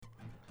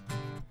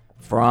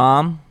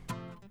From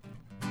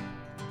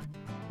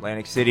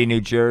Atlantic City, New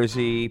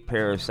Jersey,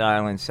 Parris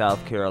Island,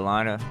 South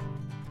Carolina,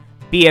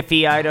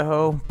 BFE,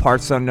 Idaho,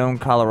 Parts Unknown,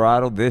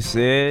 Colorado, this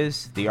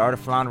is the Art of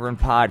Floundering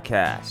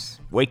Podcast.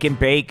 Wake and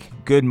bake,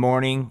 good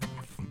morning.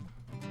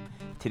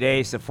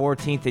 Today is the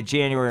 14th of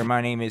January.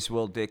 My name is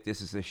Will Dick.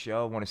 This is the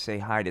show. I want to say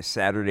hi to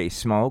Saturday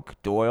Smoke,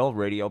 Doyle,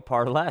 Radio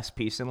Parless,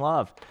 peace and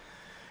love.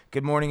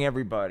 Good morning,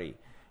 everybody.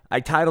 I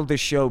titled this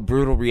show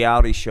Brutal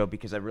Reality Show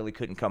because I really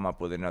couldn't come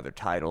up with another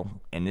title,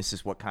 and this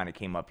is what kind of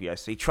came up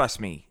yesterday. Trust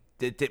me,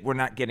 we're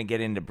not going to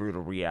get into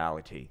brutal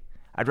reality.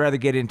 I'd rather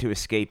get into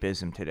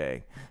escapism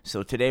today.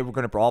 So today we're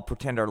going to all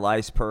pretend our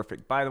life's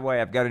perfect. By the way,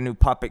 I've got a new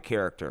puppet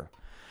character,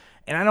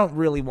 and I don't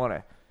really want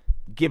to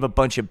give a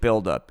bunch of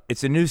buildup.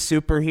 It's a new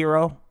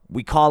superhero.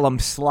 We call him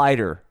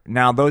Slider.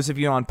 Now, those of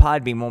you on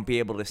Podbean won't be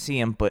able to see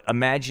him, but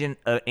imagine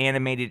an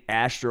animated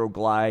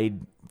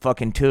Astroglide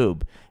fucking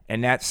tube,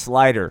 and that's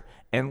Slider.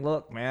 And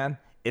look, man,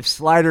 if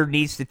Slider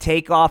needs to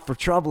take off for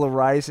trouble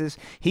arises,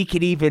 he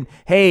could even,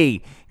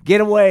 hey,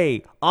 get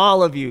away,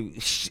 all of you.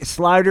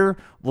 Slider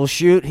will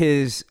shoot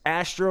his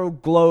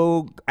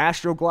Astroglide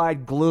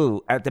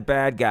glue at the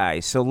bad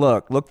guys. So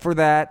look for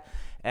that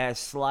as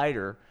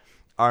Slider,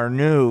 our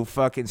new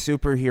fucking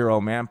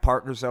superhero, man,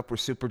 partners up with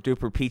Super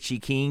Duper Peachy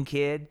Keen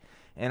Kid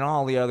and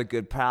all the other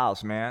good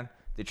pals, man,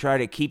 to try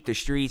to keep the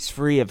streets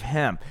free of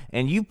hemp.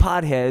 And you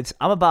potheads,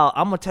 I'm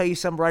going to tell you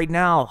something right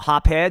now,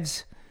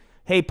 hopheads.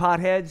 Hey,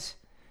 potheads,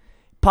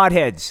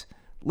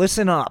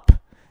 listen up.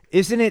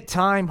 Isn't it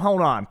time? Hold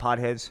on,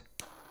 potheads.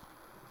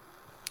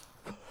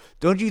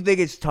 Don't you think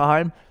it's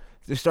time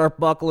to start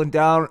buckling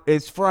down?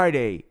 It's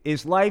Friday.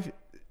 Is life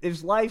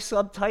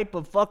some type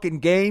of fucking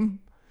game?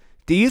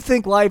 Do you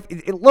think life?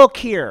 Look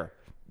here.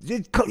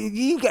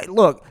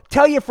 Look,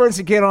 tell your friends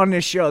to get on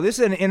this show. This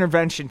is an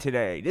intervention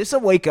today. This is a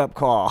wake-up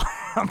call.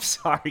 I'm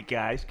sorry,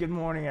 guys. Good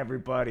morning,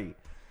 everybody.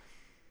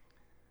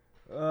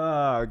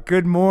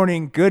 Good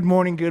morning.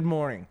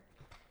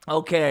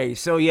 Okay,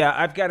 so yeah,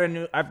 I've got a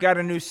new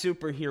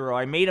superhero.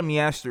 I made him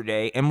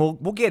yesterday, and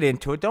we'll get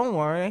into it. Don't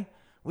worry,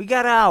 we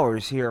got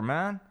hours here,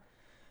 man.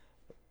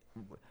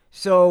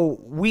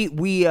 So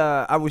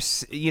I was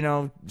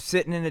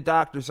sitting in the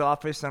doctor's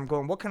office. And I'm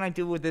going, what can I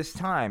do with this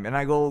time? And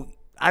I go,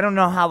 I don't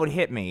know how it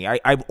hit me.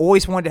 I've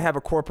always wanted to have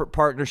a corporate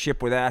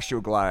partnership with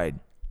Astroglide.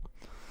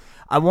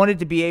 I wanted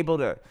to be able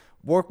to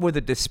work with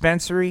a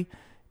dispensary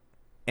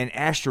and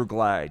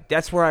Astroglide.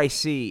 That's where I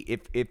see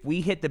if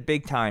we hit the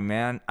big time,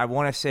 man. I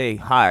want to say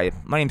hi.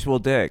 My name's Will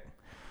Dick.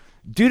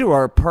 Due to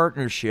our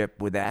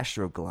partnership with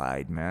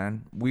Astroglide,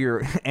 man,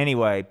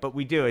 but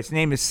we do. His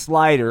name is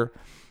Slider.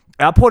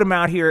 I'll put him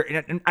out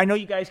here. And I know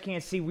you guys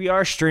can't see. We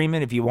are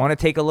streaming. If you want to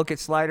take a look at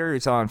Slider,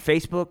 it's on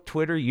Facebook,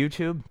 Twitter,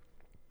 YouTube.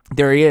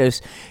 There he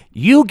is.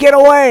 You get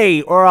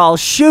away, or I'll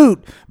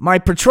shoot my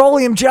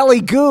petroleum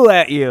jelly goo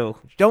at you.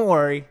 Don't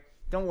worry.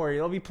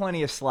 There'll be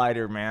plenty of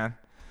Slider, man.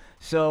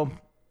 So,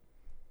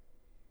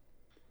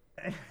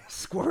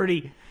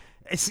 Squirty,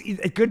 it's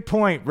a good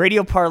point.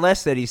 Radio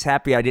Parless said he's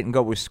happy I didn't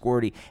go with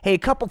Squirty. Hey, a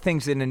couple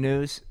things in the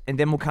news, and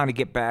then we'll kind of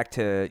get back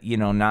to,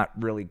 not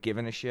really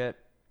giving a shit.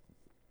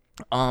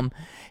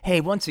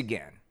 Hey, once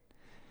again,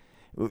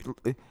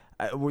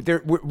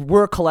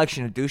 we're a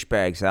collection of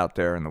douchebags out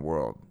there in the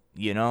world.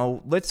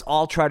 Let's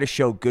all try to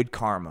show good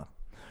karma.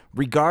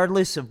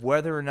 Regardless of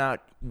whether or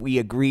not we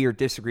agree or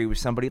disagree with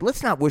somebody,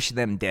 let's not wish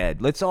them dead.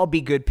 Let's all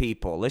be good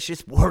people. Let's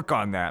just work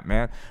on that,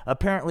 man.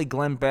 Apparently,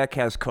 Glenn Beck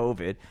has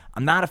COVID.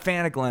 I'm not a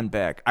fan of Glenn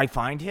Beck. I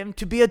find him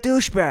to be a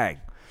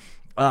douchebag.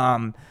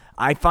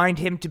 I find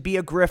him to be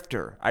a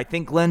grifter. I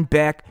think Glenn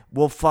Beck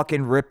will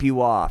fucking rip you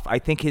off. I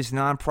think his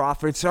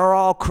nonprofits are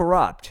all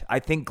corrupt. I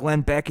think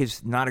Glenn Beck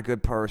is not a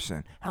good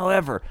person.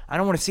 However, I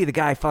don't want to see the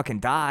guy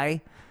fucking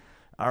die.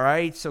 All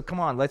right? So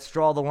come on, let's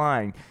draw the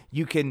line.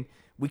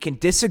 We can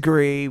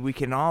disagree, we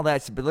can all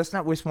that, but let's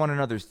not wish one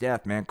another's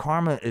death, man.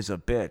 Karma is a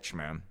bitch,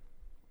 man.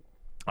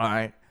 All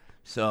right?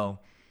 So,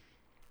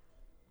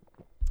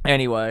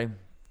 anyway,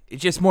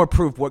 it's just more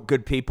proof what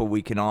good people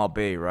we can all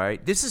be,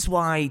 right? This is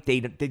why the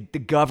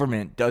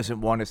government doesn't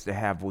want us to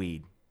have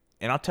weed.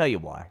 And I'll tell you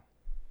why.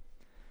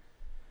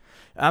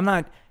 I'm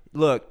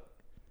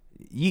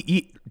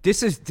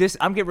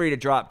getting ready to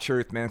drop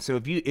truth, man. So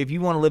if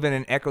you want to live in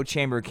an echo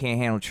chamber and can't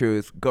handle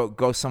truth,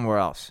 go somewhere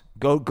else.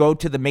 Go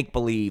to the Make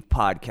Believe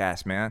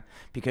podcast, man.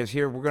 Because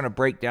here we're going to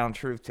break down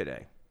truth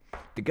today.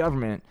 The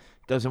government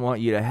doesn't want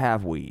you to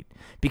have weed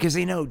because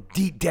they know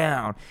deep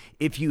down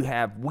if you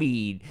have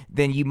weed,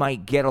 then you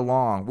might get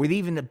along with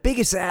even the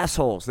biggest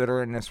assholes that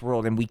are in this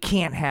world, and we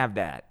can't have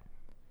that.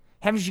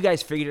 Haven't you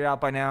guys figured it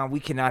out by now? We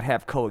cannot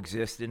have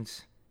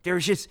coexistence.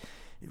 There's just...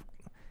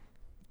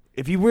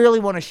 If you really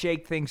want to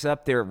shake things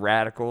up there,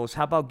 radicals,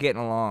 how about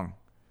getting along?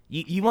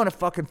 You want to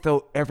fucking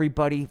throw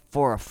everybody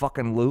for a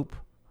fucking loop?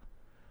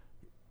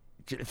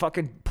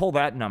 Fucking pull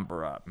that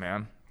number up,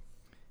 man.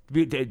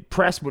 The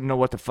press wouldn't know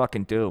what to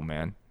fucking do,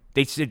 man.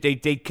 They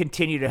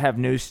continue to have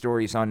news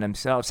stories on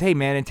themselves. Hey,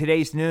 man, in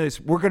today's news,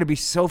 we're going to be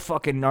so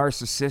fucking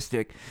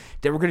narcissistic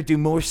that we're going to do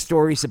more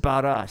stories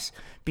about us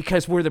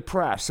because we're the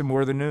press and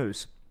we're the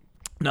news.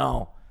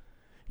 No.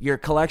 You're a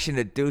collection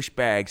of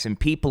douchebags and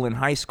people in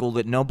high school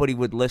that nobody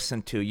would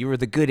listen to. You were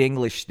the good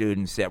English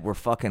students that were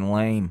fucking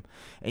lame.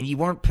 And you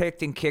weren't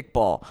picked in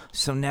kickball.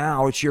 So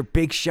now it's your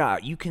big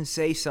shot. You can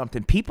say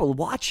something. People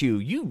watch you.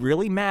 You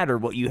really matter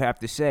what you have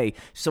to say.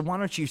 So why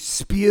don't you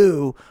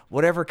spew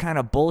whatever kind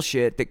of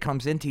bullshit that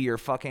comes into your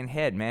fucking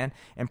head, man,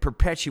 and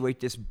perpetuate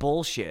this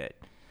bullshit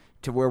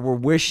to where we're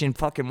wishing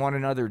fucking one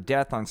another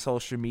death on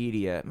social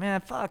media.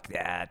 Man, fuck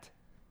that.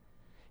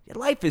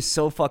 Life is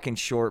so fucking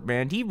short,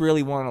 man. Do you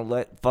really want to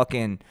let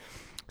fucking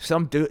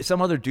some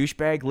other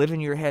douchebag live in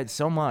your head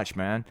so much,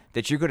 man,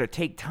 that you're going to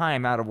take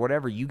time out of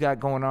whatever you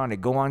got going on to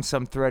go on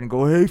some thread and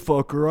go, hey,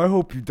 fucker, I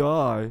hope you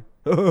die.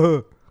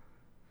 You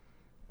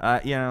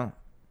know.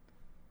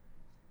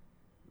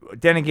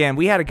 Then again,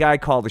 we had a guy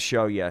call the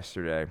show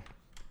yesterday.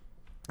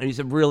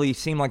 He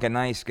seemed like a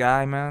nice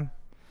guy, man.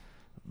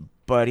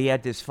 But he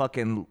had this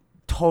fucking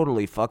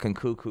totally fucking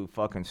cuckoo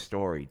fucking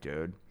story,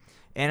 dude.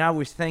 And I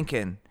was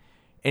thinking...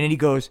 And then he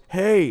goes,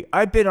 hey,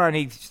 I've been on,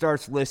 he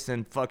starts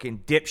listing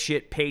fucking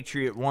dipshit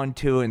Patriot 1,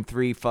 2, and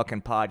 3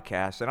 fucking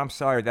podcasts. And I'm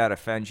sorry if that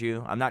offends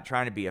you. I'm not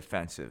trying to be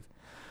offensive.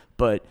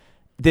 But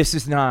this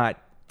is not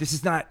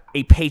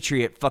a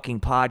Patriot fucking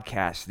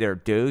podcast there,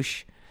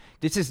 douche.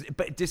 This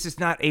is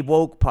not a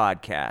woke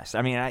podcast.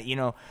 I mean,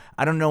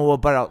 I don't know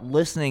about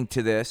listening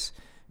to this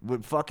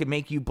would fucking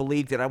make you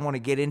believe that I want to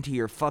get into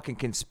your fucking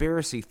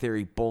conspiracy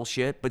theory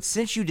bullshit. But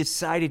since you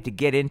decided to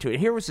get into it,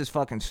 here was his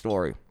fucking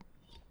story.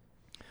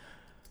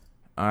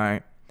 All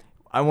right.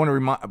 I want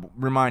to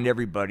remind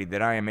everybody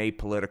that I am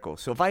apolitical.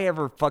 So if I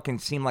ever fucking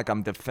seem like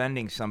I'm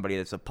defending somebody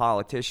that's a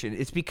politician,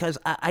 it's because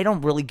I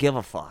don't really give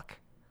a fuck.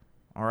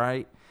 All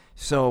right?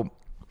 So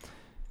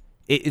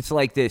it's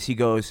like this. He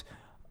goes,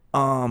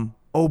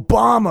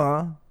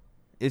 Obama,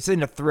 it's in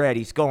the thread.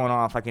 He's going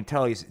off. I can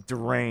tell he's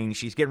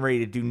deranged. He's getting ready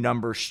to do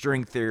number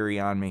string theory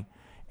on me.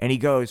 And he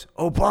goes,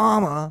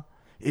 Obama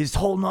is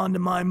holding on to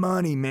my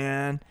money,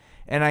 man.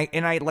 And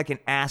I like an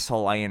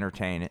asshole, I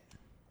entertain it.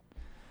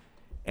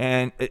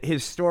 And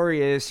his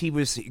story is he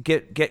was,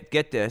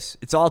 get this,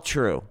 it's all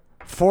true.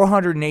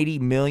 $480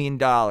 million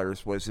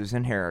was his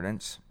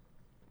inheritance.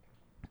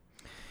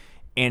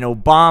 And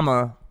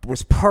Obama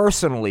was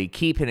personally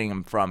keeping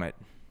him from it.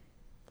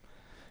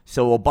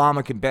 So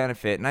Obama can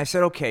benefit. And I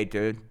said, okay,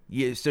 dude,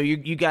 so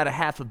you got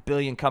 $500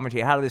 million coming to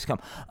you. How did this come?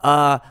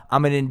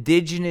 I'm an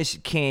indigenous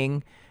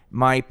king.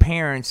 My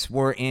parents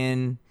were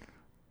in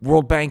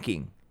world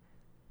banking.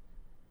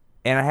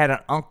 And I had an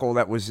uncle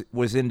that was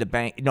into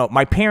bank. No,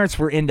 my parents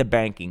were into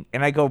banking.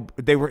 And I go,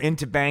 they were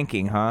into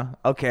banking, huh?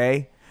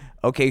 Okay,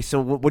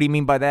 so what do you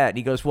mean by that? And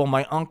he goes, well,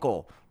 my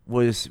uncle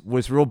was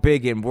real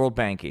big in world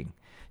banking.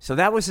 So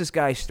that was this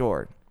guy's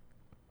story.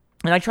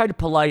 And I tried to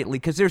politely,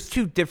 because there's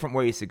two different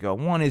ways to go.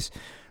 One is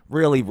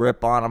really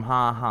rip on him,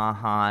 ha, ha,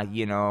 ha,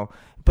 you know.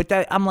 But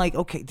that I'm like,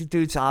 okay, the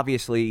dude's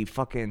obviously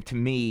fucking, to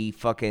me,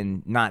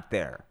 fucking not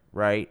there,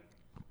 right?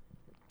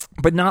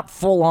 But not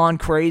full on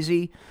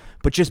crazy.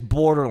 But just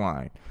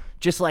borderline.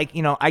 Just like,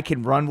 I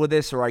can run with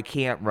this or I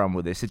can't run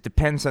with this. It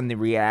depends on the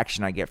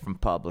reaction I get from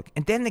public.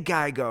 And then the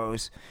guy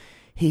goes,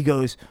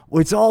 well,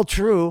 it's all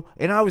true.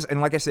 And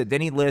like I said,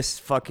 then he lists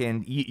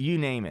fucking, you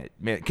name it.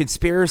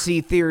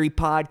 Conspiracy theory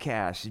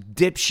podcast.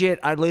 Dipshit,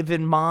 I live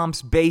in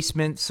mom's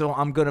basement, so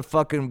I'm going to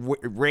fucking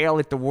rail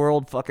at the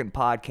world fucking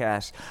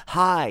podcast.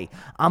 Hi,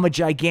 I'm a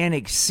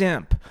gigantic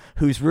simp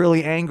who's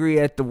really angry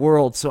at the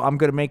world, so I'm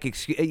going to make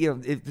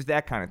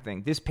that kind of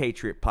thing. This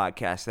Patriot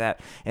podcast, that.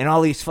 And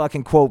all these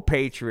fucking quote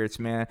patriots,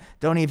 man.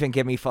 Don't even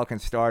get me fucking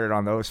started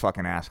on those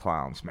fucking ass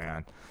clowns,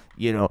 man.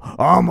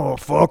 I'm a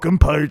fucking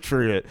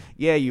patriot.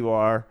 Yeah, you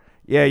are.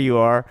 Yeah, you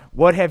are.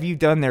 What have you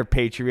done there,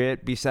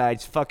 patriot,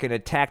 besides fucking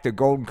attack the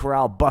Golden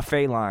Corral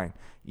buffet line?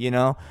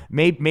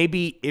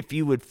 Maybe if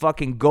you would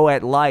fucking go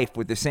at life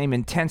with the same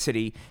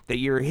intensity that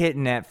you're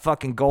hitting that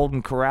fucking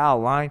Golden Corral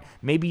line,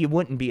 maybe you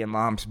wouldn't be in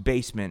mom's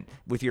basement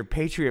with your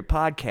Patriot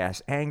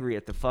podcast angry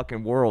at the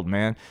fucking world,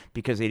 man,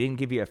 because they didn't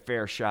give you a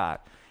fair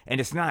shot. And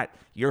it's not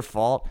your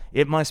fault.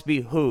 It must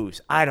be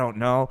whose? I don't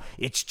know.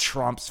 It's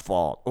Trump's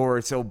fault or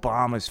it's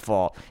Obama's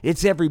fault.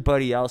 It's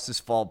everybody else's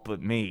fault but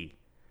me.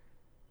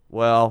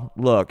 Well,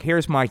 look,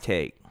 here's my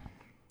take.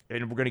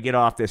 And we're going to get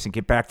off this and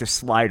get back to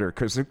Slider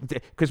because we're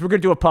going to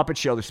do a puppet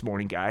show this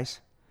morning,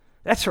 guys.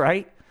 That's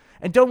right.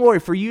 And don't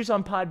worry, for yous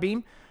on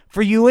Podbean,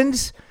 for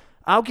youans,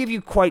 I'll give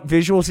you quite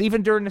visuals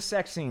even during the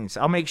sex scenes.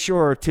 I'll make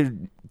sure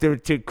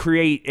to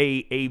create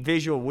a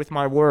visual with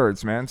my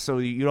words, man, so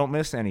you don't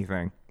miss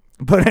anything.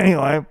 But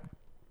anyway,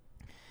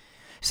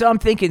 so I'm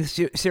thinking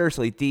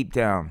seriously, deep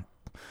down,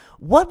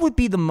 what would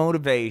be the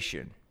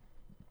motivation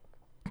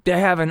to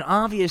have an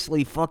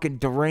obviously fucking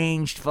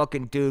deranged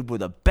fucking dude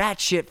with a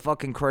batshit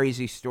fucking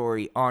crazy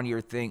story on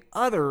your thing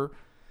other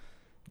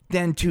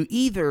than to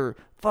either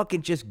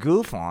fucking just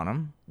goof on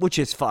him, which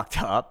is fucked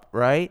up,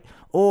 right?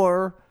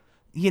 Or,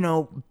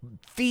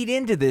 feed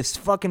into this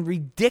fucking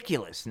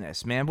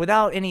ridiculousness, man,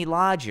 without any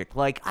logic.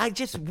 Like,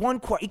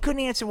 he couldn't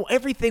answer. Well,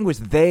 everything was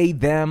they,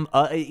 them,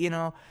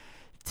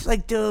 It's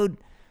like, dude,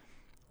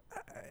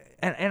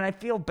 and I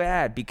feel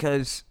bad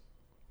because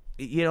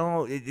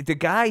the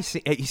guy,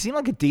 he seemed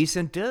like a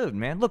decent dude,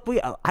 man. Look,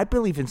 I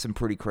believe in some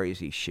pretty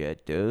crazy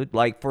shit, dude.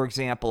 Like, for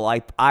example,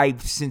 I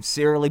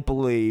sincerely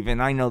believe,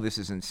 and I know this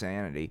is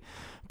insanity,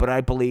 but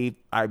I believe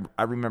I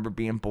remember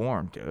being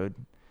born, dude.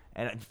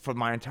 And for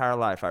my entire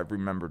life, I've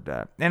remembered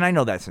that. And I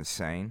know that's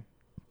insane.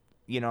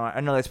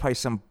 I know that's probably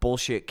some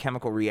bullshit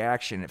chemical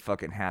reaction that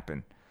fucking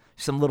happened.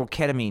 Some little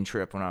ketamine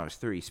trip when I was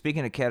 3.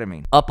 Speaking of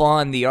ketamine, up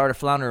on the Art of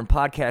Floundering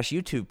podcast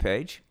YouTube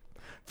page,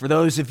 for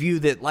those of you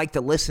that like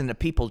to listen to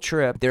people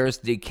trip, there's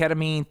the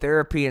ketamine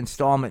therapy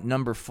installment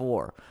number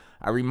 4.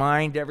 I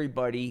remind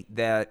everybody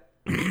that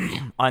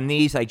on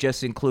these, I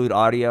just include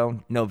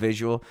audio, no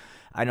visual.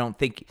 I don't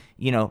think,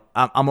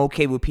 I'm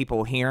okay with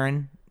people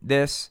hearing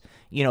this,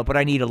 but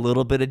I need a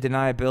little bit of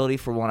deniability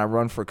for when I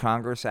run for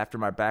Congress after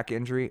my back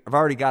injury. I've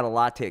already got a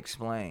lot to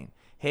explain.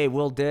 Hey,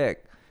 Will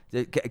Dick,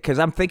 because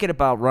I'm thinking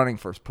about running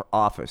for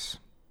office,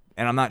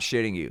 and I'm not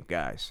shitting you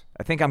guys.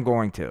 I think I'm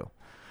going to.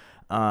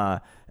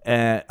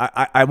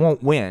 I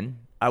won't win.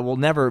 I will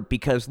never,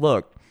 because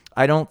look,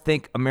 I don't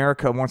think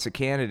America wants a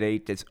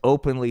candidate that's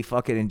openly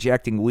fucking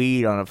injecting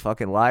weed on a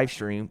fucking live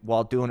stream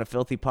while doing a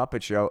filthy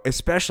puppet show,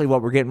 especially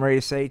what we're getting ready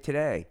to say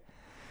today.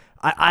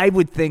 I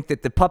would think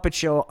that the puppet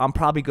show I'm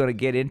probably going to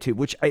get into,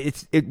 which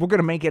we're going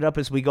to make it up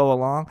as we go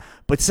along,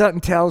 but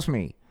something tells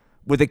me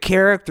with a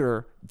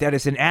character that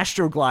is an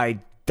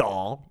Astroglide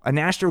doll, an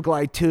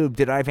Astroglide tube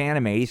that I've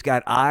animated. He's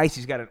got eyes.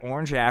 He's got an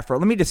orange afro.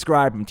 Let me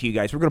describe him to you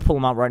guys. We're going to pull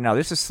him out right now.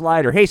 This is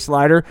Slider. Hey,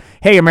 Slider.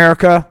 Hey,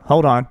 America.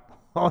 Hold on,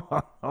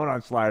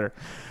 Slider.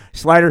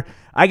 Slider,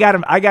 I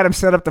got him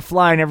set up to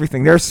fly and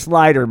everything. There's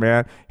Slider,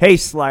 man. Hey,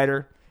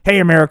 Slider. Hey,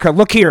 America.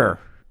 Look here.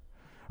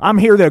 I'm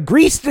here to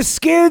grease the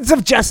skids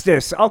of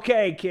justice.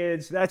 Okay,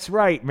 kids. That's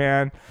right,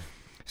 man.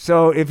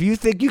 So if you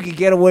think you can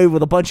get away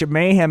with a bunch of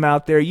mayhem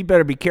out there, you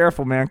better be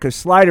careful, man, because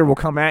Slider will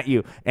come at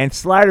you. And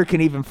Slider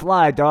can even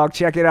fly, dog.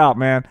 Check it out,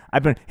 man.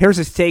 Here's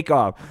his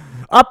takeoff.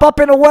 Up,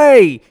 and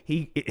away.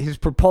 His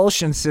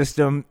propulsion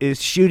system is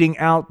shooting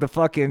out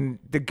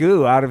the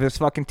goo out of his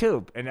fucking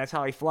tube. And that's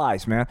how he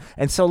flies, man.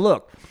 And so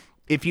look,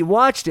 if you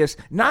watch this,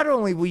 not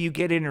only will you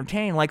get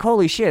entertained, like,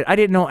 holy shit, I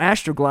didn't know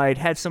Astroglide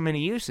had so many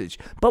usage,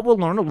 but we'll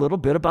learn a little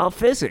bit about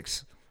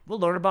physics. We'll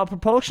learn about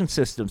propulsion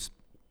systems.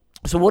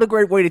 So what a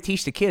great way to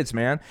teach the kids,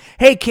 man.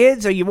 Hey,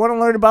 kids, you want to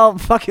learn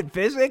about fucking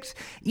physics?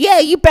 Yeah,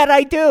 you bet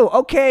I do.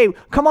 Okay,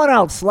 come on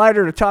out,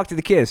 Slider, to talk to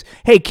the kids.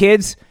 Hey,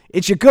 kids,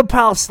 it's your good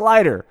pal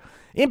Slider.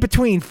 In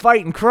between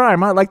fight and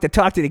crime, I like to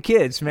talk to the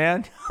kids,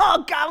 man.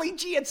 Oh, golly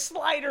gee, it's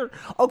Slider.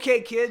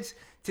 Okay, kids,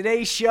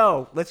 today's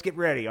show. Let's get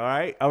ready, all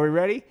right? Are we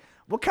ready?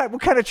 What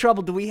kind of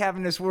trouble do we have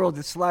in this world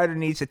that Slider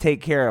needs to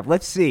take care of?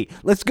 Let's see.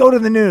 Let's go to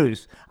the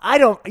news.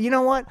 You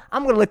know what?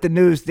 I'm going to let the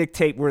news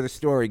dictate where the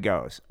story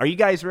goes. Are you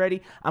guys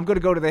ready? I'm going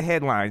to go to the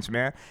headlines,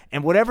 man.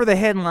 And whatever the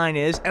headline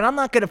is, and I'm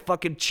not going to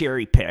fucking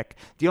cherry pick.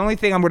 The only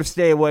thing I'm going to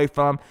stay away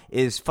from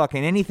is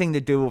fucking anything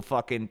to do with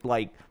fucking,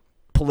 like,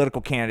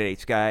 political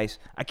candidates, guys.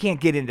 I can't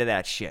get into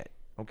that shit.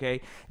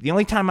 Okay? The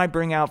only time I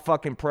bring out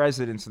fucking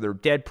presidents, they're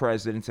dead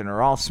presidents, and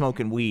they're all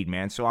smoking weed,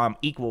 man. So I'm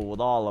equal with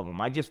all of them.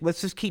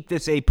 Let's just keep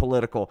this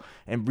apolitical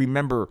and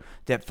remember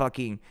that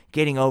fucking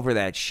getting over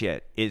that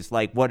shit is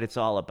like what it's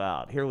all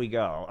about. Here we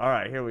go. All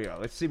right, here we go.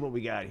 Let's see what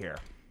we got here.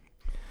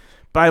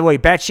 By the way,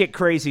 batshit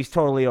crazy is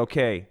totally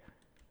okay.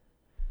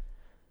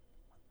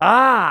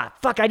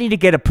 Fuck, I need to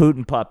get a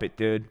Putin puppet,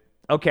 dude.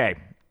 Okay.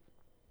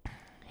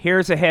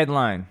 Here's a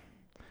headline.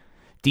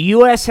 The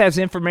U.S. has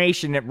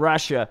information that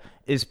Russia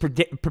is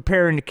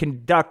preparing to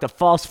conduct a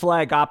false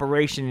flag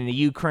operation in the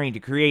Ukraine to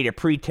create a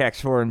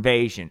pretext for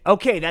invasion.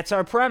 Okay, that's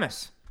our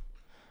premise.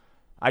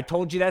 I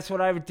told you that's what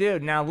I would do.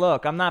 Now,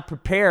 look, I'm not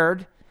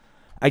prepared.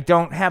 I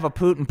don't have a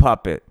Putin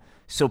puppet.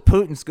 So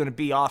Putin's going to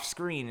be off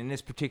screen in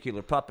this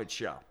particular puppet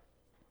show.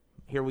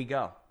 Here we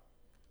go.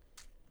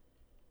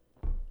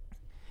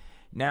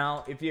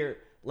 Now,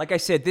 like I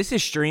said, this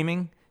is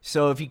streaming.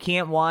 So if you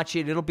can't watch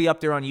it, it'll be up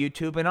there on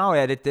YouTube, and I'll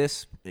edit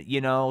this,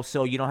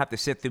 so you don't have to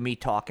sit through me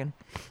talking.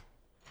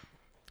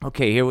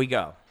 Okay, here we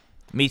go.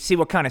 Let me see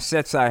what kind of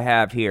sets I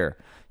have here.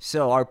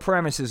 So our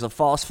premise is a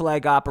false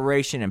flag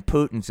operation, and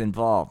Putin's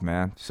involved,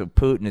 man. So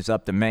Putin is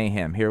up to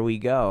mayhem. Here we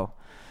go.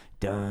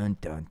 Dun,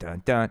 dun,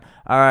 dun, dun.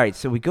 All right,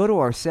 so we go to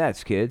our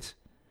sets, kids.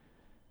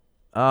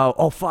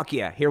 Oh, fuck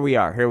yeah. Here we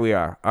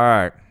are. All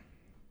right.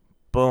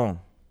 Boom.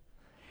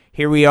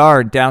 Here we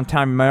are in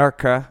downtown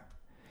America.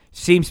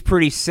 Seems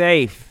pretty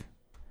safe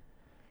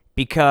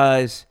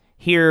because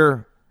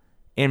here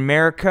in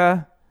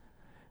America,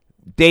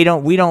 we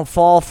don't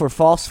fall for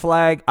false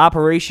flag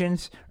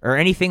operations or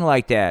anything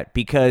like that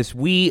because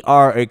we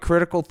are a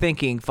critical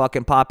thinking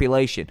fucking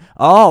population.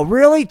 Oh,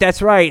 really?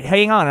 That's right.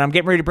 Hang on. I'm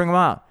getting ready to bring them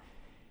out.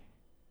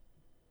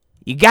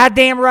 You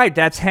goddamn right.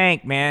 That's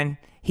Hank, man.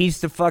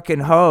 He's the fucking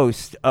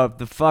host of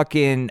the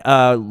fucking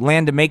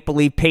Land of Make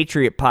Believe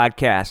Patriot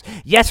podcast.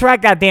 Yes,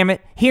 right, goddammit.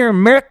 Here in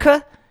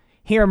America,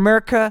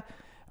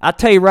 I'll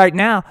tell you right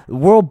now,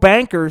 world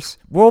bankers,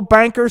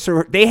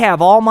 they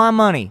have all my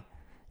money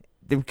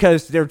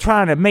because they're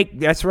trying to make,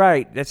 that's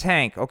right, that's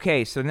Hank.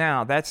 Okay, so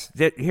now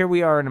here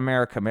we are in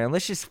America, man.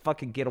 Let's just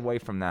fucking get away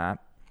from that.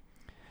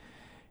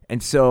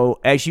 And so,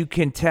 as you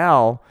can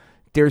tell,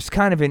 there's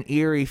kind of an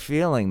eerie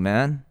feeling,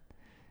 man,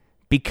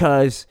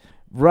 because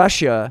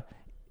Russia,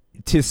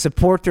 to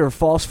support their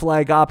false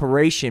flag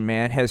operation,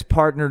 man, has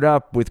partnered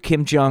up with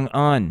Kim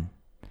Jong-un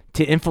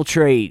to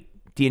infiltrate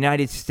the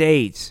United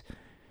States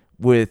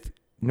with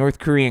North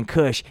Korean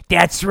Kush.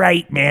 That's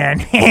right,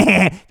 man.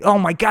 Oh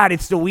my God,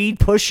 it's the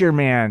weed pusher,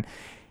 man.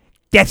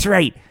 That's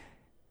right.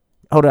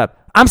 Hold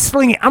up. I'm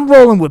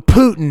rolling with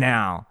Putin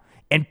now.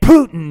 And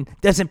Putin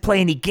doesn't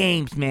play any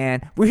games,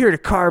 man. We're here to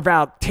carve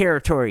out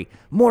territory.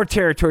 More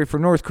territory for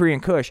North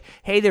Korean Kush.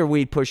 Hey there,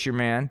 weed pusher,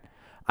 man.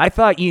 I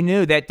thought you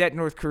knew that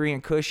North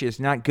Korean Kush is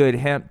not good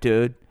hemp,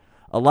 dude.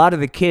 A lot of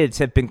the kids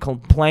have been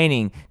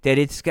complaining that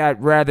it's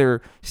got rather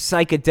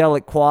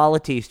psychedelic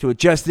qualities to it.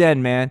 Just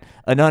then, man,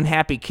 an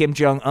unhappy Kim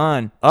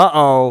Jong-un.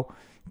 Uh-oh.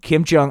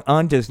 Kim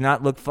Jong-un does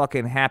not look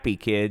fucking happy,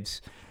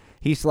 kids.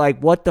 He's like,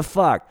 what the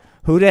fuck?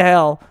 Who the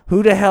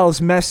hell's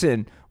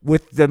messing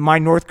with my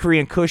North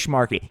Korean Kush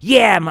market?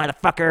 Yeah,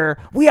 motherfucker.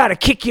 We ought to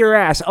kick your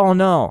ass. Oh,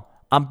 no.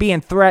 I'm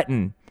being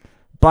threatened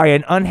by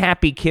an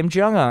unhappy Kim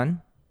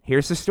Jong-un.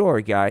 Here's the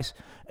story, guys.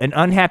 An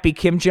unhappy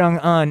Kim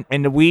Jong-un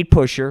and the weed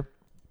pusher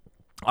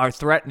are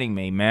threatening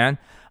me, man.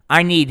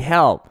 I need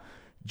help.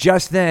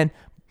 Just then,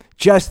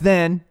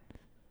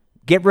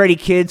 get ready,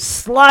 kids.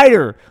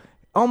 Slider.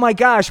 Oh my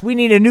gosh, we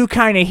need a new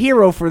kind of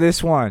hero for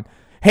this one.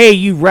 Hey,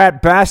 you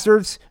rat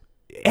bastards.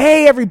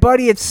 Hey,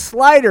 everybody, it's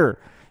Slider,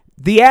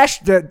 the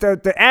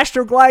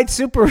Astroglide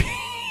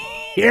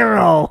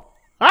superhero.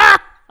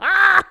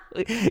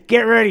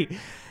 Get ready.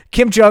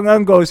 Kim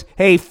Jong-un goes,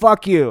 hey,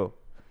 fuck you.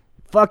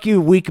 Fuck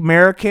you, weak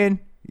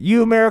American.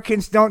 You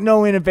Americans don't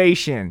know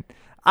innovation.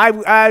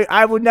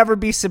 I would never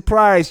be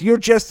surprised. You're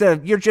just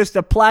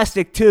a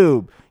plastic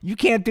tube. You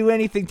can't do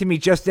anything to me.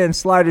 Just then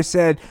Slider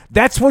said,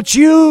 that's what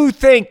you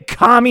think,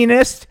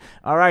 communist.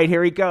 All right,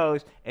 here he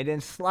goes. And then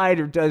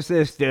Slider does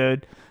this,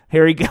 dude.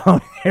 Here he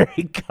goes. Here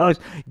he goes.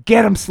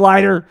 Get him,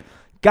 Slider.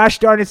 Gosh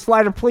darn it,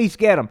 Slider, please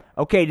get him.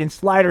 Okay, then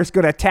Slider's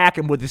going to attack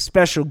him with his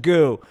special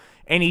goo.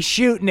 And he's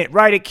shooting it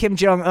right at Kim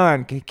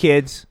Jong-un,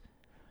 kids.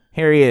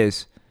 Here he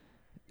is.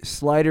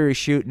 Slider is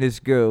shooting his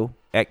goo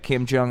at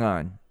Kim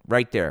Jong-un.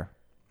 Right there.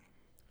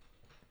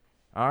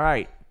 All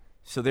right,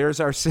 so there's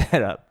our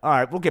setup. All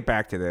right, we'll get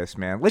back to this,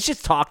 man. Let's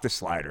just talk to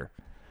Slider.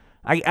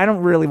 I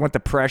don't really want the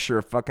pressure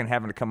of fucking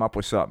having to come up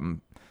with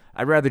something.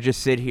 I'd rather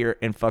just sit here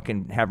and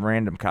fucking have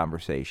random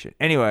conversation.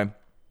 Anyway,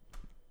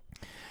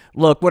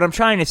 look, what I'm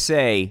trying to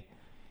say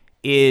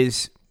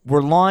is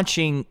we're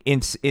launching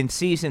in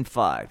season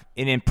 5,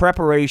 and in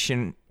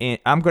preparation,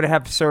 I'm going to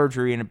have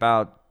surgery in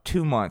about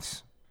 2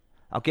 months.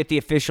 I'll get the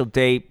official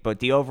date,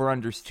 but the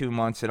over-under is 2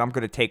 months, and I'm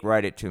going to take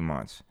right at 2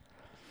 months.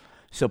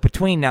 So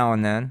between now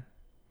and then,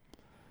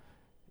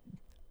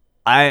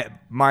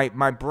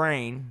 my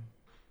brain,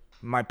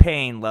 my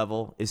pain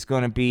level is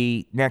going to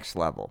be next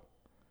level.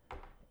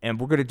 And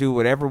we're going to do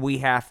whatever we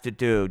have to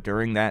do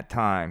during that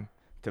time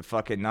to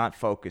fucking not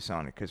focus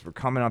on it, because we're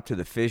coming up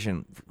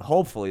to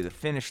hopefully the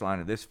finish line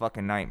of this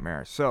fucking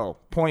nightmare. So,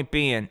 point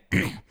being,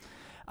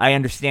 I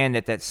understand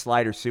that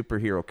Slider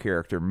superhero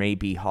character may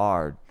be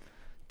hard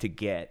to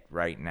get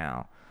right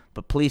now.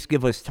 But please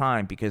give us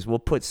time, because we'll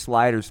put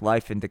Slider's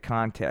life into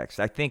context.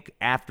 I think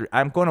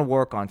I'm going to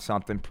work on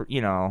something,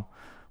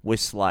 with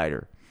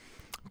Slider.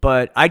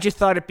 But I just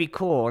thought it'd be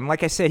cool. And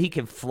like I said, he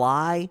can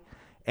fly.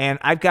 And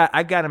I've got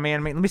a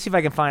man. Let me see if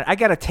I can find it. I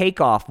got a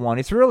takeoff one.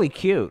 It's really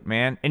cute,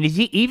 man. And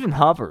he even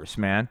hovers,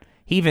 man.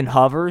 He even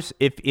hovers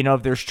if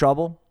there's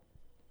trouble.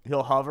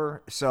 He'll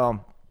hover.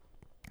 So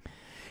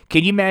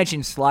can you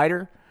imagine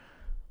Slider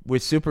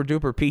with Super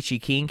Duper Peachy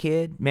Keen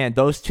Kid? Man,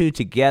 those two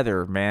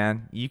together,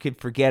 man, you could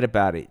forget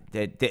about it.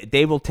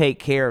 They will take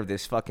care of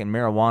this fucking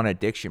marijuana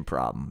addiction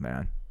problem,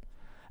 man.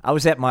 I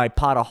was at my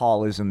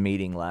potaholism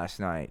meeting last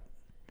night,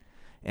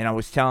 and I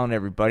was telling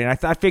everybody, and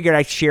I figured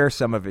I'd share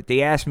some of it.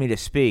 They asked me to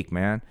speak,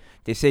 man.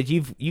 They said,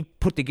 you've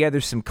put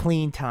together some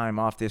clean time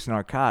off this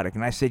narcotic.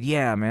 And I said,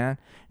 yeah, man.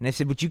 And they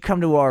said, would you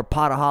come to our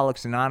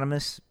Potaholics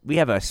Anonymous? We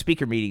have a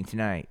speaker meeting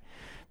tonight.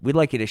 We'd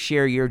like you to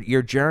share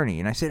your journey.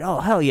 And I said,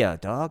 oh, hell yeah,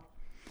 dog.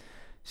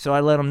 So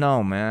I let them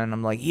know, man.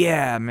 I'm like,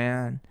 yeah,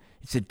 man,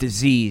 it's a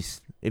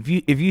disease. If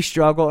you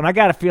struggle, and I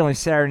got a feeling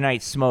Saturday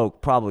Night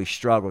Smoke probably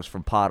struggles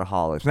from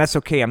potaholics. And that's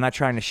okay. I'm not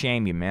trying to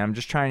shame you, man. I'm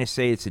just trying to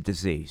say it's a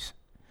disease.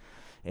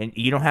 And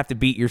you don't have to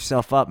beat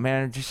yourself up,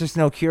 man. There's just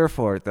no cure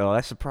for it, though.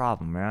 That's the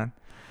problem, man.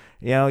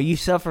 You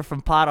suffer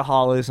from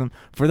potaholism.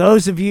 For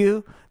those of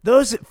you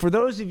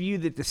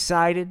that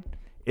decided,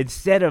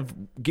 instead of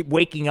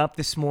waking up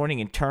this morning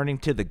and turning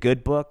to the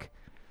good book,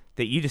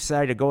 that you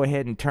decided to go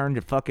ahead and turn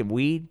to fucking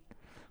weed,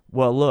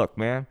 well, look,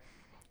 man,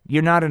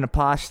 you're not an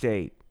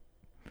apostate.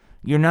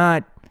 You're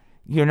not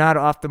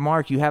off the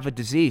mark. You have a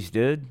disease,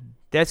 dude.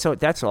 That's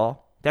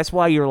all. That's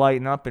why you're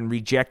lighting up and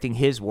rejecting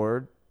his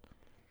word.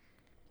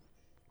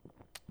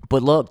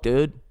 But look,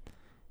 dude,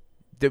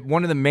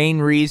 one of the main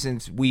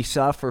reasons we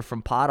suffer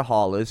from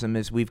potaholism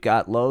is we've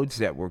got loads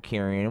that we're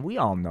carrying, and we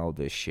all know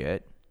this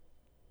shit.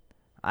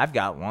 I've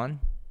got one.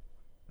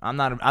 I'm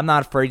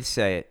not afraid to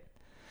say it.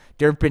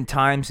 There have been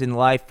times in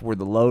life where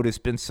the load has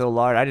been so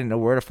large, I didn't know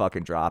where to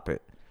fucking drop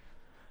it.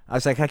 I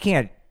was like, I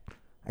can't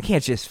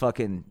just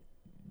fucking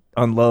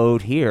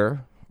unload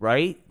here,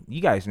 right?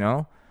 You guys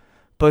know.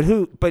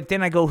 But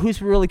then I go,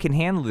 who's really can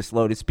handle this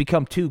load? It's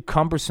become too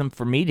cumbersome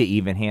for me to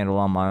even handle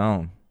on my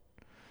own.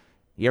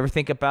 You ever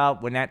think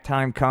about when that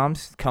time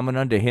comes, coming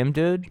unto him,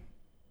 dude,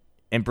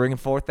 and bringing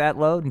forth that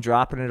load and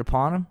dropping it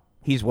upon him?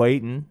 He's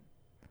waiting.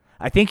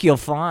 I think you'll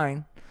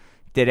find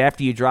that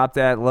after you drop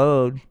that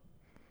load,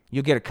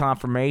 you'll get a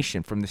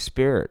confirmation from the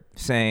Spirit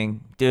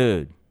saying,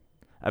 dude,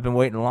 I've been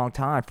waiting a long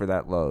time for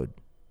that load.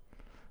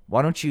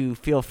 Why don't you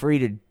feel free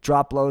to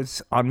drop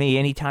loads on me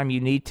anytime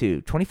you need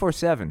to?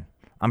 24/7.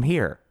 I'm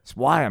here. It's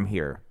why I'm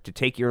here, to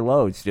take your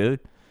loads, dude.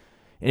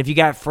 And if you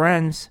got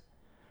friends,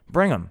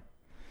 bring them.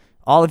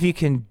 All of you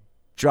can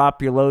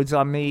drop your loads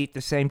on me at the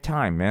same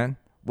time, man.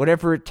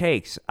 Whatever it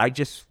takes. I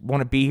just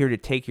want to be here to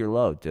take your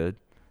load, dude.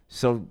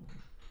 So,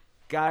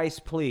 guys,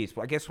 please.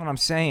 I guess what I'm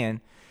saying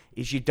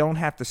is you don't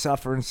have to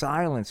suffer in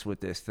silence with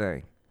this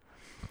thing.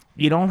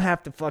 You don't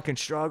have to fucking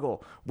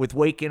struggle with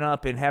waking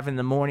up and having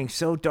the morning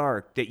so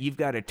dark that you've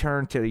got to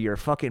turn to your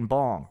fucking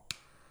bong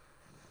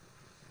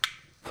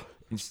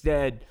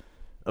instead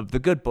of the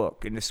good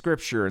book and the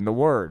scripture and the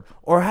word.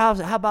 Or how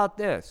about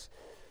this?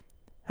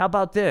 How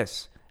about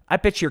this? I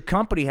bet your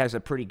company has a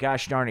pretty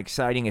gosh darn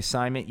exciting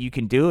assignment you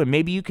can do, and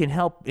maybe you can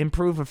help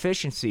improve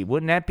efficiency.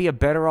 Wouldn't that be a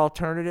better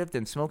alternative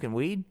than smoking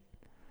weed?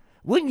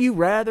 Wouldn't you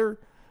rather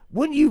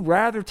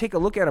take a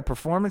look at a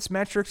performance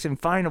metrics and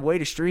find a way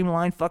to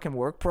streamline fucking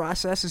work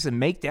processes and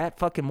make that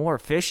fucking more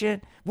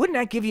efficient? Wouldn't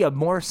that give you a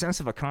more sense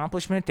of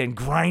accomplishment than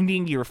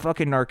grinding your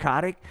fucking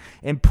narcotic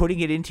and putting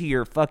it into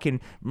your fucking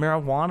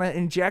marijuana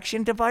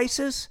injection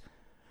devices?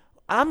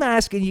 I'm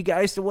asking you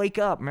guys to wake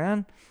up,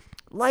 man.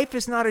 Life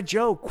is not a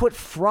joke. Quit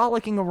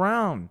frolicking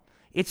around.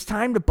 It's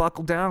time to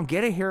buckle down,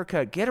 get a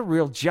haircut, get a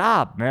real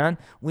job, man.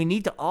 We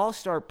need to all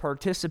start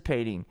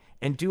participating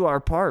and do our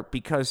part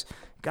because,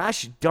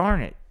 gosh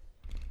darn it.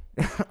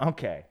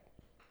 Okay.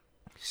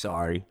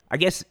 Sorry. I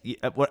guess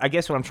what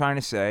I'm trying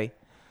to say,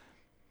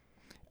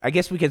 I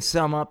guess we can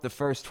sum up the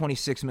first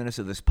 26 minutes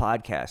of this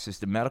podcast is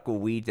the medical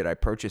weed that I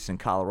purchased in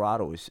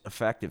Colorado is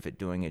effective at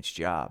doing its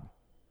job.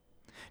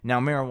 Now,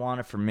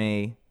 marijuana for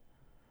me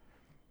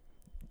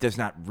does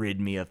not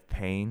rid me of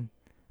pain.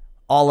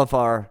 All of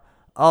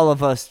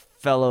us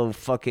fellow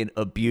fucking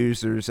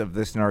abusers of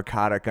this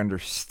narcotic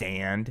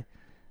understand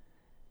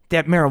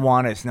that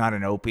marijuana is not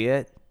an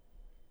opiate.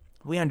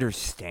 We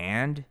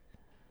understand.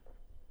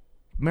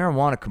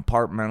 Marijuana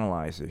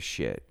compartmentalizes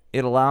shit.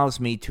 It allows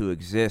me to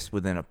exist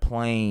within a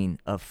plane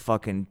of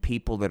fucking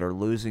people that are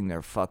losing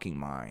their fucking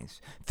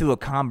minds through a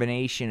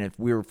combination of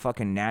we're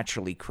fucking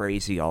naturally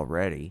crazy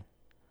already.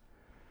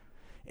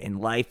 And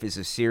life is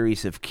a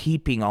series of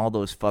keeping all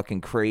those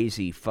fucking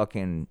crazy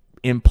fucking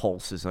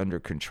impulses under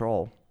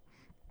control.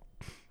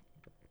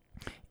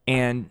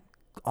 And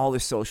all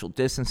this social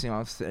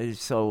distancing,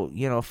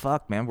 so,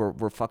 fuck, man,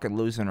 we're fucking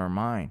losing our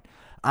mind.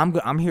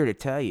 I'm here to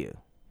tell you,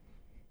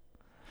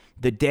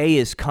 the day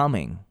is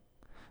coming.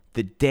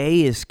 The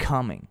day is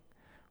coming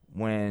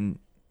when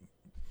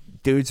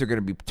dudes are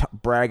going to be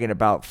bragging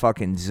about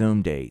fucking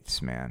Zoom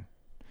dates, man.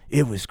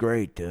 It was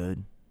great,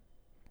 dude.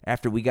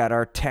 After we got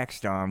our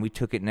text on, we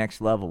took it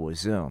next level with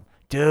Zoom.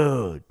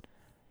 Dude,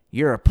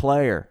 you're a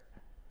player.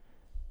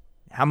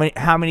 How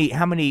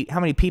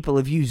many people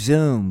have you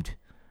Zoomed?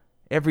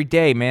 Every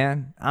day,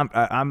 man.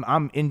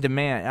 I'm in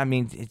demand. I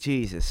mean,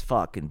 Jesus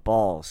fucking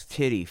balls,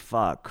 titty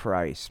fuck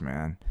Christ,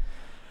 man.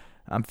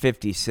 I'm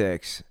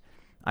 56.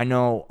 I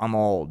know I'm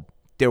old.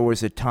 There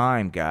was a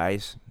time,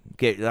 guys.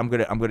 I'm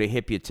gonna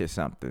hip you to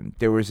something.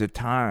 There was a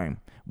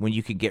time when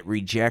you could get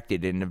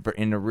rejected in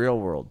the real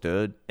world,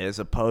 dude, as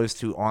opposed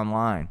to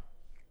online.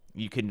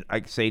 I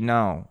could say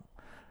no.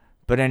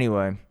 But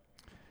anyway.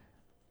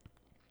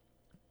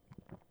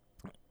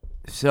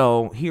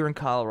 So here in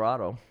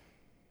Colorado,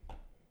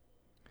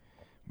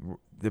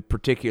 the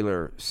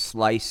particular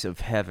slice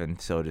of heaven,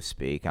 so to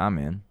speak, I'm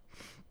in,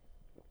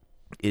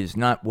 is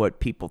not what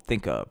people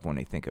think of when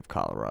they think of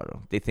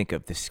Colorado. They think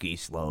of the ski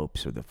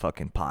slopes or the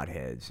fucking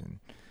potheads and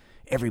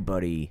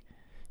everybody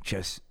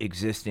just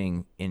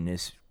existing in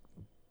this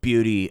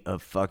beauty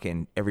of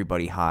fucking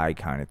everybody high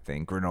kind of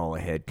thing, granola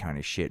head kind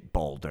of shit,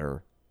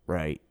 Boulder,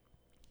 right?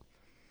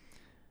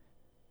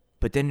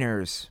 But then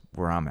there's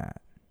where I'm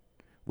at,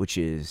 which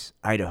is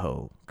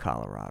Idaho,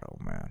 Colorado,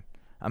 man.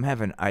 I'm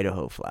having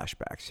Idaho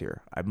flashbacks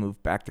here. I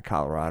moved back to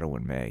Colorado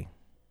in May,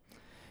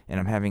 and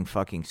I'm having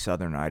fucking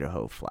southern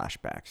Idaho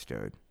flashbacks,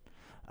 dude.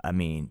 I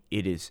mean,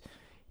 it is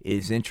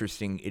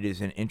interesting. It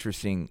is an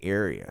interesting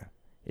area.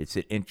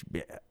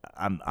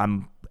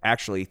 I'm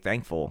actually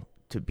thankful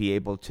to be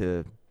able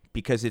to,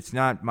 because it's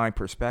not my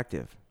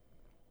perspective,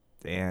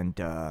 and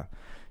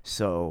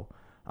so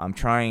I'm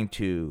trying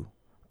to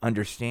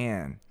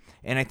understand.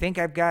 And I think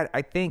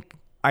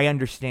I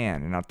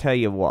understand, and I'll tell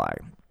you why.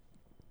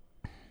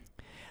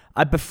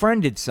 I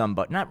befriended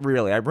somebody, not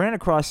really. I ran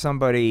across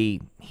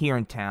somebody here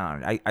in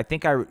town. I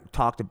think I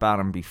talked about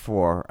him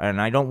before, and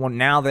I don't want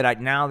now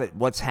that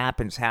what's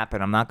happened,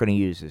 I'm not going to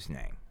use his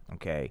name.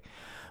 okay?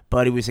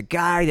 But it was a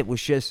guy that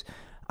was just,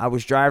 I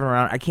was driving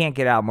around. I can't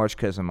get out much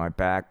because of my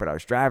back, but I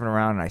was driving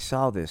around and I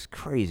saw this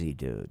crazy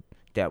dude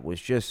that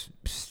was just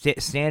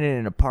standing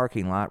in a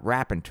parking lot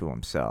rapping to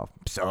himself.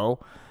 So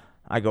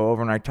I go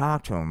over and I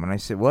talk to him and I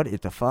said,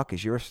 what the fuck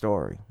is your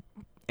story?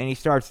 And he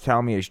starts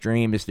telling me his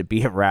dream is to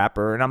be a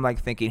rapper. And I'm like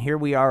thinking, here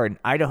we are in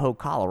Idaho,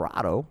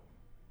 Colorado.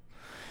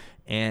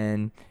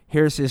 And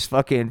here's this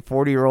fucking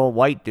 40-year-old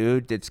white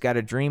dude that's got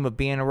a dream of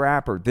being a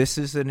rapper. This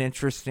is an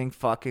interesting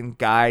fucking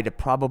guy to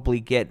probably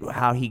get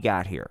how he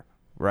got here,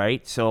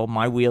 right? So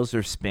my wheels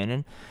are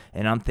spinning,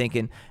 and I'm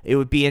thinking it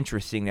would be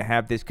interesting to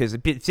have this because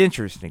it's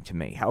interesting to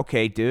me.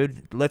 Okay,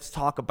 dude, let's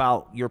talk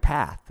about your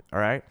path, all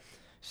right?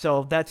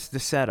 So that's the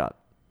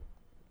setup.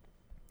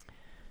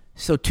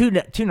 So two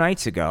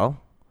nights ago,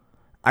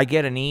 I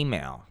get an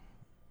email.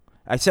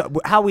 I said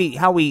how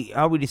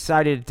we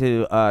decided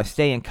to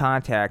stay in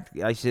contact.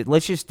 I said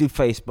let's just do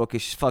Facebook.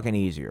 It's just fucking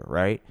easier,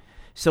 right?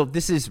 So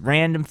this is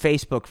random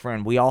Facebook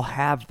friend. We all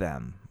have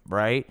them,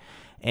 right?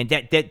 And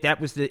that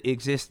was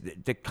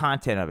the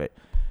content of it.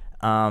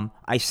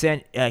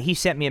 He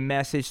sent me a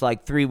message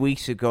like 3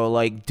 weeks ago,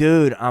 like,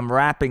 dude, I'm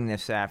rapping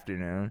this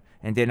afternoon.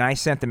 And then I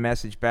sent the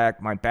message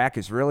back. My back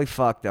is really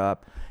fucked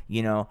up.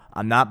 You know,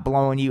 I'm not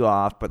blowing you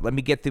off, but let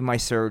me get through my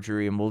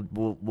surgery and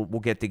we'll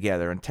get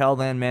together. Until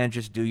then, man,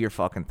 just do your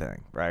fucking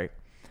thing, right?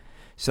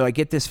 So I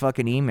get this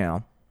fucking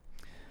email.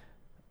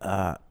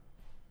 I'll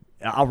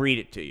read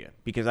it to you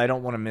because I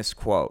don't want to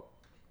misquote.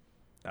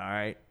 All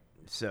right,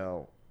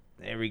 so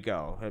there we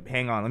go.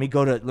 Hang on, let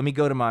me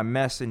go to my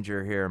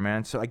messenger here,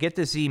 man. So I get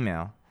this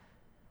email.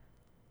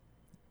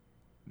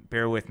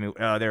 Bear with me.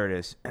 Oh, there it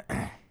is.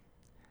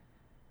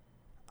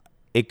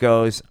 It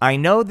goes, I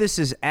know this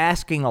is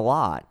asking a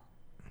lot.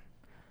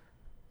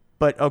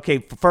 But, okay,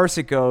 first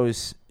it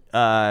goes,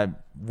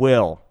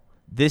 Will,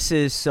 this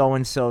is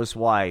so-and-so's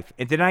wife.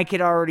 And then I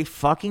could already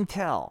fucking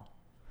tell.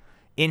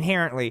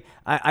 Inherently,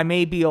 I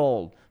may be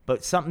old,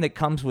 but something that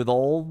comes with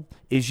old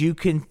is you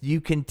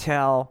can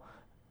tell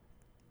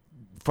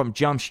from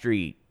Jump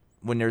Street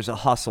when there's a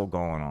hustle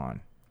going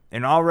on.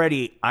 And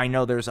already I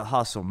know there's a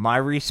hustle. My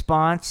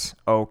response,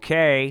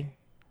 okay,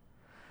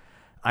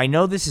 I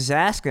know this is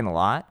asking a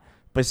lot,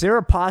 but is there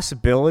a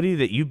possibility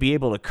that you'd be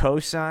able to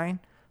co-sign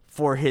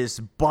for his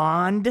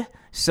bond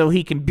so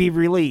he can be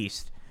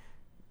released?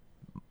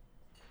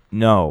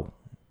 No.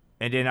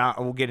 And then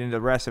we'll get into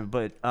the rest of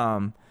it.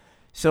 But,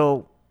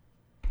 so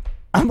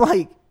I'm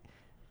like,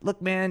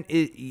 look, man,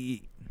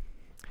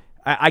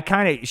 I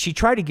kind of, she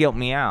tried to guilt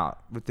me out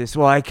with this.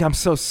 Well, I'm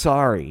so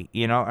sorry,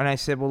 you know? And I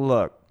said, well,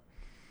 look,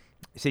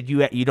 I said,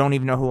 you don't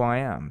even know who I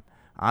am.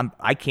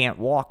 I can't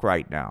walk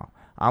right now.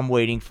 I'm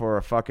waiting for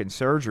a fucking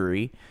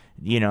surgery.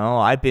 You know,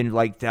 I've been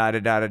like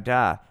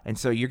da-da-da-da-da. And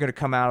so you're going to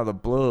come out of the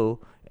blue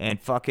and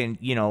fucking,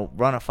 you know,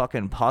 run a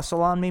fucking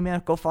hustle on me,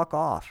 man? Go fuck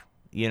off,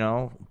 you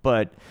know?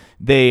 But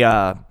they,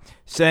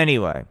 so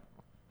anyway.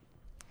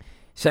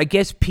 So I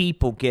guess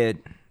people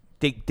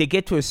they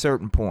get to a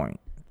certain point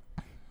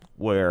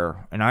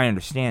where, and I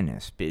understand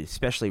this,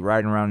 especially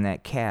riding around in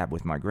that cab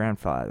with my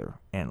grandfather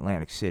in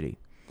Atlantic City.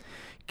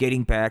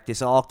 Getting back,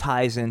 this all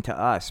ties into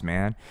us,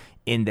 man,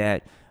 in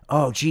that,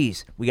 oh,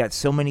 geez, we got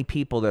so many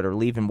people that are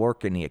leaving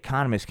work and the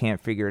economists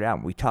can't figure it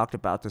out. We talked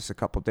about this a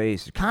couple of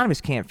days. Economists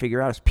can't figure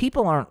it out.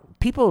 People are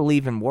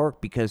leaving work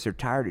because they're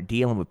tired of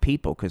dealing with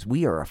people because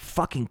we are a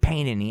fucking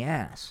pain in the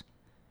ass.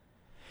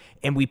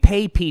 And we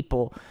pay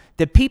people,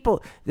 the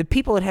people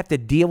that have to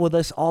deal with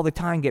us all the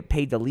time get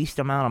paid the least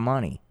amount of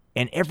money.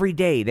 And every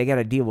day they got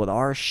to deal with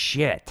our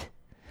shit.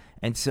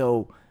 And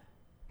so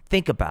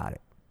think about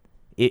it.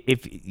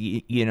 If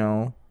you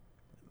know,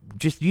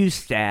 just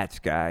use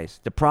stats,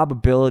 guys. The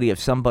probability of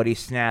somebody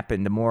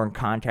snapping, the more in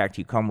contact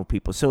you come with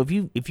people. So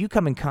if you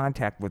come in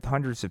contact with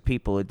hundreds of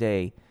people a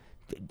day,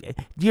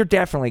 you're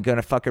definitely going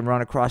to fucking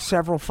run across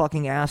several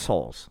fucking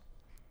assholes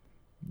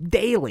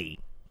daily.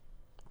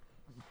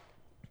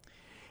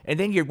 And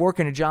then you're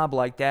working a job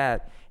like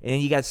that, and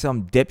then you got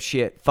some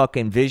dipshit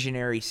fucking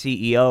visionary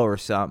CEO or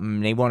something,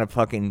 and they want to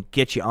fucking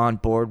get you on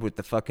board with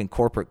the fucking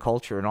corporate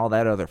culture and all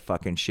that other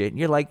fucking shit. And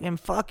you're like, man,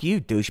 fuck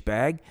you,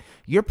 douchebag.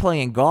 You're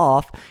playing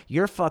golf.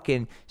 You're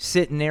fucking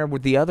sitting there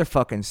with the other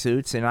fucking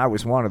suits, and I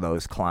was one of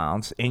those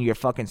clowns, and your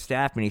fucking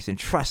staff meetings, and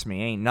trust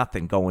me, ain't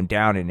nothing going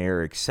down in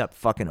there except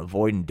fucking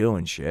avoiding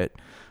doing shit,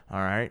 all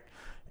right?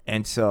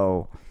 And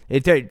so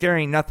there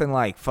ain't nothing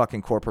like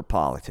fucking corporate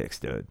politics,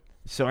 dude.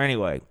 So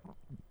anyway...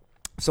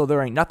 So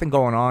there ain't nothing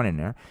going on in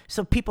there.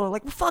 So people are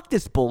like, well, fuck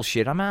this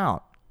bullshit. I'm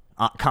out.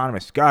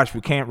 Economists, gosh, we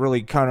can't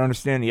really kind of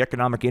understand the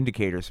economic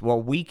indicators. Well,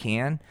 we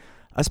can.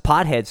 Us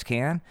potheads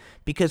can.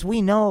 Because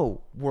we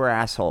know we're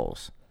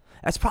assholes.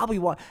 That's probably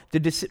why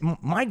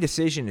my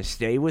decision to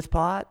stay with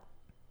pot,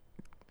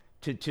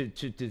 to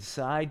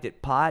decide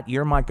that pot,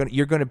 you're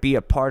going to be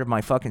a part of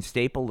my fucking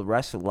staple the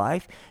rest of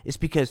life, is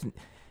because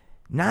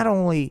not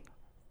only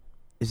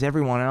is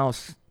everyone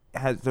else...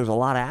 there's a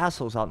lot of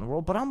assholes out in the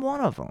world, but I'm one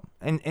of them.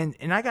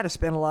 And I got to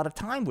spend a lot of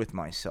time with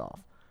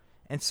myself.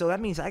 And so that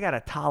means I got to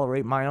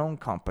tolerate my own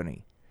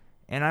company.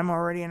 And I'm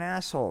already an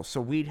asshole, so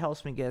weed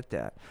helps me get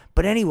that.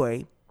 But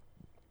anyway,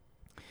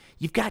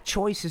 You've got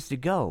choices to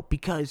go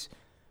because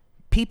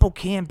people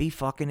can be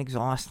fucking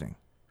exhausting.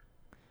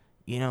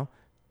 You know,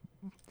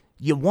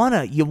 you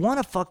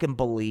wanna fucking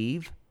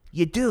believe,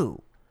 you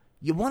do.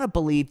 You want to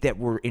believe that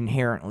we're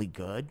inherently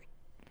good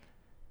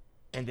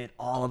and that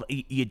all of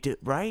you do,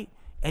 right?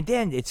 And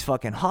then it's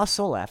fucking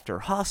hustle after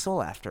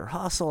hustle after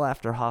hustle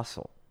after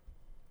hustle.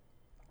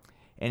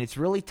 And it's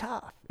really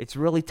tough. It's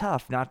really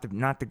tough not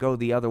to go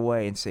the other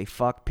way and say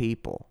fuck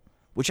people,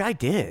 which I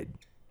did.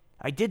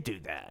 I did do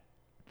that.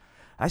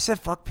 I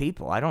said fuck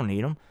people. I don't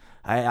need them.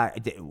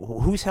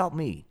 Who's helped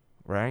me,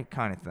 right?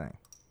 Kind of thing.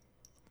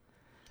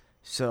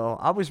 So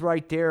I was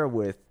right there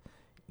with,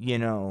 you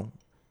know,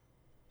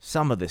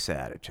 some of this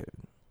attitude.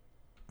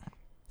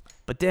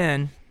 But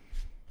then,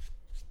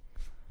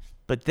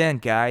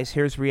 guys,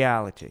 here's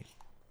reality.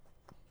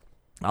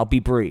 I'll be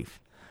brief.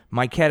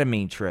 My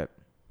ketamine trip,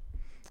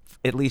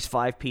 at least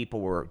 5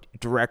 people were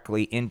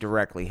directly,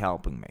 indirectly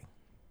helping me.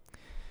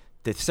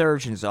 The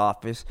surgeon's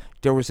office,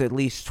 there was at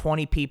least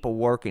 20 people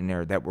working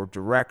there that were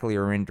directly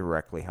or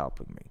indirectly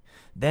helping me.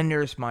 Then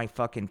there's my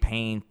fucking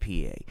pain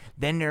PA.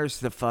 Then there's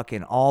the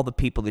fucking, all the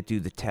people that do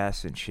the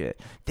tests and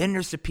shit. Then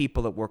there's the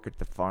people that work at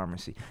the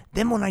pharmacy.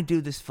 Then when I do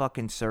this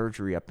fucking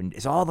surgery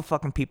it's all the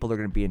fucking people that are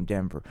going to be in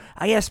Denver.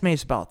 I estimate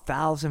it's about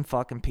 1,000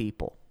 fucking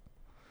people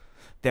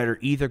that are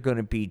either going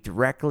to be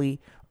directly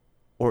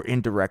or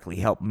indirectly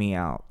help me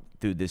out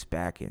through this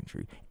back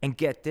injury. And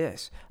get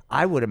this,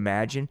 I would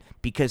imagine,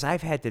 because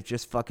I've had to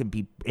just fucking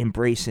be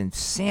embrace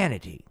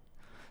insanity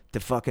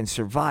to fucking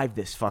survive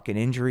this fucking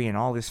injury and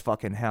all this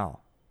fucking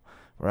hell,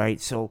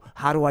 right? So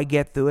how do I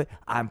get through it?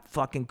 I'm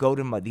fucking go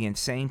to the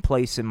insane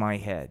place in my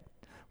head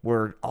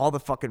where all the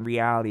fucking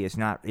reality is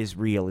not as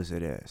real as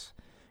it is.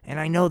 And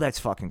I know that's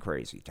fucking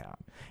crazy town.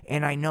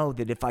 And I know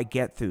that if I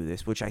get through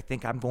this, which I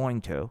think I'm going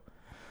to,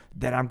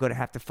 that I'm going to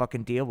have to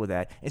fucking deal with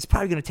that. It's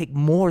probably going to take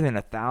more than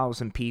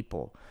 1,000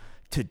 people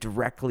to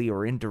directly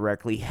or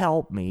indirectly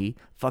help me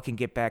fucking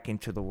get back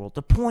into the world.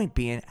 The point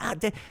being,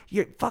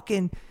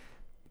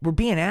 we're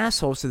being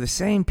assholes to the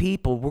same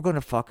people we're going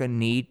to fucking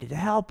need to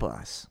help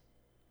us.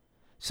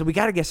 So we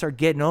got to start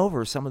getting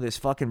over some of this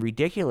fucking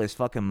ridiculous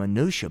fucking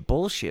minutia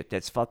bullshit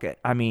that's fucking,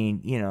 I mean,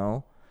 you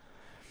know,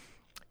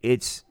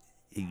 it's,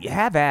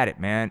 have at it,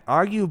 man.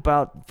 Argue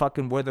about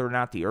fucking whether or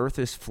not the earth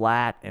is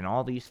flat and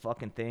all these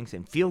fucking things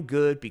and feel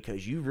good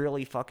because you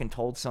really fucking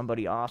told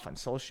somebody off on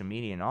social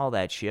media and all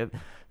that shit.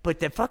 But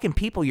the fucking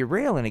people you're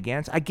railing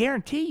against, I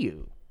guarantee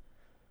you,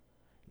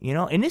 you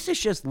know, and this is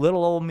just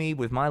little old me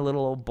with my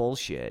little old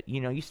bullshit.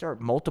 You know, you start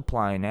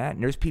multiplying that,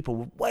 and there's people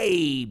with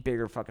way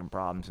bigger fucking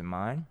problems than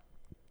mine.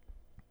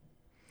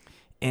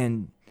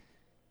 And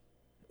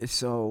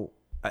so,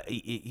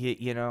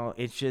 you know,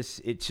 it's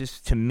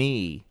just to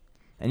me,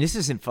 and this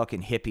isn't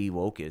fucking hippie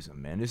wokeism,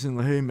 man. This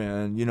isn't, hey,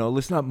 man, you know,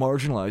 let's not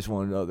marginalize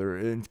one another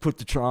and put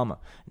the trauma.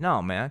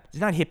 No, man, it's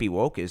not hippie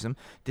wokeism.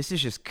 This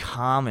is just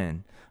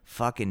common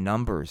fucking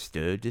numbers,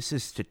 dude. This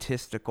is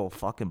statistical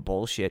fucking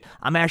bullshit.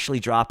 I'm actually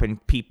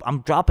dropping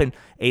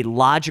a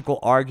logical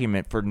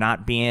argument for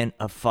not being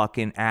a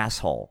fucking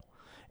asshole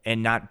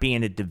and not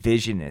being a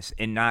divisionist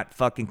and not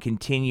fucking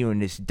continuing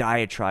this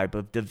diatribe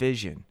of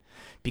division,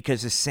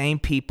 because the same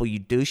people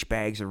you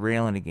douchebags are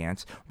railing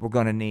against we're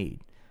going to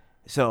need.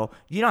 So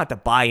you don't have to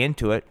buy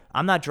into it.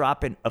 I'm not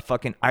dropping a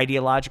fucking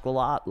ideological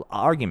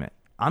argument.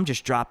 I'm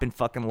just dropping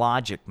fucking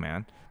logic,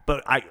 man.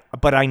 But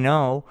I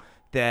know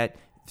that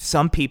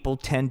some people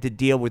tend to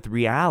deal with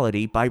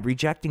reality by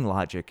rejecting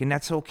logic, and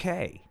that's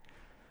okay.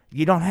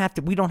 We don't have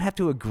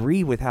to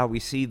agree with how we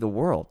see the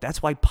world.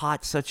 That's why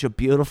pot's such a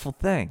beautiful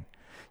thing.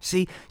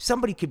 See,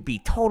 somebody could be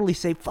totally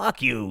say,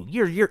 fuck you,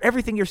 you're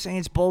everything you're saying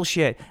is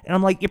bullshit. And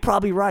I'm like, you're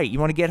probably right. You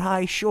want to get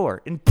high?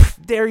 Sure. And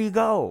there you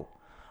go.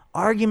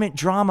 Argument,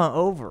 drama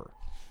over.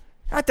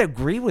 You have to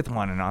agree with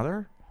one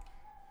another.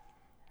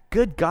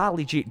 Good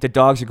golly gee. The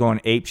dogs are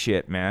going ape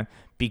shit, man,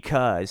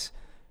 because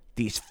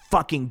these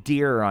fucking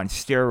deer are on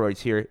steroids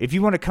here. If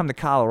you want to come to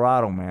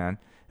Colorado, man,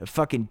 the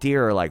fucking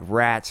deer are like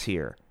rats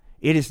here.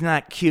 It is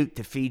not cute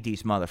to feed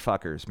these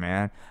motherfuckers,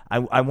 man.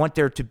 I want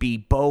there to be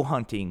bow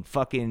hunting,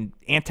 fucking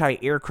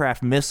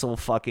anti-aircraft missile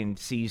fucking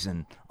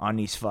season on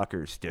these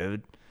fuckers,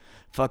 dude.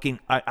 Fucking,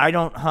 I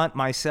don't hunt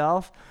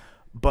myself,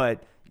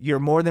 but you're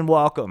more than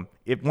welcome,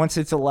 once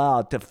it's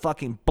allowed, to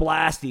fucking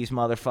blast these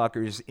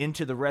motherfuckers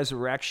into the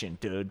resurrection,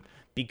 dude.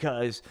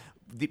 Because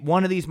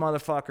one of these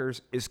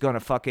motherfuckers is going to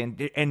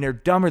fucking, and they're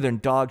dumber than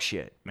dog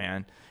shit,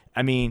 man.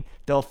 I mean,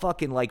 they'll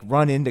fucking like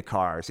run into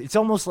cars. It's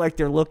almost like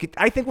they're looking,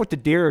 I think what the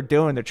deer are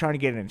doing, they're trying to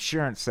get an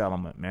insurance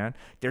settlement, man.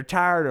 They're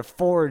tired of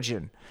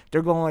foraging.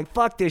 They're going like,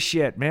 fuck this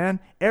shit, man.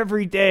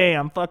 Every day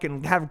I'm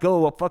fucking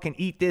I'll fucking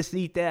eat this,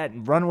 eat that,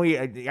 and run away.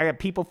 I got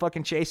people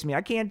fucking chasing me.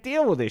 I can't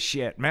deal with this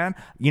shit, man.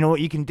 You know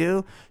what you can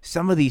do?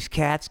 Some of these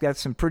cats got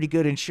some pretty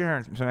good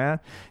insurance,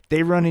 man.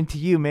 They run into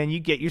you, man. You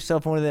get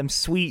yourself one of them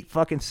sweet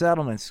fucking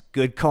settlements.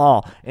 Good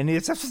call. And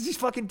it's these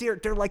fucking deer.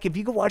 They're like, if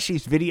you go watch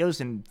these videos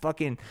and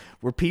fucking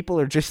where people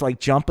are just like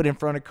jumping in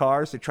front of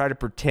cars to try to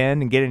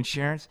pretend and get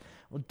insurance.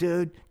 Well,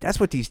 dude, that's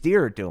what these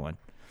deer are doing.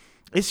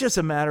 It's just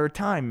a matter of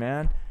time,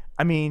 man.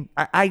 I mean,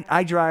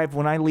 I drive,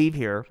 when I leave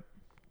here,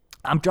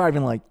 I'm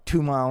driving like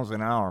 2 miles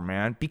an hour,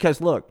 man.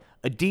 Because look,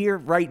 a deer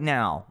right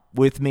now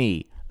with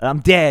me, I'm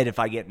dead if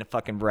I get in a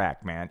fucking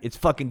wreck, man. It's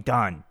fucking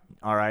done,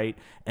 all right?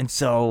 And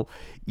so,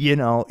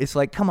 it's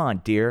like, come on,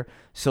 deer.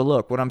 So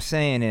look, what I'm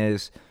saying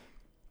is,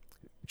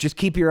 just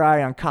keep your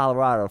eye on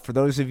Colorado for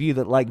those of you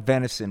that like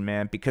venison,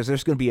 man, because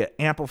there's going to be an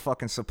ample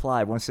fucking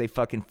supply once they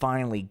fucking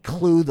finally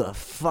clue the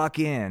fuck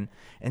in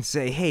and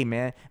say, hey,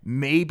 man,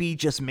 maybe,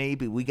 just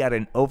maybe, we got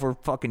an over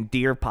fucking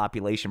deer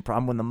population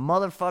problem when the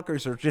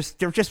motherfuckers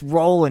they're just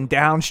rolling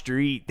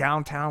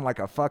downtown like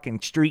a fucking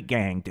street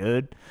gang,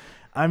 dude.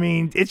 I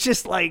mean, it's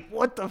just like,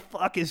 what the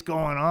fuck is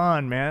going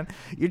on, man?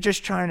 I'm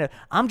just trying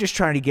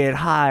to get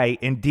high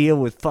and deal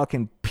with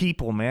fucking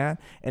people, man.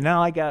 And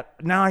now I got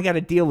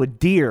to deal with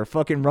deer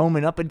fucking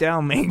roaming up and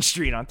down Main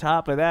Street on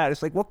top of that.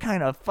 It's like, what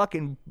kind of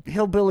fucking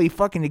hillbilly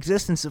fucking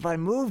existence have I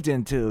moved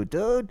into,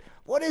 dude?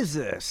 What is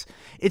this?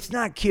 It's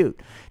not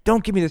cute.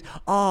 Don't give me this,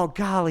 oh,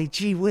 golly,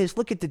 gee whiz,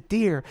 look at the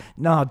deer.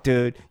 No,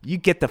 dude, you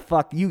get the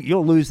fuck,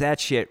 you'll lose that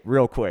shit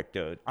real quick,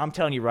 dude. I'm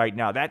telling you right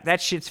now,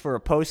 that shit's for a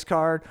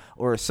postcard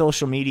or a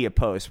social media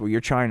post where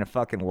you're trying to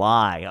fucking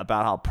lie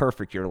about how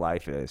perfect your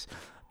life is.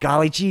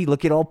 Golly gee,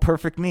 look at all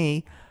perfect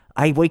me.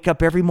 I wake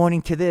up every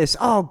morning to this.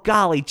 Oh,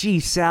 golly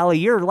gee, Sally,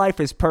 your life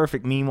is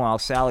perfect. Meanwhile,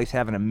 Sally's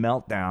having a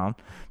meltdown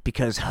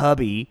because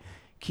hubby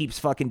keeps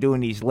fucking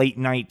doing these late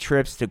night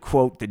trips to,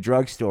 quote, the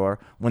drugstore,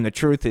 when the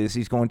truth is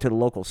he's going to the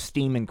local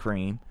Steam and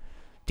Cream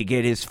to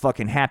get his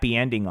fucking happy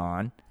ending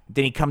on.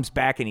 Then he comes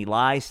back and he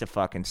lies to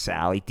fucking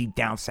Sally. Deep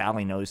down,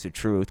 Sally knows the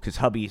truth because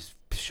hubby's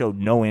showed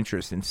no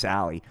interest in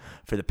Sally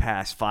for the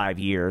past 5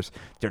 years.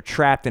 They're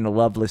trapped in a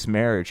loveless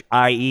marriage,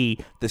 i.e.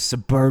 the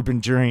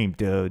suburban dream,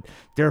 dude.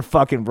 They're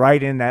fucking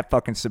right in that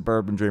fucking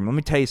suburban dream. Let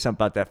me tell you something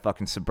about that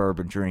fucking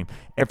suburban dream.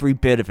 Every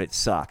bit of it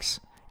sucks.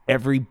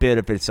 Every bit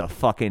of it's a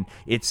fucking,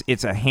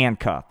 it's a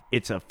handcuff.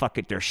 It's a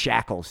fucking, they're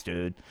shackles,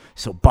 dude.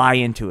 So buy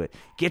into it.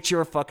 Get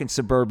your fucking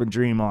suburban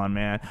dream on,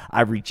 man.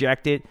 I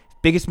reject it.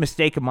 Biggest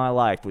mistake of my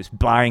life was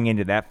buying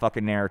into that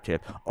fucking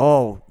narrative.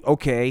 Oh,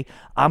 okay,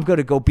 I'm going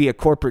to go be a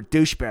corporate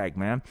douchebag,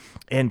 man,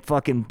 and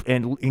fucking,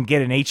 and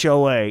get an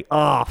HOA.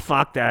 Oh,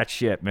 fuck that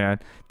shit,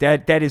 man.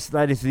 That is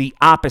the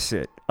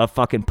opposite of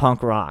fucking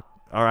punk rock.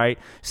 All right,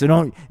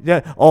 so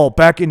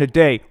back in the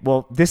day.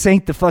 Well, this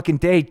ain't the fucking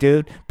day,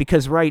 dude,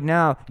 because right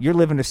now you're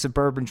living a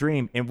suburban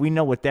dream, and we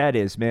know what that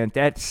is, man.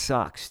 That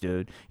sucks,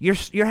 dude.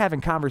 You're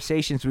having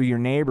conversations with your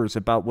neighbors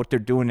about what they're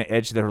doing to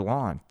edge their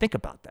lawn. Think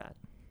about that.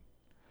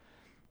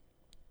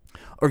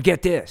 Or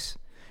get this.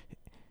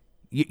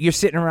 You're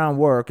sitting around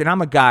work, and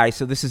I'm a guy,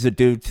 so this is a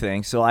dude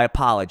thing, so I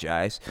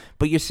apologize.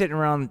 But you're sitting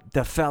around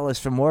the fellas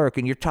from work,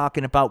 and you're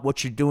talking about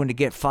what you're doing to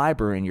get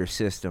fiber in your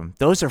system.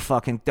 Those are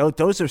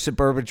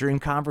suburban dream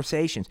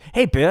conversations.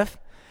 Hey, Biff.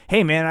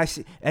 Hey, man, I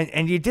see,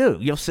 and you do.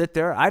 You'll sit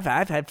there. I've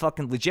had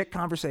fucking legit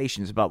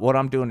conversations about what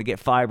I'm doing to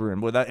get fiber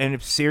and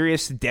it's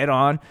serious, dead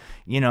on,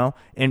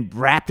 and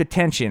rapt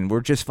attention.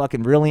 We're just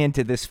fucking really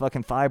into this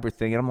fucking fiber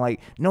thing. And I'm like,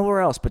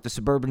 nowhere else but the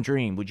suburban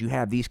dream would you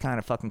have these kind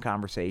of fucking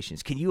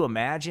conversations. Can you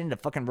imagine the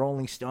fucking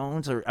Rolling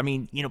Stones? Or,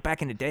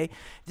 back in the day,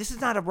 this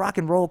is not a rock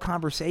and roll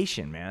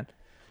conversation, man.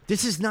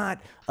 This is not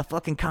a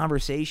fucking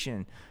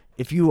conversation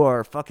if you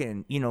are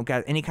fucking,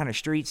 got any kind of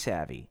street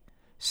savvy.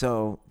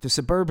 So the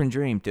suburban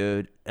dream,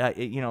 dude,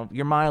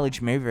 your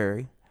mileage may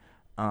vary.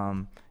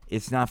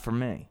 It's not for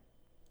me.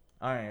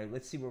 All right,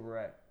 let's see where we're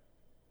at.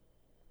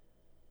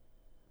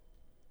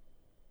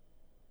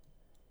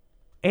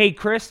 Hey,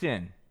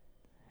 Kristen.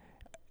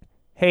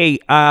 Hey,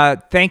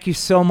 thank you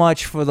so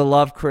much for the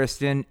love,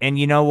 Kristen. And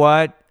you know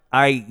what?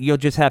 You'll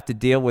just have to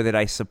deal with it,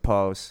 I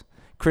suppose.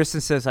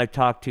 Kristen says I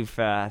talk too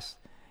fast.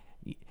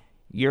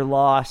 You're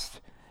lost.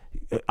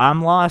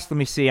 I'm lost. Let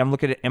me see. I'm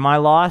looking at. Am I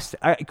lost?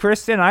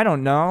 Kristen, I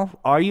don't know.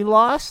 Are you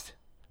lost?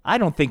 I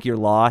don't think you're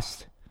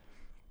lost.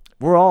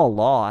 We're all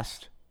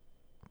lost.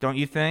 Don't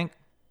you think?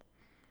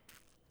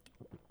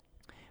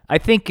 I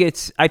think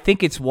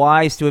it's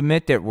wise to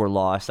admit that we're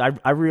lost.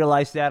 I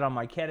realized that on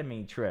my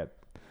ketamine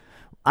trip.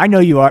 I know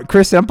you are.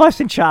 Kristen, I'm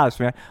busting chops,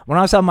 man. When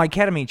I was on my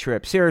ketamine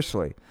trip,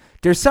 seriously,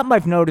 there's something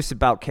I've noticed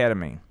about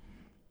ketamine.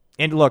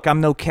 And look,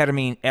 I'm no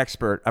ketamine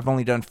expert. I've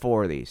only done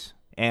 4 of these.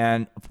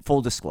 And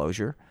full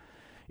disclosure,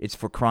 it's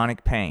for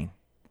chronic pain,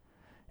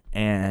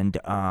 and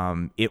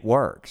it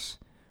works.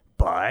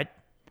 But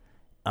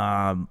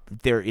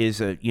there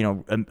is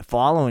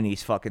following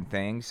these fucking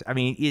things. I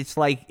mean, it's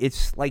like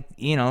it's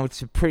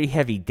a pretty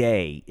heavy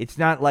day. It's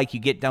not like you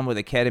get done with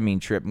a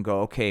ketamine trip and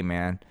go, okay,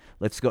 man,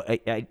 let's go.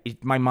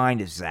 My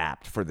mind is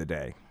zapped for the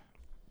day,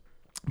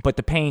 but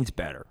the pain's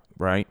better,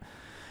 right?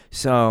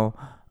 So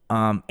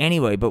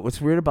anyway, but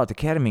what's weird about the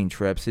ketamine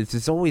trips is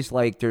it's always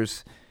like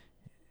there's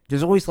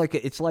always like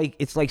it's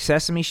like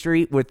Sesame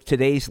Street with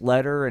today's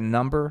letter and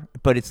number,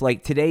 but it's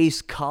like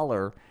today's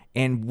color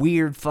and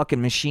weird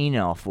fucking machine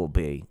elf will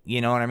be.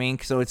 You know what I mean?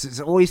 So it's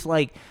always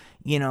like,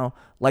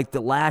 like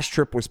the last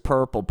trip was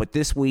purple, but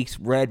this week's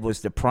red was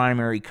the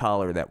primary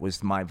color that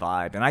was my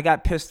vibe. And I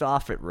got pissed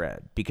off at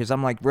red because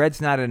I'm like, red's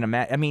not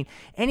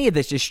any of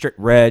this, just straight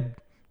red,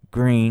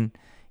 green,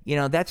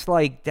 that's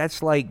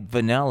like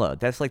vanilla.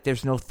 That's like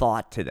there's no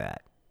thought to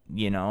that,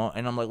 And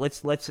I'm like,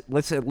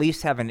 let's at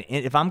least have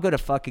if I'm gonna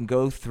fucking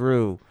go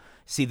through.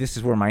 See, this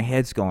is where my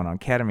head's going on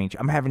ketamine.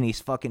 I'm having these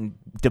fucking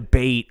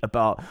debate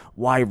about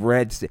why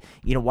reds,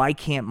 why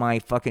can't my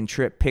fucking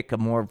trip pick a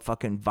more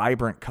fucking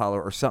vibrant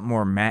color or something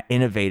more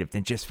innovative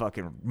than just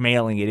fucking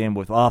mailing it in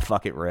with, oh,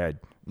 fuck it, red,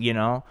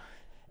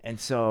 And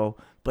so,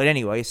 but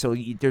anyway, so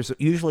there's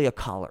usually a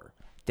color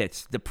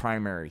that's the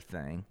primary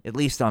thing, at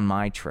least on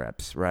my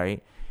trips,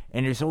 right?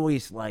 And there's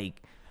always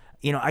like,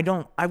 I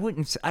don't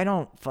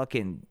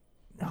fucking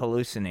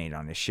hallucinate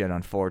on this shit,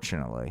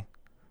 unfortunately.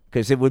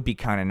 Because it would be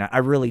kind of I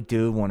really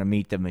do want to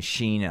meet the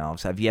machine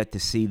elves. I've yet to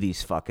see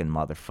these fucking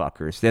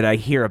motherfuckers that I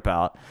hear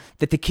about,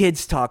 that the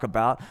kids talk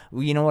about.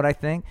 Well, you know what I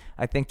think?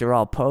 I think they're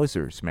all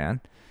posers, man.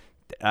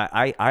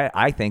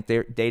 I think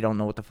they don't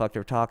know what the fuck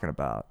they're talking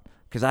about.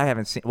 Because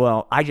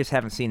I just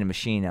haven't seen the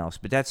machine elves.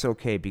 But that's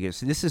okay, because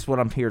this is what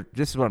I'm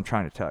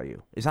trying to tell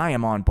you, is I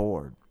am on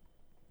board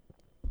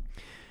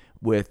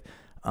with,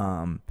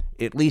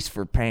 at least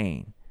for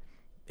pain.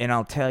 And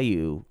I'll tell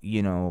you,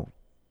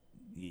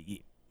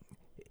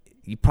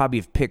 you probably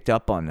have picked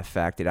up on the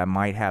fact that I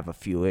might have a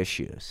few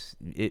issues.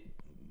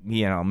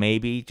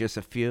 Maybe just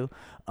a few.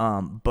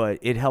 But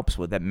it helps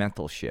with that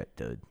mental shit,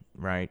 dude,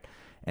 right?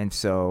 And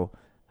so,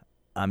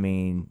 I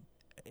mean,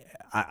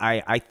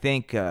 I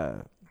think,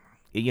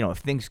 if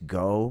things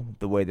go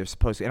the way they're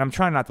supposed to, and I'm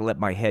trying not to let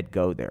my head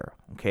go there,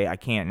 okay? I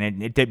can't.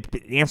 And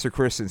to answer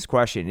Kristen's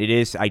question,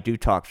 I do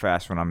talk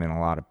fast when I'm in a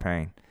lot of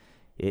pain.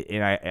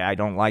 And I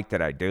don't like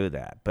that I do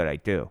that, but I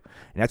do.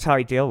 And that's how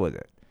I deal with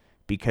it.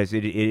 Because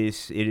it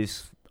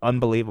is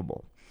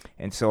unbelievable,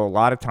 and so a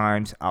lot of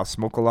times I'll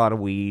smoke a lot of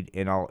weed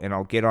and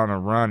I'll get on a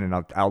run, and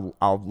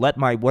I'll let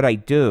what I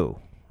do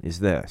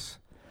is this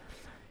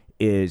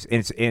is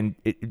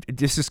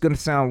this is going to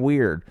sound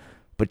weird,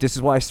 but this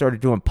is why I started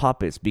doing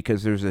puppets,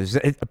 because there's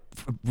a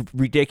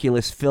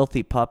ridiculous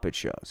filthy puppet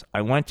shows.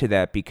 I went to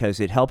that because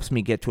it helps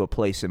me get to a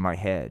place in my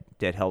head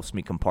that helps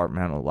me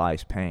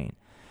compartmentalize pain,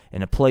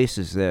 and the place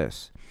is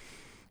this.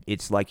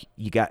 It's like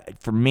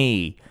for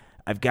me,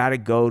 I've got to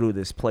go to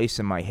this place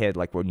in my head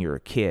like when you're a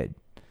kid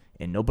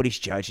and nobody's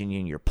judging you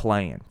and you're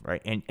playing,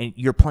 right? And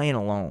you're playing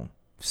alone.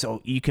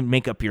 So you can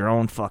make up your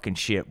own fucking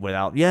shit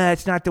without,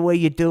 it's not the way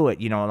you do it,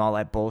 and all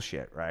that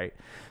bullshit, right?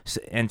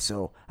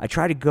 So I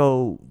try to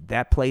go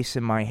that place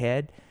in my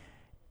head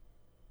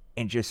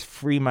and just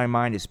free my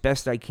mind as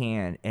best I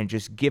can and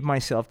just give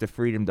myself the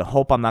freedom to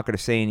hope I'm not going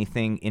to say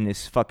anything in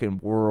this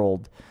fucking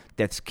world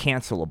that's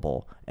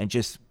cancelable, and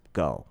just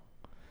go.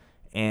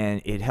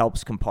 And it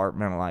helps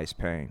compartmentalize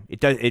pain. It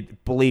does.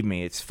 Believe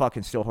me, it's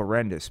fucking still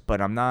horrendous. But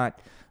I'm not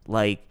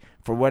like,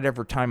 for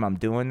whatever time I'm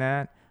doing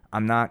that,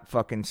 I'm not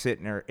fucking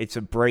sitting there. It's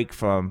a break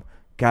from,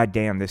 God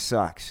damn, this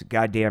sucks.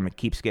 God damn, it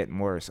keeps getting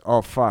worse.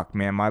 Oh fuck,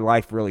 man, my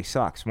life really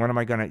sucks. When am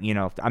I gonna,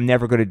 I'm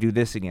never gonna do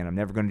this again. I'm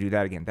never gonna do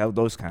that again.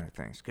 Those kind of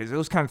things, because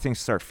those kind of things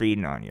start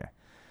feeding on you.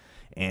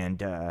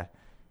 And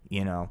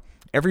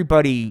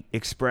everybody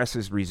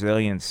expresses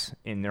resilience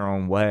in their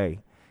own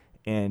way,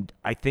 and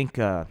I think.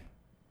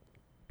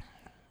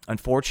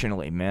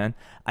 Unfortunately, man,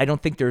 I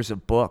don't think there's a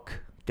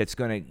book that's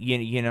gonna,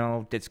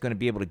 that's gonna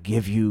be able to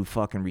give you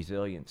fucking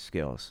resilience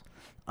skills.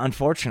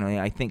 Unfortunately,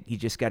 I think you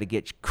just got to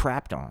get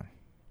crapped on.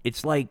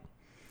 It's like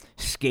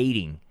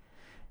skating,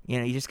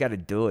 you just got to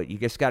do it. You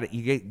just got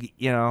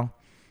to,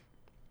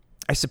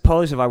 I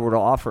suppose if I were to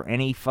offer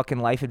any fucking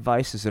life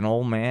advice as an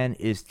old man,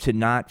 is to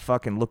not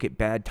fucking look at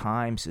bad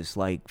times as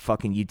like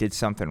fucking you did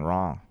something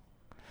wrong,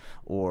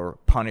 or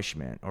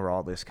punishment, or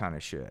all this kind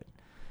of shit,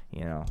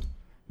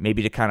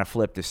 Maybe to kind of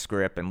flip the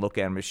script and look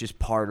at them. It's just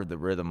part of the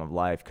rhythm of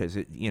life, because,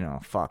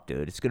 fuck,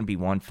 dude. It's going to be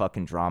one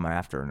fucking drama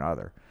after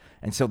another.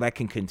 And so that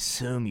can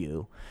consume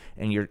you.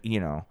 And you're,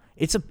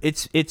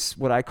 it's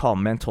what I call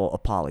mental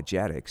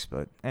apologetics.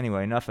 But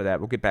anyway, enough of that.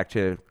 We'll get back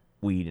to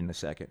weed in a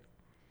second.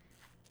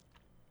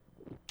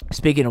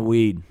 Speaking of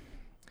weed,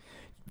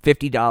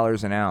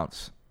 $50 an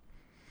ounce.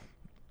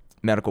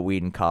 Medical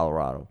weed in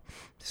Colorado.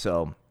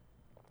 So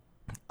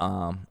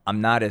I'm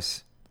not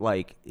as,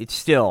 like, it's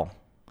still...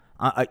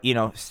 I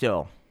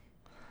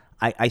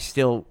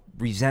still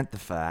resent the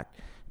fact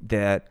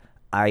that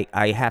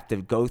I have to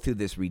go through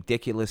this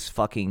ridiculous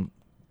fucking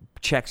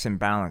checks and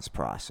balance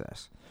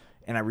process.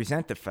 And I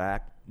resent the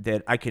fact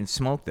that I can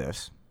smoke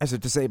this. As a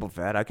disabled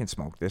vet, I can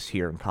smoke this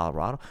here in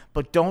Colorado.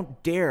 But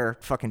don't dare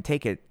fucking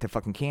take it to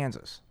fucking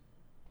Kansas.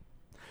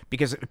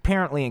 Because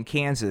apparently in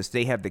Kansas,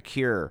 they have the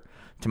cure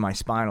to my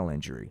spinal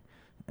injury.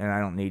 And I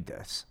don't need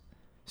this.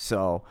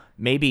 So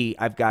maybe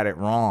I've got it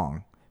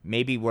wrong.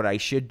 Maybe what I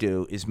should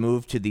do is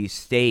move to these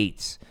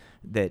states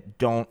that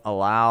don't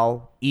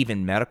allow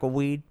even medical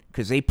weed,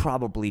 because they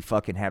probably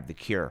fucking have the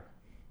cure.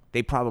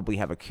 They probably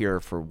have a cure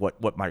for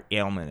what my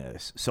ailment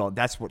is. So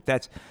that's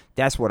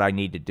what I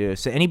need to do.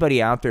 So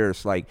anybody out there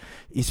is like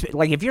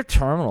if you're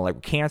terminal,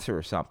 like cancer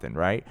or something,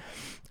 right?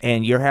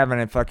 And you're having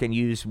to fucking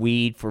use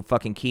weed for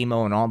fucking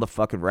chemo and all the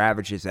fucking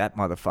ravages that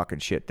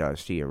motherfucking shit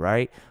does to you,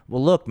 right?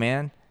 Well, look,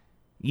 man,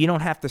 You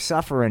don't have to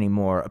suffer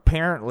anymore.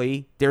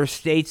 Apparently, there are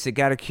states that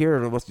got a cure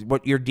to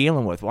what you're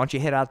dealing with. Why don't you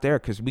head out there?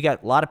 Because we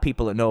got a lot of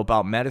people that know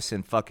about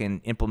medicine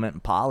fucking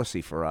implementing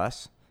policy for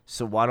us.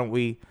 So why don't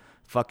we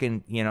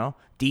fucking,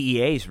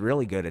 DEA is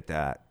really good at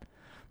that.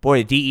 Boy,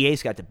 the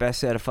DEA's got the best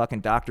set of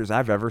fucking doctors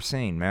I've ever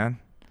seen, man.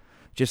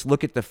 Just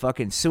look at the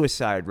fucking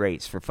suicide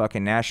rates for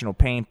fucking national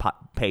pain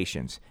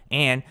patients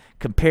and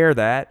compare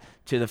that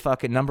to the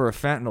fucking number of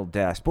fentanyl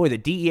deaths. Boy, the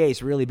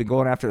DEA's really been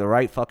going after the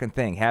right fucking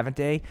thing, haven't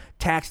they?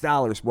 Tax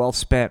dollars well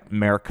spent,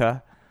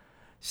 America.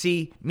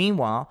 See,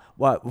 meanwhile,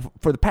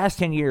 for the past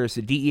 10 years,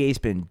 the DEA's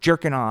been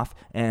jerking off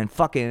and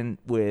fucking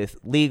with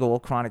legal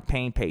chronic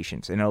pain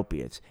patients and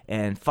opiates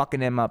and fucking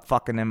them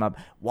up,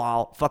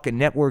 while fucking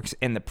networks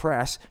and the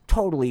press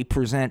totally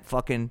present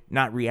fucking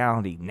not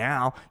reality.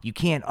 Now, you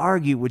can't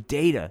argue with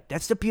data.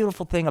 That's the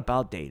beautiful thing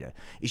about data,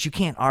 is you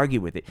can't argue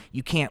with it.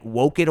 You can't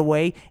woke it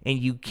away, and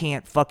you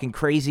can't fucking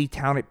crazy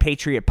talented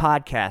patriot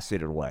podcast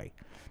it away.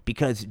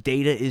 Because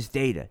data is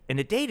data. And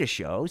the data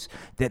shows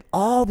that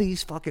all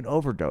these fucking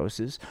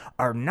overdoses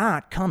are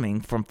not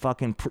coming from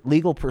fucking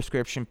legal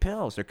prescription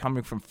pills. They're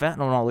coming from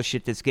fentanyl and all the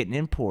shit that's getting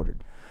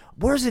imported.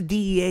 Where's the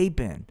DEA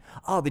been?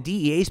 Oh, the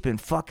DEA's been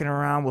fucking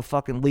around with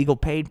fucking legal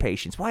pain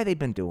patients. Why have they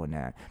been doing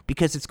that?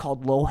 Because it's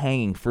called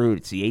low-hanging fruit.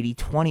 It's the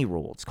 80-20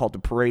 rule. It's called the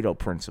Pareto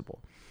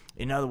principle.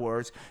 In other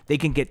words, they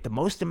can get the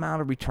most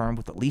amount of return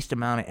with the least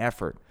amount of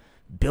effort.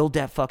 Build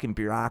that fucking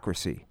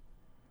bureaucracy.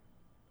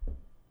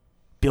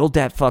 Build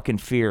that fucking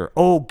fear.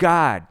 Oh,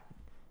 God.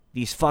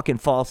 These fucking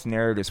false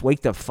narratives.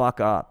 Wake the fuck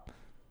up.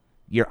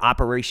 Your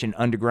Operation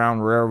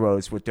Underground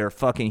Railroads with their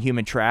fucking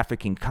human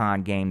trafficking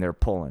con game they're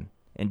pulling.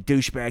 And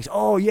douchebags.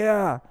 Oh,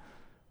 yeah.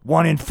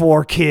 1 in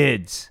 4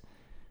 kids.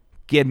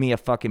 Give me a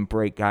fucking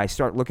break, guys.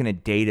 Start looking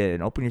at data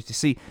and open your...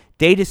 See,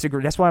 data's...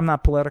 That's why I'm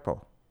not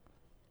political.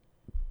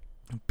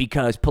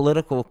 Because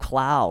political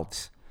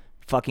clouds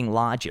fucking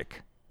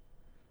logic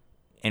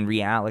and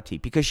reality,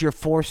 because you're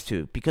forced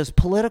to, because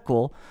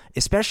political,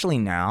 especially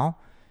now,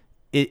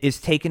 is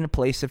taking the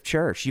place of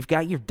church. You've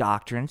got your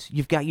doctrines,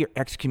 you've got your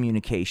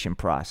excommunication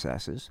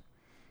processes,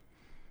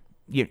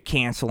 you're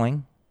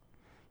canceling,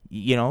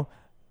 you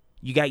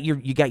got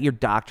your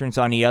doctrines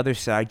on the other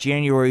side.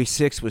 January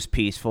 6th was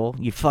peaceful,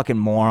 you fucking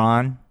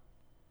moron.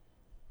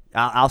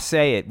 I'll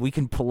say it. We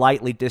can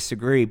politely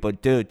disagree,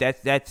 but dude,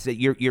 that's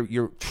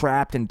you're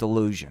trapped in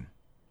delusion.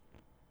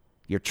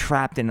 You're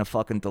trapped in a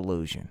fucking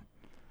delusion.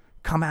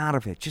 Come out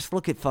of it. Just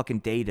look at fucking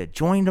data.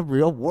 Join the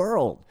real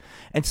world.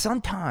 And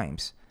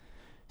sometimes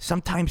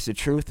the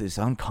truth is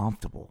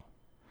uncomfortable,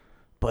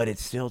 but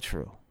it's still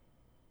true.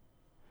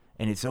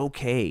 And it's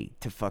okay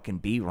to fucking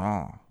be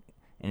wrong.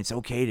 And it's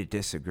okay to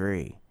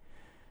disagree.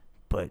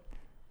 But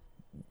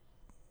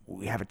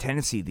we have a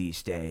tendency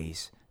these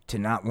days to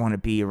not want to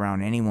be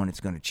around anyone that's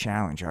going to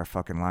challenge our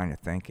fucking line of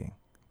thinking.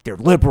 They're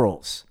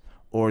liberals,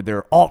 or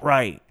they're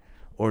alt-right,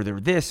 or they're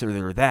this, or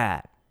they're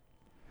that.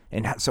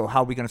 And so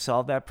how are we going to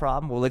solve that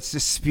problem? Well, let's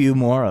just spew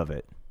more of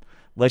it.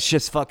 Let's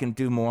just fucking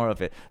do more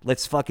of it.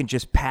 Let's fucking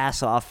just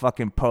pass off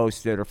fucking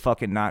posts that are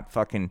fucking not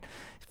fucking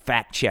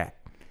fact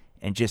checked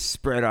and just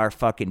spread our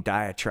fucking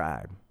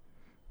diatribe,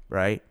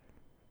 right?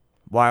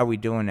 Why are we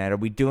doing that? Are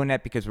we doing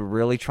that because we're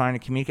really trying to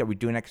communicate? Are we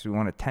doing that because we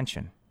want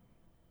attention?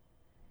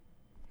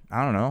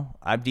 I don't know.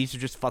 These are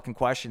just fucking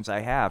questions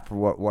I have for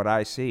what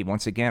I see.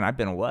 Once again, I've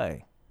been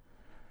away.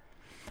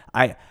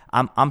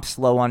 I'm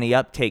slow on the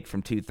uptake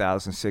from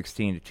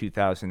 2016 to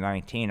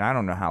 2019. I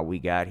don't know how we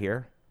got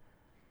here.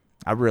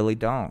 I really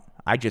don't.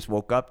 I just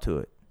woke up to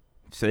it.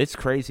 So it's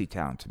crazy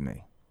town to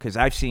me. Because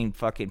I've seen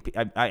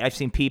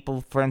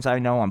people, friends I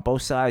know on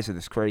both sides of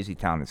this crazy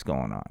town that's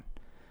going on.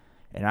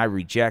 And I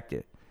reject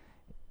it.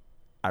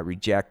 I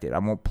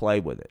won't play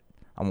with it.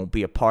 I won't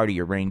be a part of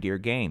your reindeer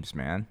games,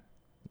 man.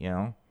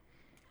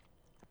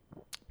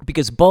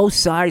 Because both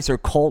sides are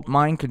cult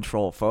mind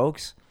control,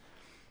 folks.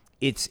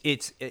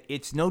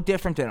 It's no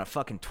different than a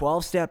fucking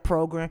 12-step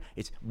program.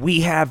 It's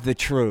we have the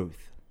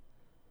truth.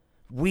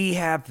 We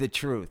have the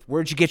truth.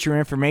 Where'd you get your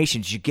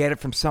information? Did you get it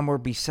from somewhere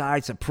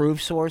besides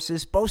approved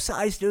sources? Both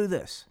sides do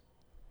this.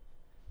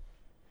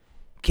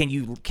 Can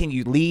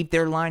you leave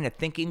their line of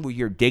thinking with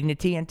your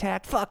dignity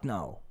intact? Fuck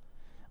no.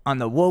 On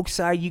the woke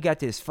side, you got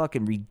this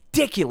fucking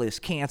ridiculous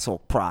cancel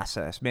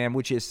process, man,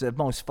 which is the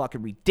most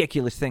fucking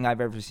ridiculous thing I've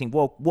ever seen.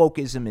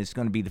 Wokeism is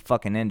going to be the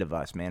fucking end of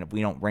us, man, if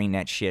we don't rein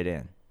that shit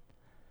in.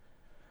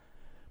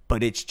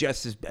 But it's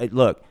just as,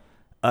 look,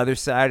 other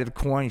side of the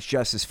coin is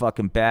just as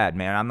fucking bad,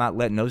 man. I'm not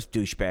letting those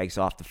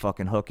douchebags off the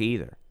fucking hook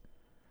either.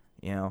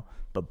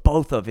 But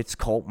both of it's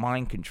cult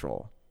mind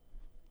control.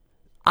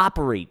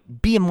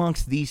 Operate, be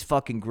amongst these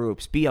fucking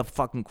groups, be a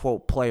fucking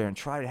quote player and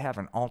try to have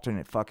an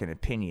alternate fucking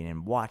opinion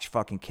and watch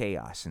fucking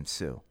chaos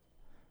ensue.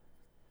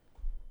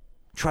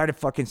 Try to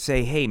fucking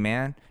say, hey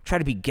man, try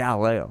to be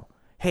Galileo.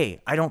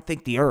 Hey, I don't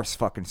think the Earth's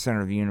fucking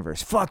center of the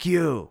universe. Fuck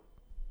you.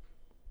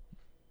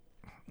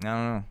 I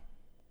don't know.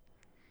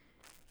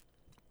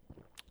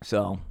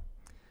 So,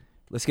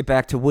 let's get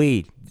back to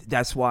weed.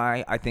 That's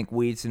why I think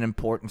weed's an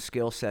important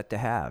skill set to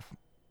have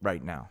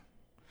right now.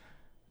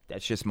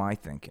 That's just my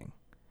thinking,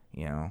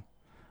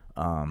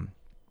 And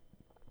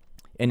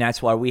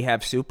that's why we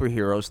have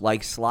superheroes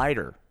like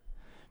Slider.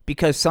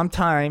 Because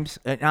sometimes,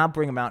 and I'll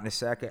bring him out in a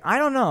second. I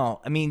don't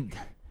know. I mean,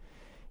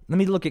 let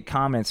me look at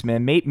comments,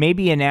 man.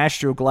 Maybe an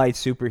Astroglide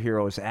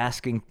superhero is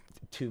asking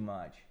too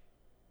much.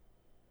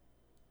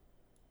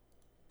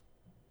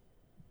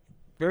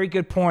 Very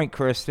good point,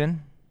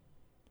 Kristen.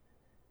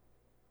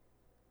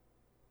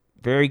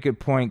 Very good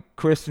point.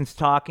 Kristen's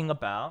talking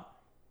about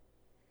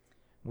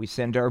we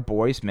send our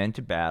boys, men,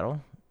 to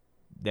battle.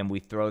 Then we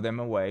throw them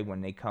away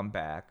when they come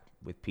back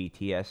with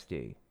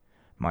PTSD.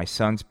 My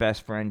son's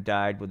best friend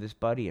died with his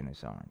buddy in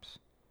his arms.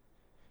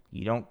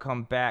 You don't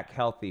come back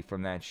healthy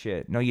from that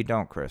shit. No, you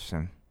don't,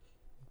 Kristen.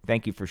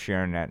 Thank you for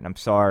sharing that. And I'm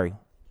sorry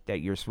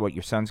that what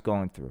your son's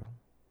going through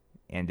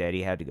and that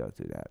he had to go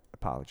through that.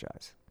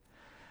 Apologize.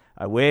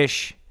 I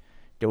wish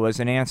there was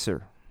an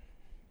answer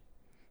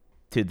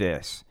to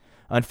this.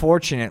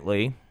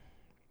 Unfortunately,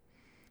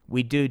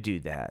 we do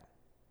that.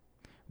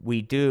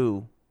 We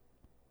do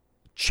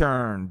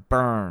churn,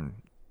 burn,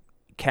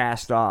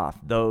 cast off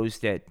those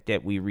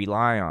that we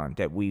rely on,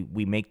 that we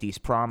make these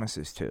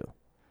promises to.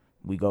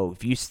 We go,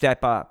 if you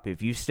step up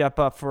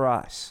for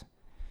us,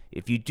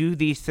 if you do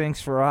these things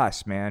for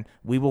us, man,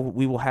 we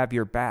will have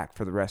your back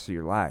for the rest of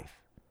your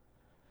life.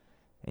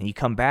 And you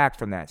come back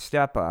from that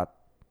step up,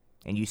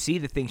 and you see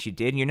the things you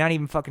did, and you're not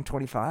even fucking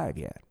 25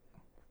 yet.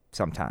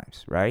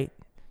 Sometimes, right?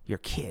 You're a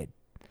kid,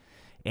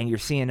 and you're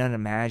seeing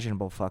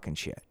unimaginable fucking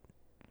shit.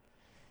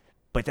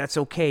 But that's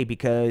okay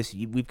because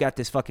we've got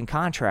this fucking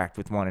contract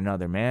with one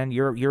another, man.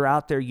 You're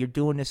out there. You're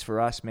doing this for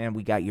us, man.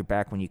 We got your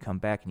back when you come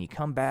back. And you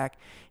come back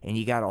and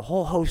you got a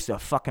whole host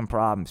of fucking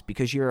problems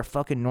because you're a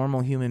fucking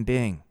normal human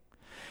being.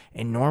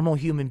 And normal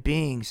human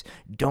beings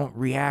don't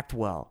react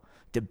well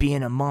to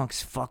being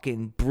amongst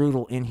fucking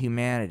brutal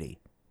inhumanity.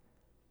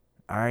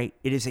 All right?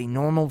 It is a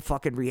normal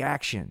fucking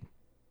reaction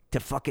to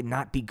fucking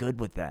not be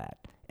good with that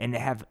and to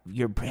have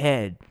your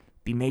head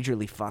be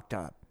majorly fucked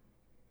up.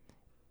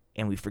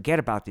 And we forget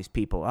about these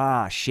people.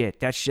 Ah, shit,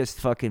 that's just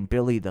fucking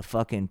Billy, the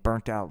fucking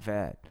burnt out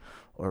vet.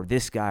 Or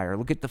this guy. Or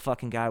look at the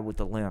fucking guy with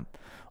the limp.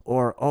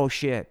 Or, oh,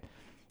 shit,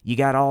 you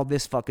got all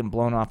this fucking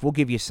blown off. We'll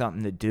give you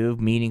something to do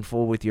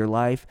meaningful with your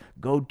life.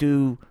 Go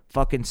do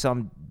fucking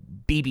some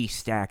BB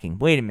stacking.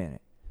 Wait a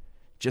minute.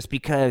 Just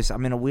because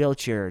I'm in a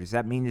wheelchair, does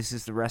that mean this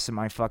is the rest of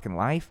my fucking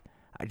life?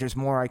 There's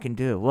more I can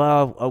do.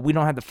 Well, we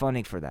don't have the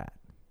funding for that.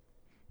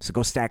 So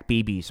go stack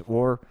BBs.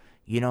 Or,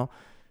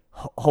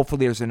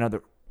 hopefully there's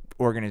another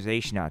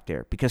organization out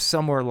there, because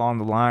somewhere along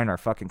the line our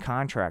fucking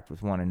contract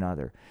with one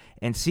another,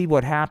 and see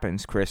what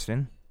happens,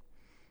 Kristen.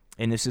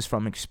 And this is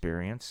from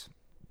experience.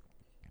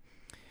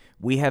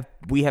 We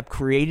have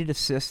created a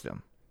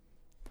system,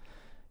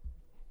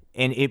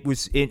 and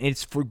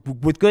it's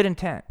with good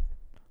intent.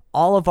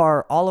 All of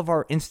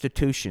our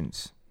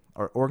institutions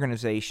or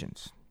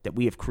organizations that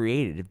we have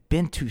created have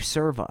been to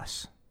serve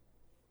us.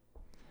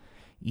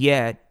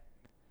 Yet,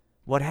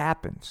 what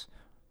happens?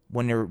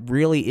 When there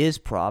really is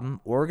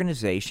problem,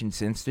 organizations,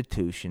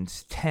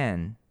 institutions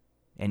tend,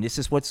 and this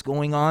is what's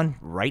going on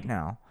right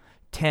now,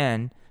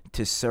 tend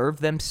to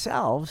serve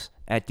themselves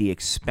at the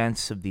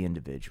expense of the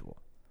individual.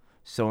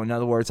 So in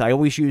other words, I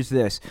always use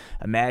this.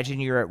 Imagine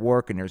you're at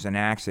work and there's an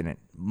accident.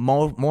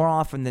 More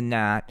often than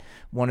not,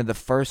 one of the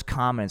first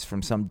comments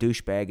from some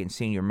douchebag in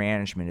senior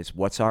management is,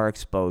 what's our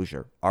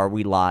exposure? Are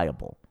we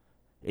liable?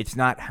 It's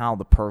not how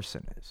the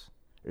person is.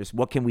 It's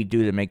what can we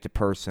do to make the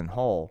person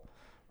whole,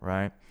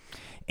 right?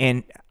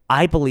 And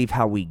I believe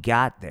how we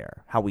got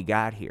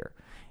here,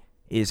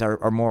 is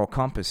our moral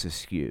compass is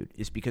skewed.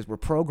 Is because we're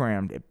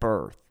programmed at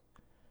birth.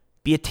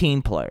 Be a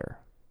team player.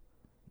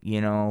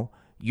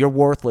 You're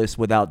worthless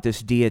without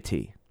this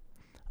deity.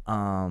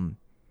 The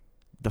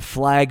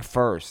flag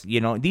first.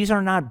 These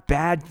are not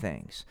bad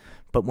things.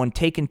 But when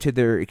taken to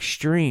their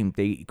extreme,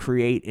 they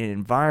create an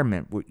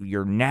environment where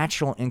your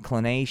natural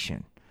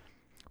inclination,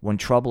 when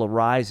trouble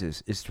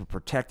arises, is to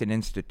protect an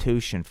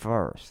institution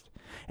first.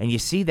 And you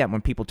see that when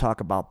people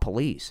talk about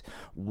police.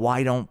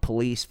 Why don't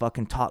police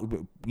fucking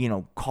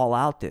call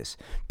out this?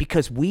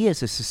 Because we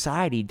as a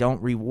society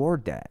don't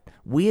reward that.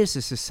 We as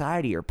a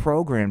society are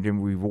programmed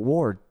and we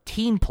reward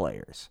team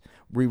players.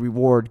 We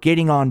reward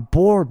getting on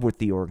board with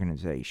the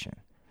organization.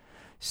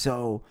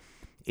 So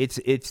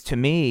it's to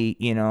me,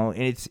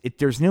 and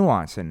there's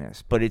nuance in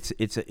this, but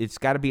it's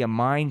got to be a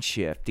mind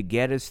shift to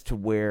get us to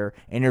where,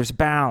 and there's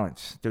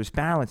balance. There's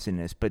balance in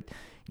this, but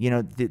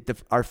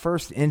our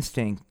first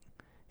instinct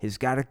has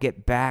got to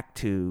get back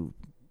to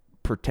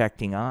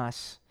protecting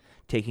us,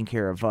 taking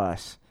care of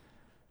us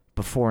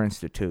before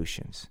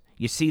institutions.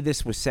 You see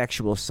this with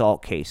sexual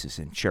assault cases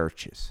in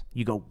churches.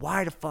 You go,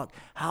 why the fuck?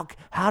 How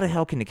the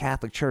hell can the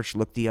Catholic Church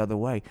look the other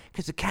way?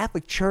 Because the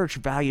Catholic Church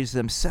values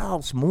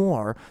themselves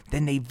more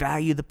than they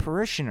value the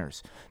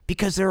parishioners,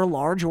 because they're a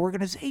large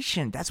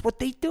organization. That's what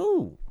they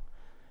do.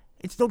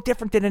 It's no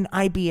different than an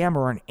IBM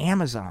or an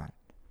Amazon.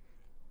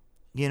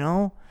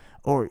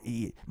 Or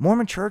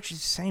Mormon Church is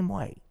the same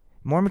way.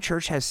 Mormon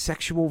Church has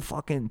sexual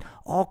fucking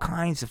all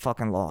kinds of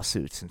fucking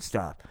lawsuits and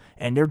stuff,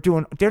 and they're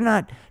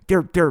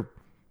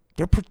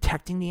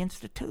protecting the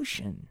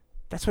institution.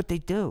 That's what they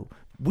do.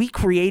 We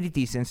created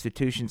these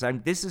institutions.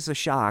 This is a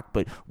shock,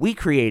 but we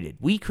created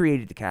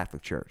the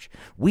Catholic Church.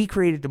 We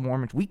created the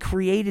Mormons. We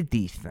created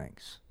these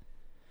things.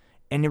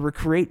 And they were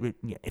created,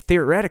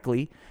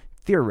 theoretically,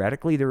 they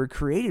were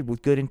created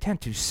with good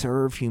intent to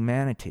serve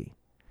humanity.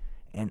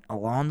 And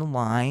along the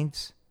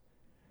lines,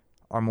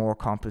 our moral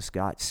compass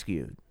got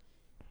skewed.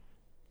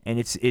 And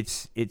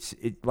it's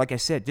like I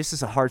said, this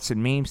is a hearts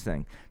and memes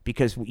thing,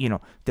 because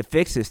to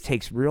fix this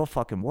takes real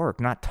fucking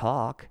work, not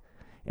talk.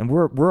 And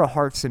we're a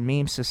hearts and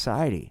memes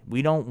society.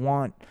 We don't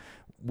want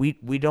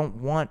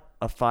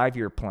a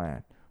 5-year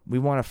plan. We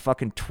want a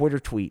fucking Twitter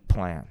tweet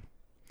plan.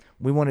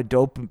 We want a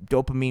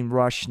dopamine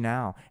rush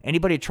now.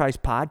 Anybody that tries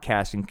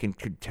podcasting can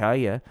tell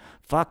you,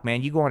 fuck,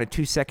 man, you go on a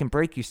 2-second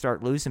break, you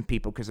start losing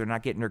people because they're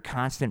not getting their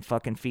constant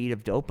fucking feed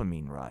of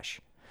dopamine rush.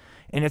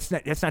 And that's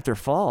not their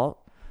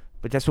fault,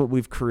 but that's what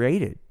we've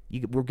created.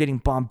 We're getting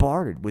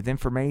bombarded with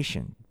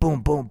information.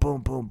 Boom, boom,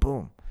 boom, boom,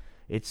 boom.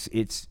 It's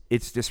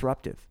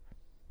disruptive.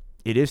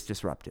 It is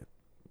disruptive.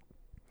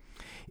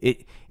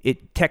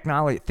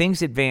 Technology,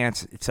 things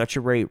advance at such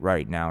a rate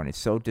right now, and it's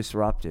so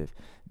disruptive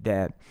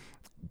that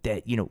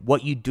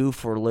what you do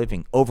for a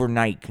living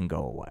overnight can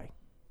go away.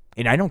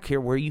 And I don't care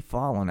where you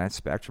fall on that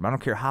spectrum. I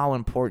don't care how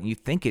important you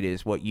think it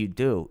is what you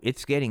do.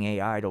 It's getting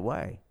AI'd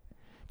away.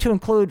 To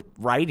include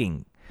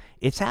writing,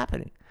 it's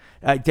happening.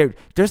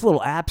 There's little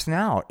apps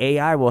now.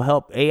 AI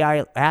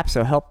apps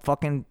will help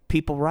fucking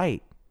people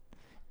write.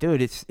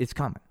 Dude, it's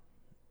coming.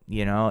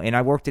 And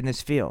I worked in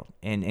this field,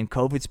 and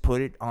COVID's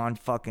put it on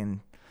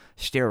fucking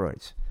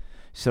steroids.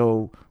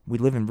 So we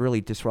live in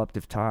really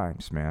disruptive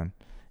times, man.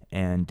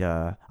 And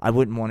I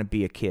wouldn't want to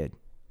be a kid.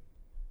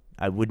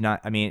 I would not.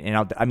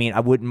 I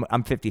wouldn't.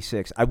 I'm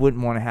 56. I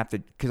wouldn't want to have to,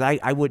 because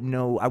I wouldn't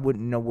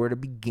know where to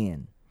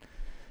begin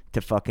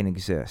to fucking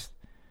exist.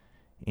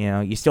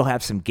 You still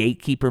have some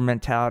gatekeeper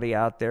mentality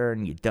out there,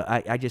 and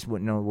I just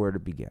wouldn't know where to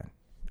begin.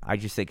 I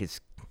just think it's.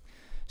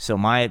 So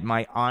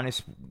my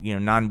honest,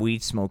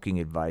 non-weed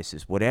smoking advice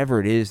is, whatever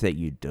it is that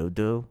you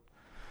do,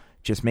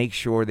 just make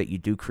sure that you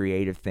do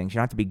creative things. You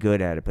don't have to be good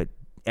at it, but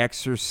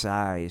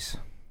exercise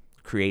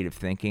creative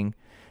thinking,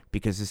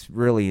 because it's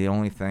really the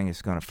only thing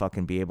that's going to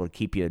fucking be able to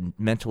keep you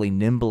mentally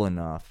nimble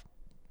enough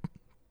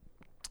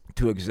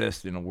to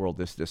exist in a world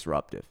this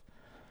disruptive.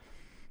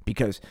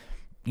 Because,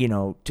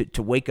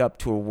 to wake up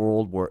to a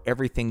world where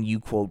everything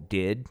you, quote,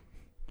 did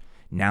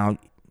now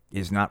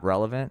is not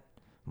relevant,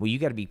 well, you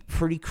got to be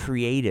pretty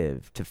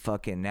creative to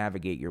fucking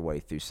navigate your way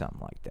through something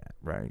like that,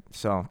 right?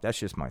 So that's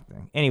just my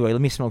thing. Anyway,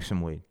 let me smoke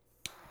some weed.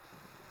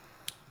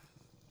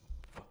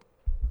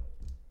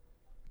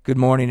 Good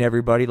morning,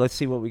 everybody. Let's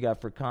see what we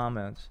got for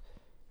comments.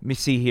 Let me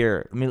see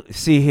here.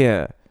 See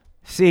here.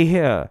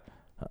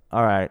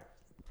 All right.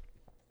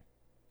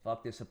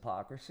 Fuck this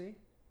hypocrisy.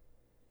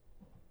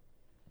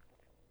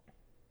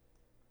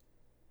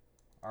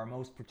 Our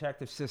most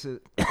protective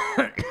system.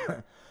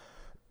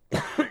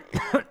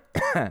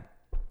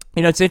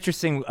 It's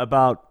interesting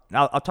about,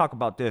 I'll talk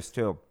about this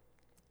too.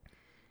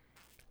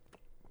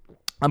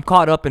 I'm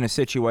caught up in a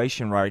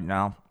situation right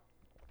now,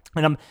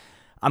 and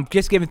I'm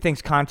just giving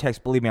things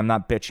context. Believe me, I'm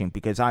not bitching,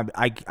 because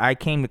I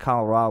came to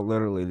Colorado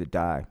literally to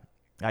die.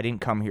 I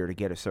didn't come here to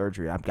get a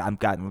surgery. I've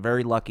gotten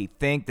very lucky.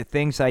 The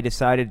things I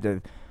decided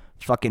to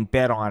fucking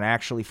bet on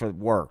actually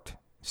worked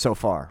so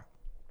far.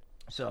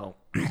 So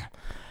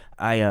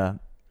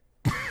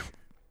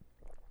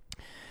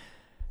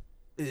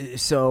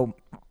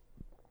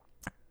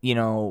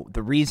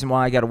the reason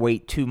why I got to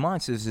wait 2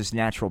 months is this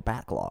natural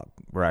backlog,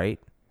 right?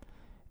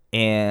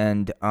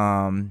 And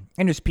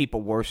there's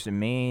people worse than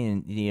me,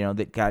 and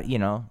that got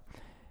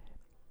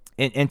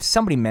and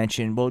somebody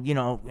mentioned, well,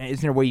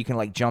 isn't there a way you can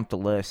like jump the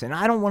list? And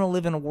I don't want to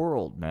live in a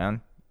world,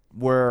 man,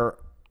 where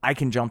I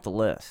can jump the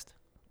list,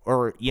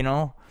 or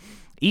even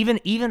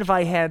if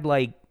I had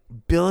like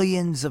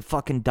billions of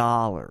fucking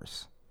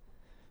dollars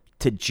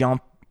to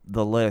jump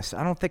the list,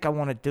 I don't think I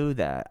want to do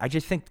that. I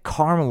just think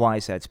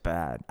karma-wise, that's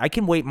bad. I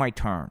can wait my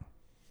turn.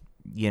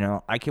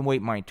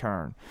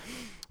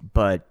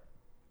 But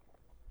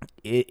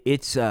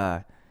it's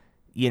healthcare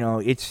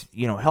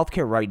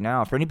right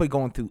now, for anybody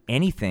going through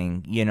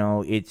anything,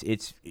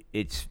 it's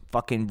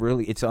fucking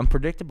really, it's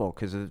unpredictable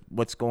because of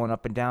what's going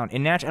up and down.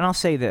 And I'll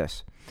say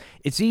this,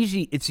 it's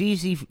easy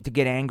to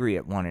get angry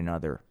at one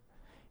another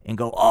and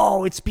go,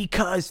 oh, it's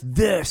because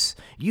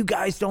you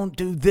guys don't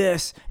do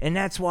this, and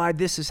that's why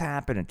this is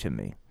happening to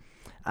me.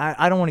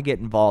 I don't want to get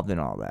involved in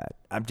all that.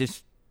 I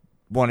just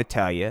want to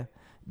tell you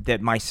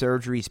that my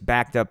surgery's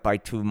backed up by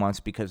 2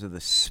 months because of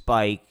the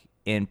spike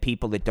in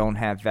people that don't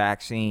have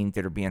vaccines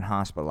that are being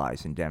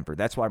hospitalized in Denver.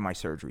 That's why my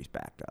surgery's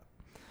backed up.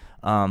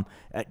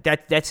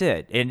 That's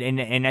it,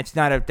 and that's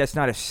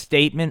not a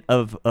statement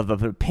of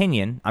an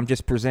opinion. I'm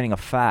just presenting a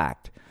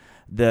fact.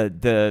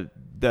 The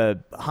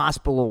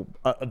hospital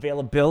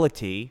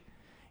availability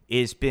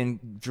has been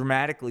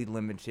dramatically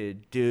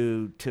limited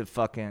due to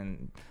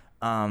fucking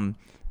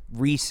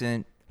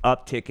recent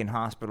uptick in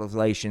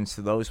hospitalizations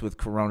to those with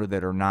corona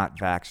that are not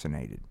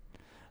vaccinated.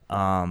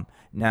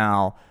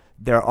 Now,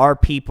 there are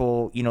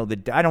people, you know,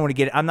 that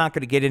I'm not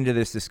going to get into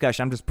this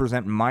discussion. I'm just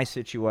presenting my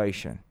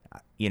situation.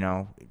 You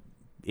know,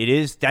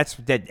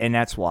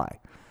 that's why.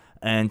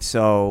 And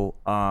so,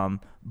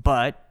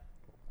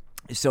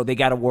 so they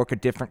got to work a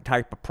different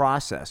type of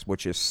process,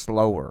 which is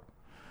slower,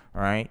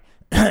 all right?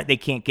 They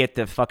can't get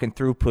the fucking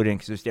throughput in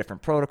because there's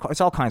different protocols.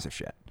 It's all kinds of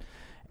shit.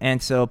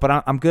 And so,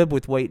 but I'm good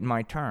with waiting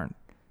my turn.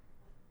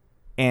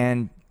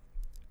 And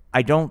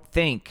I don't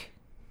think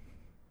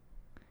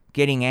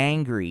getting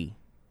angry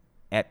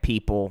at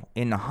people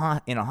in a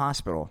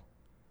hospital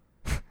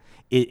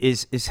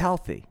is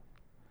healthy,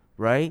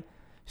 right?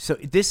 So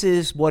this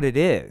is what it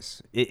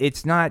is.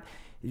 It's not.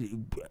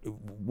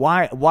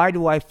 Why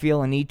do I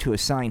feel a need to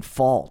assign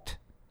fault?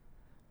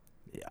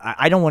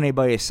 I don't want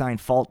anybody to assign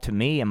fault to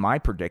me in my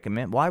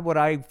predicament. Why would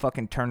I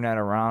fucking turn that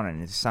around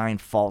and assign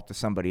fault to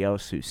somebody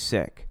else who's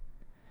sick?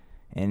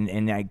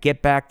 And I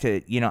get back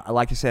to, you know,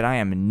 like I said, I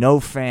am no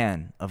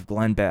fan of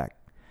Glenn Beck.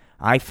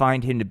 I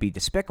find him to be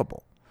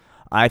despicable.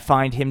 I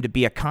find him to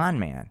be a con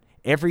man.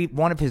 Every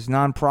one of his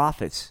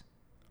nonprofits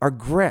are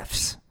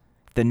grifts.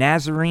 The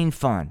Nazarene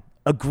Fund,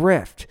 a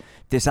grift.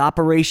 This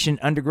Operation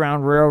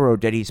Underground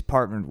Railroad that he's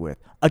partnered with,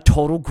 a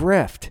total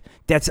grift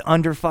that's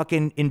under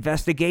fucking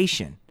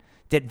investigation.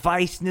 That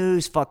Vice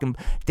News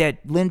that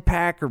Lynn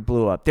Packard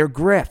blew up. They're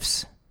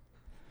grifts.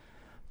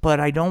 But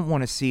I don't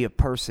want to see a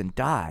person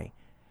die.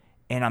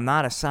 And I'm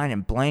not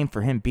assigning blame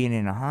for him being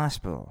in a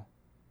hospital.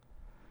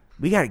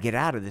 We got to get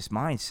out of this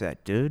mindset,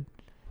 dude.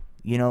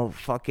 You know,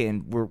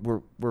 fucking,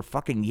 we're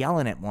fucking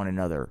yelling at one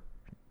another.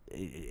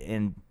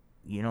 And,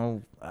 you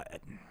know,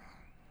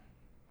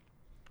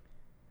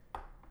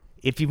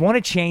 if you want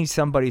to change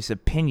somebody's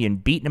opinion,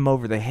 beating them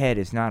over the head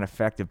is not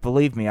effective.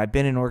 Believe me, I've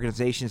been in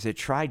organizations that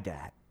tried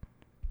that.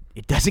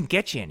 It doesn't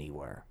get you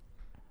anywhere.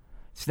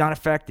 It's not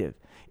effective.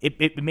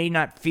 It may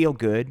not feel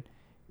good,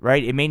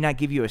 right? It may not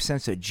give you a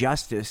sense of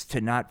justice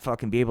to not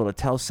fucking be able to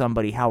tell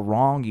somebody how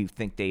wrong you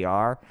think they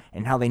are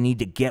and how they need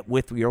to get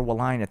with your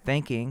line of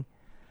thinking.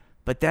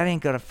 But that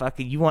ain't gonna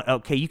fucking,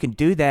 you can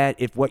do that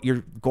if what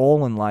your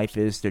goal in life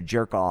is to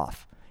jerk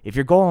off. If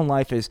your goal in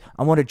life is,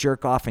 I want to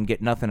jerk off and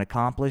get nothing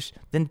accomplished,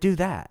 then do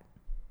that.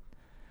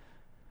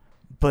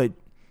 But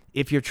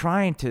if you're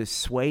trying to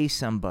sway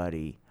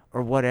somebody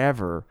or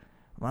whatever,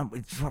 why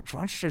don't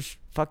you just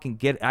fucking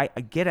get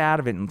out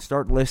of it and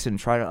start listening,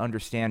 try to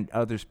understand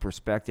others'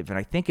 perspective. And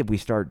I think if we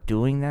start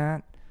doing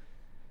that,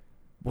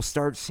 we'll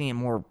start seeing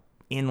more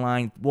in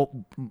line.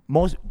 Well,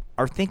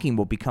 our thinking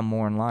will become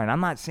more in line. I'm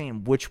not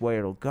saying which way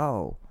it'll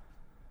go,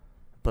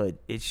 but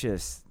it's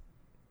just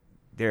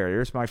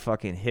there's my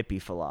fucking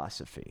hippie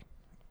philosophy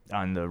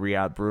on the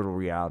brutal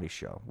reality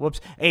show.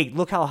 Whoops. Hey,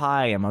 look how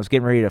high I am. I was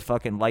getting ready to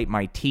fucking light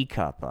my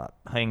teacup up.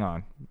 Hang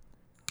on.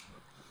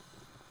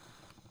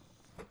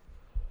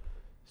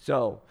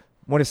 So,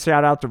 want to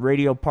shout out to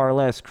Radio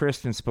Parlez,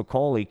 Kristen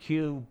Spicoli,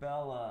 Q,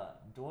 Bella,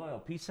 Doyle.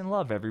 Peace and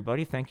love,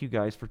 everybody. Thank you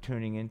guys for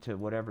tuning into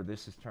whatever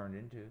this has turned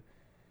into.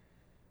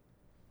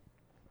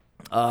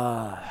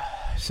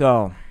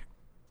 So,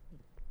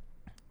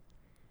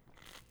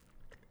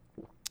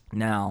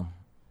 now,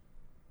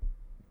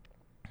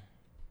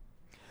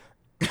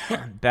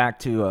 back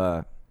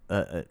to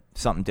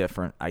something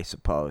different, I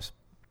suppose.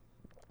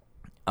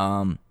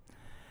 I'm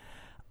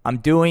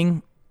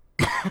doing...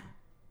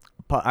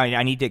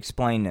 I need to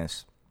explain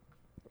this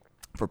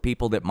for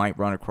people that might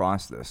run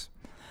across this.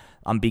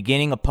 I'm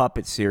beginning a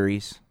puppet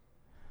series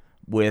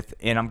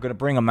and I'm going to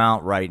bring them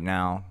out right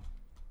now,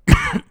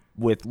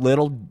 with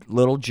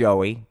little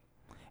Joey.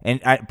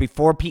 And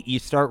before you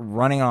start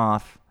running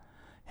off,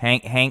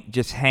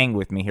 just hang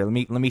with me here.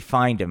 Let me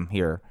find him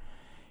here.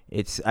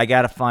 I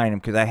got to find him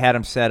because I had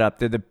him set up.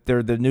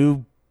 They're the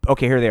new.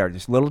 Okay, here they are.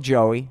 Just little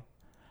Joey.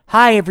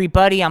 Hi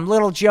everybody, I'm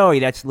little Joey.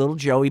 That's little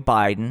Joey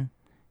Biden.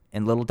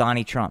 And little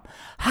Donnie Trump.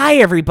 Hi,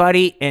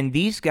 everybody. And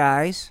these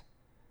guys,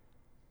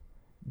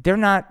 they're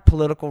not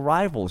political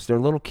rivals. They're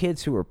little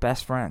kids who are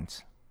best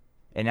friends.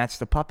 And that's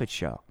the puppet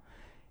show.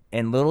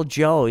 And little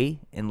Joey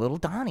and little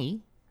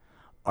Donnie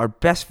are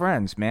best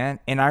friends, man.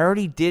 And I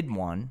already did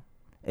one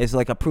as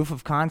like a proof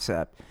of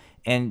concept.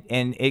 And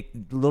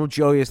little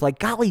Joey is like,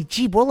 golly,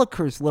 gee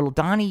willikers, little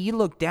Donnie, you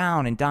look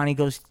down. And Donnie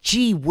goes,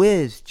 gee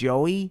whiz,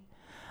 Joey.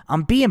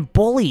 I'm being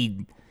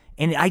bullied.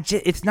 And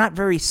it's not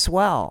very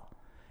swell.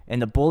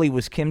 And the bully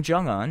was Kim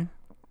Jong-un.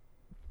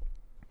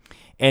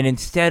 And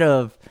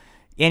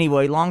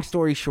anyway, long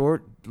story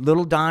short,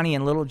 little Donnie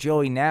and little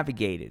Joey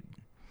navigated.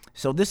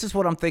 So this is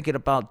what I'm thinking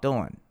about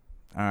doing.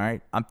 All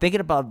right. I'm thinking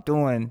about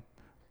doing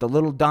the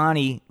little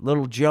Donnie,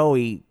 little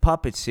Joey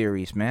puppet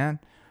series, man,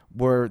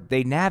 where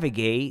they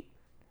navigate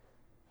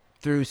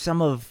through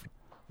some of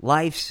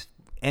life's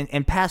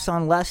and pass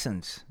on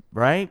lessons,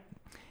 right?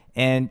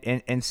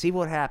 And see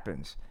what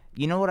happens.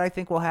 You know what I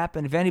think will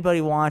happen? If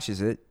anybody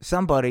watches it,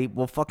 somebody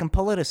will fucking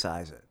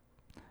politicize it.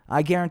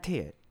 I guarantee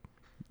it.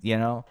 You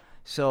know?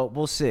 So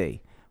we'll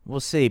see.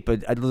 We'll see.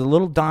 But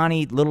little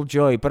Donnie, little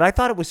Joey. But I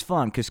thought it was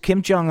fun because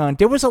Kim Jong-un,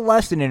 there was a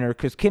lesson in her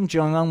because Kim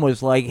Jong-un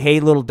was like,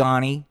 hey, little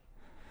Donnie,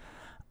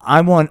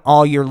 I want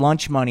all your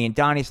lunch money. And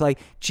Donnie's like,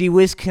 gee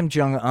whiz, Kim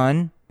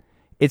Jong-un,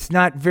 it's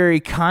not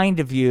very kind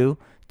of you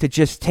to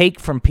just take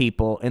from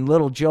people. And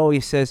little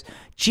Joey says,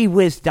 gee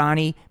whiz,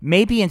 Donnie,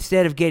 maybe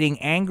instead of getting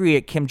angry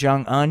at Kim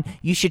Jong-un,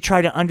 you should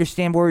try to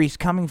understand where he's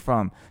coming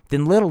from.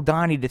 Then little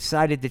Donnie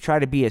decided to try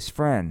to be his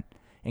friend.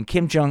 And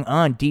Kim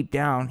Jong-un, deep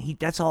down,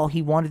 that's all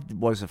he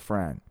wanted was a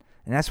friend.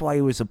 And that's why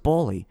he was a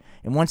bully.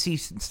 And once he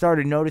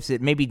started noticing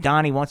that maybe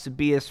Donnie wants to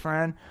be his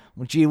friend,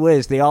 well, gee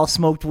whiz, they all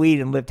smoked weed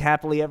and lived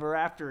happily ever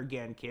after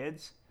again,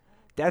 kids.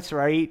 That's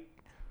right.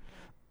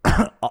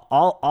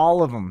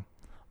 all of them.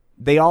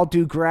 They all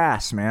do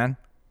grass, man.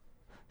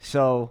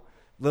 So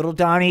little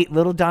Donnie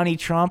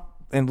Trump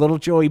and little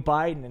Joey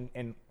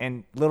Biden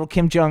and little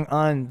Kim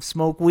Jong-un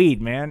smoke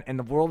weed, man. And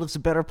the world is a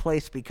better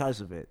place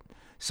because of it.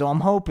 So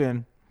I'm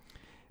hoping,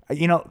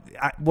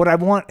 what I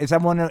want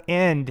to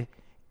end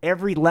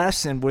every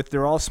lesson with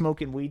they're all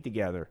smoking weed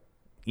together,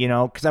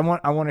 because I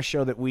want to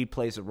show that weed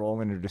plays a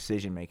role in their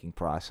decision-making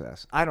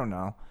process. I don't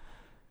know.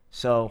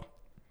 So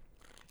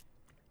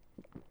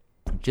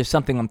just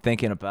something I'm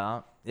thinking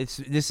about.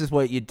 This is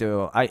what you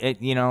do.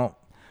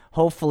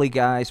 Hopefully,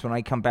 guys, when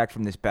I come back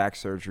from this back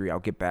surgery, I'll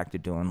get back to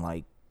doing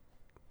like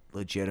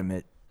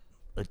legitimate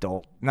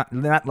adult,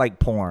 not like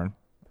porn,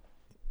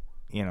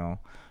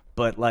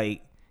 but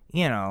like,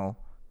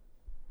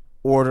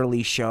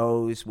 orderly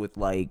shows with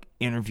like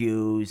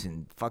interviews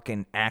and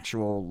fucking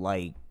actual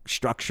like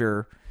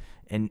structure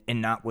and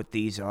not what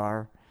these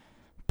are.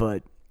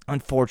 But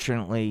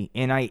unfortunately,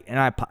 and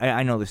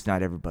I know this is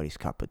not everybody's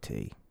cup of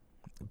tea.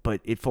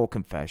 But in full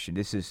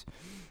confession,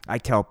 I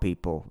tell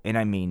people, and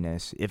I mean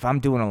this, if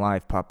I'm doing a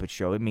live puppet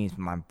show, it means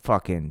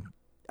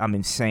I'm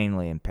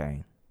insanely in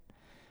pain,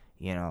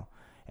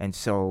 and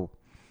so,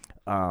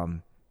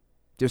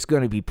 there's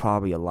going to be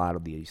probably a lot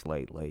of these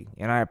lately,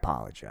 and I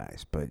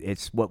apologize, but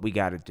it's what we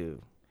got to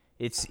do.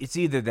 It's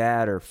either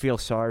that or feel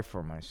sorry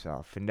for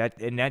myself, and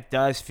that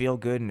does feel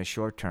good in the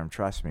short term,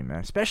 trust me, man,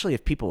 especially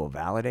if people will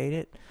validate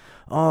it.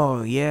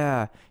 Oh,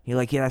 yeah. You're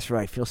like, yeah, that's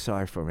right. Feel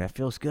sorry for me. That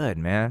feels good,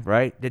 man,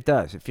 right? It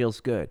does. It feels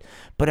good.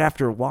 But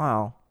after a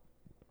while,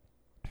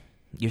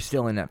 you're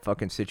still in that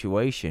fucking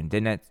situation.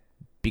 Then that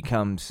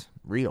becomes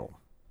real.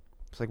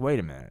 It's like, wait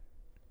a minute.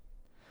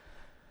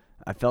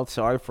 I felt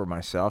sorry for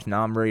myself.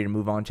 Now I'm ready to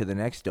move on to the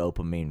next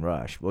dopamine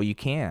rush. Well, you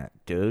can't,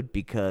 dude,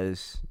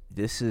 because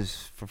this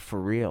is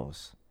for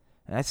reals.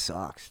 And that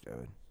sucks,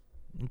 dude.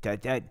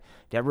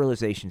 That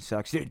realization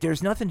sucks.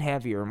 There's nothing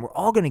heavier, and we're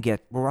all gonna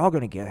get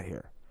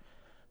here.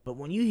 But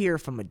when you hear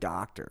from a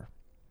doctor,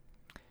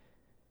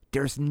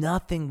 there's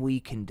nothing we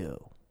can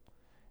do.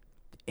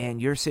 And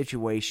your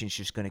situation's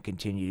just going to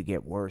continue to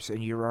get worse,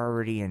 and you're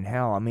already in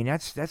hell. I mean,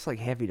 that's like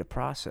heavy to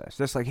process.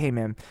 That's like, hey,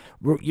 man,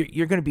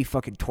 you're going to be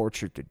fucking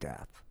tortured to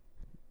death.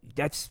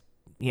 That's,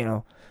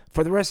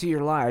 for the rest of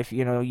your life,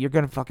 you're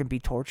going to fucking be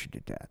tortured to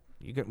death.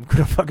 You're going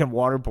to fucking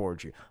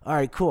waterboard you. All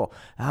right, cool.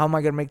 How am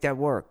I going to make that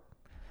work?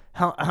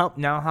 How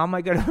am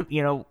I going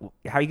to,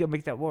 how are you going to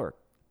make that work?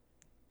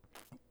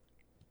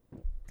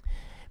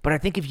 But I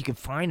think if you can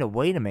find a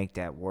way to make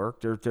that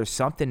work, there's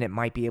something that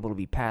might be able to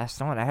be passed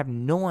on. I have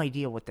no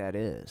idea what that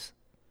is.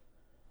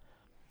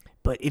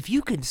 But if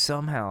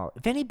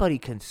anybody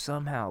can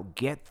somehow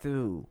get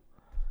through,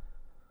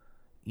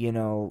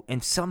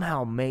 and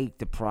somehow make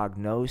the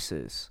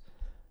prognosis,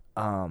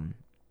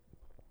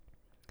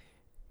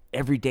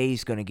 every day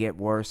is going to get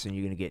worse and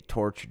you're going to get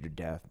tortured to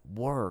death,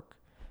 work.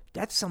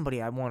 That's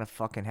somebody I want to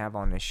fucking have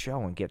on this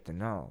show and get to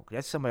know.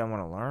 That's somebody I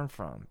want to learn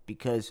from,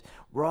 because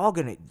we're all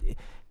going to...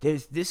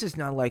 This is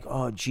not like,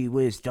 oh, gee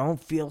whiz, don't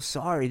feel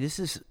sorry.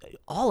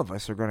 All of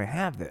us are going to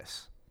have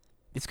this.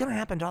 It's going to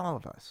happen to all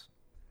of us.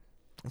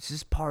 It's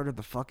just part of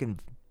the fucking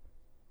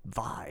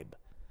vibe.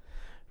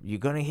 You're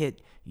going to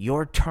hit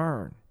your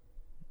turn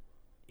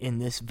in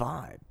this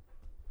vibe.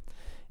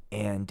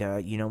 And,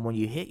 when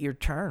you hit your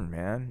turn,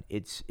 man,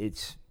 it's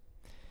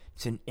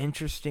an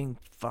interesting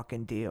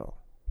fucking deal.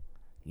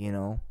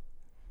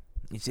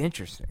 It's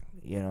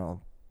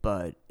interesting,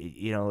 but,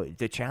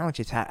 the challenge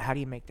is how do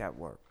you make that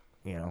work,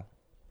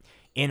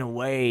 in a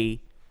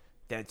way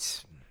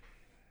that's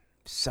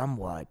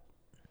somewhat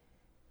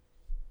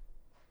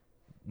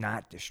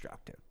not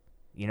destructive,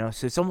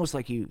 so it's almost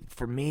like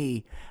for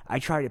me, I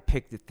try to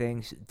pick the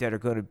things that are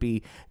going to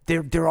be,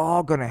 they're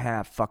all going to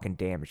have fucking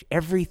damage.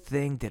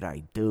 Everything that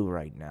I do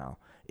right now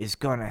is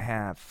going to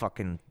have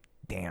fucking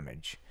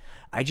damage.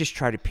 I just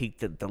try to pick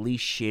the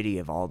least shitty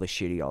of all the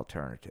shitty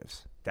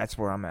alternatives. That's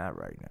where I'm at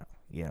right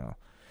now.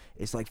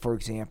 It's like, for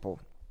example,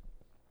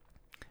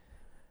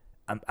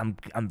 I'm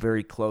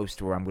very close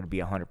to where I'm going to be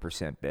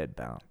 100%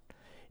 bedbound,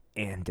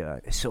 and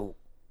so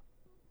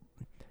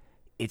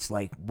it's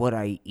like what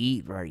I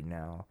eat right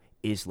now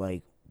is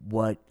like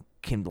what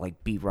can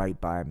like be right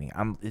by me.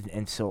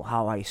 And so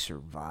how I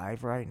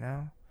survive right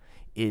now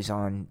is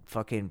on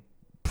fucking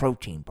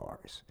protein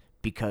bars,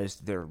 because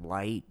they're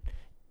light.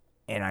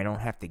 And I don't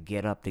have to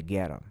get up to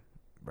get them,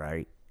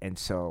 right? And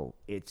so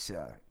it's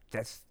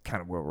that's kind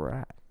of where we're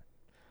at.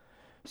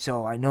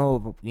 So I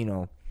know,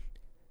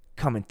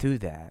 coming through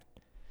that,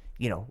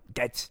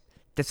 that's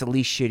the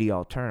least shitty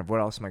alternative. What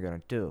else am I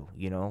gonna do?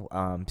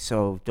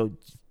 So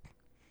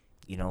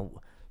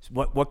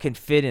What can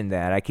fit in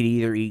that? I could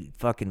either eat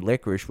fucking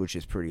licorice, which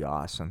is pretty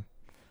awesome,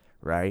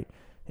 right?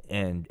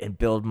 And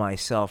build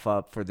myself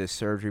up for this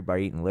surgery by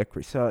eating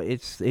licorice. So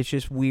it's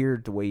just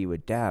weird the way you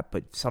adapt,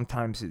 but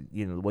sometimes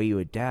the way you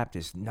adapt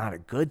is not a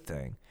good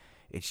thing.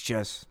 It's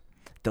just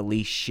the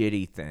least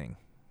shitty thing,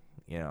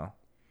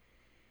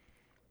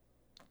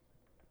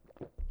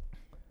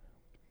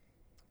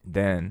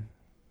 Then,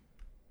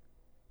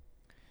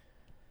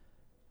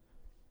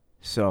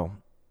 so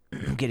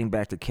getting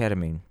back to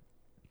ketamine,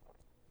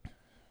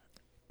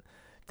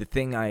 the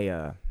thing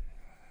when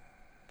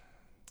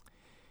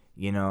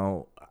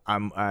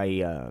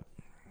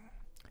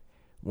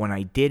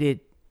I did it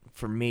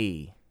for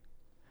me,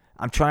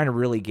 I'm trying to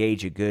really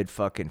gauge a good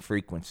fucking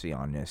frequency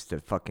on this to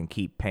fucking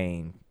keep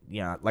paying.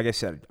 Like I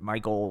said, my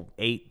goal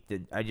 8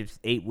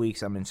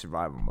 weeks. I'm in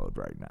survival mode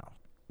right now.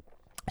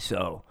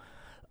 So,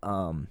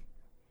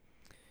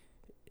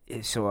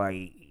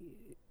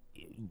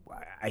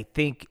 I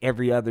think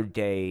every other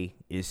day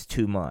is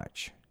too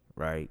much,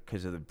 right?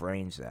 Because of the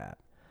brain zap.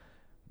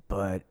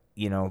 But,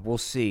 we'll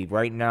see.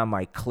 Right now,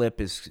 my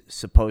clip is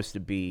supposed to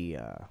be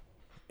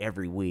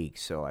every week.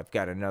 So I've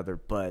got another,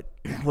 but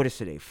what is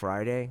today?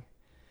 Friday?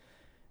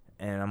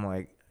 And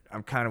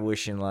I'm kind of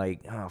wishing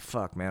oh,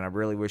 fuck, man. I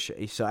really wish.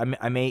 So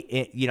I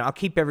may, I'll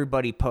keep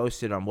everybody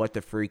posted on what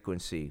the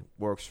frequency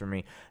works for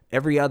me.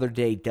 Every other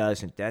day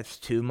doesn't. That's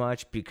too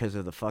much because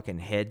of the fucking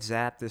head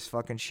zap this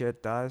fucking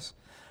shit does.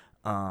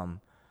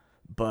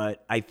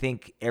 But I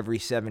think every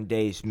 7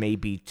 days may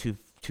be too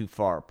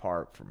far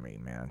apart for me,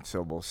 man.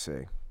 So we'll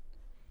see.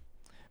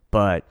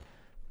 But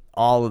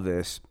all of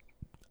this,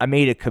 I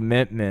made a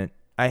commitment.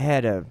 I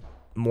had a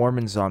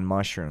Mormons on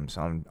Mushrooms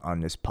on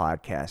this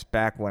podcast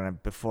back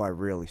before I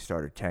really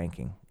started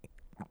tanking,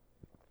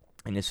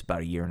 and this is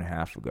about 1.5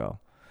 years ago.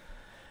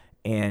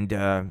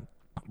 And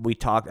we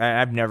talked.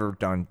 I've never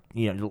done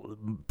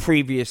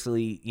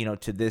previously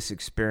to this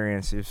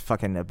experience. It was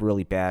fucking a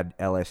really bad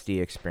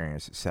LSD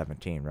experience at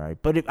 17, right?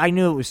 But I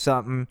knew it was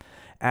something.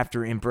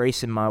 After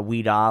embracing my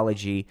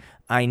weedology,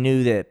 I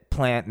knew that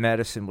plant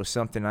medicine was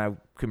something I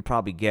could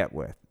probably get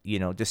with,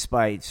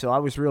 despite. So I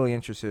was really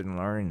interested in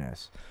learning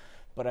this.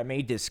 But I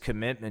made this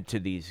commitment to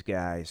these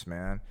guys,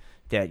 man,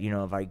 that,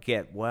 if I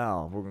get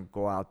well, we're going to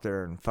go out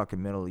there in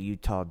fucking middle of the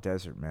Utah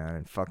desert, man,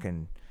 and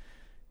fucking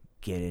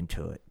get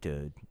into it,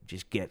 dude.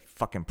 Just get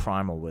fucking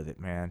primal with it,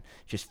 man.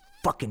 Just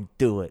fucking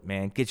do it,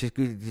 man.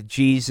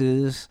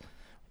 Jesus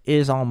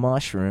is on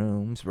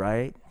mushrooms,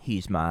 right?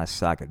 He's my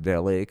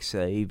psychedelic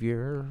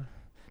savior.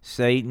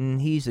 Satan,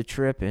 he's a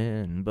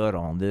tripping, but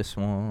on this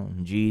one,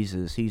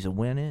 Jesus, he's a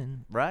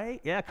winning,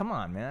 right? Yeah, come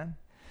on, man.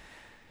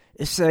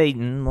 If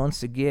Satan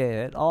wants to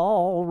get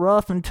all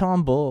rough and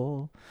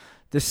tumble,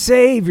 the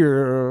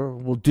Savior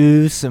will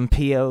do some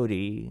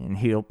peyote, and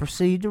he'll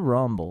proceed to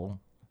rumble.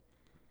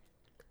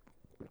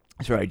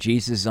 That's right,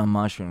 Jesus is on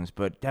mushrooms,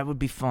 but that would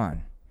be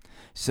fun.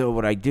 So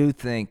what I do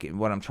think,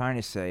 what I'm trying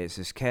to say is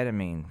this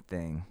ketamine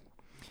thing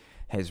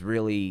has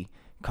really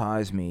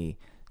caused me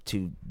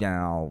to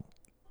now,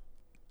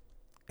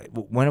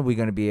 when are we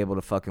going to be able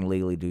to fucking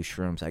legally do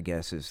shrooms, I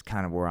guess, is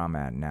kind of where I'm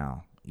at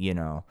now,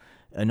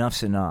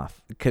 Enough's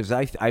enough, because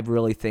I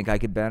really think I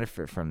could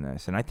benefit from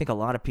this, and I think a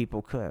lot of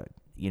people could,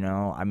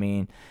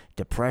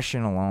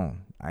 depression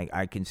alone,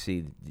 I can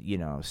see,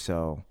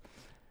 so,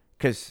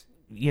 because,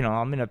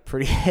 I'm in a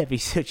pretty heavy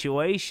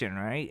situation,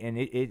 right, and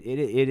it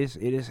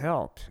is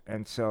helped,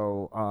 and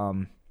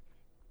so,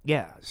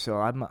 yeah, so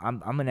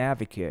I'm an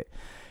advocate,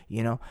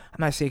 I'm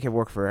not saying it can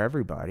work for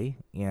everybody,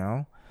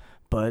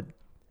 but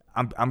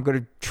I'm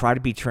gonna try to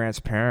be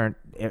transparent,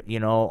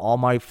 all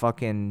my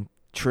fucking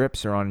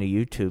trips are on the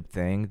YouTube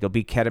thing. There'll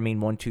be ketamine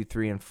 1, 2,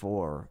 3, and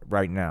 4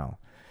 right now,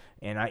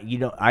 and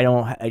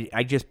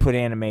I just put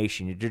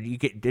animation.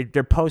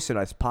 They're posted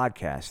as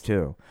podcasts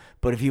too.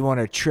 But if you want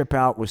to trip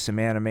out with some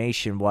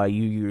animation while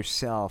you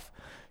yourself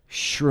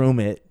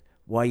shroom it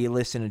while you're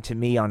listening to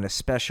me on the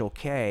Special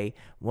K,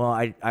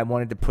 well, I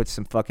wanted to put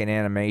some fucking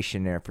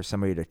animation there for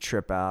somebody to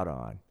trip out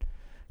on,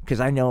 because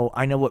I know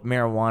what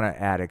marijuana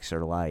addicts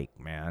are like,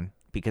 man.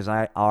 Because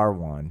I are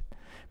one.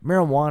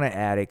 Marijuana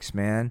addicts,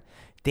 man.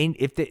 They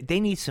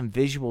need some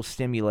visual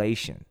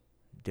stimulation,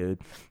 dude.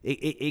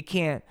 It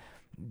can't,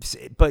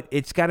 but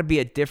it's got to be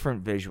a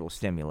different visual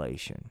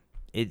stimulation.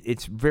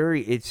 It's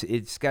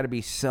got to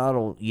be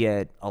subtle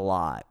yet a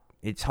lot.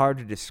 It's hard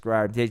to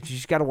describe. You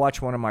just got to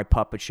watch one of my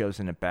puppet shows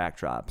in the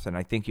backdrops, and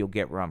I think you'll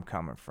get where I'm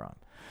coming from.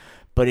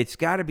 But it's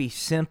got to be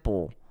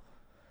simple,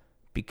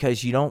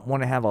 because you don't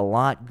want to have a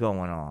lot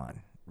going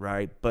on,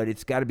 right? But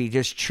it's got to be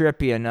just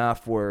trippy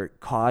enough where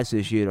it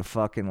causes you to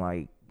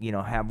fucking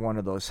have one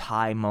of those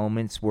high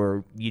moments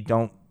where you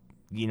don't,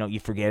 you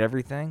forget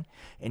everything.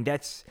 And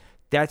that's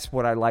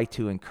what I like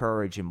to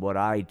encourage in what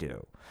I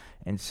do.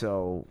 And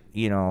so,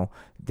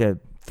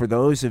 for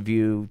those of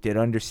you that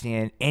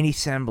understand any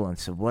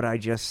semblance of what I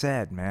just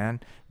said, man,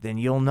 then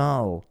you'll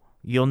know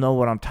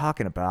what I'm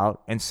talking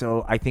about. And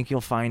so I think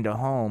you'll find a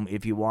home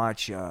if you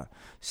watch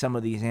some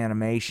of these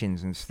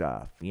animations and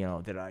stuff,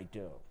 that I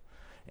do.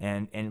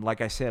 And like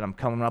I said, I'm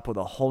coming up with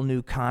a whole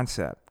new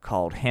concept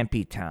called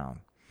Hempy Town.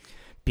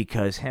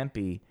 because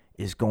Hempy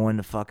is going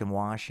to fucking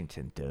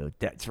Washington, dude.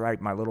 That's right.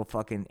 My little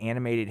fucking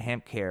animated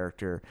hemp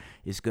character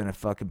is gonna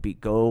fucking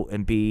go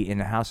and be in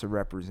the House of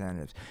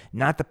Representatives.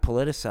 Not to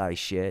politicize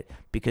shit,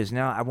 because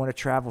now I want to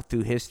travel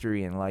through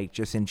history and like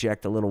just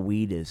inject a little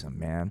weedism,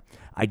 man.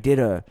 I did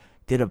a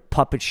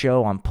puppet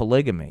show on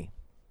polygamy,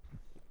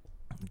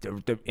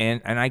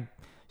 and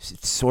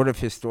it's sort of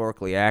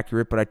historically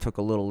accurate, but I took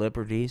a little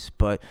liberties.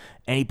 But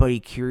anybody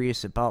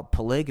curious about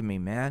polygamy,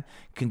 man,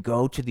 can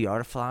go to the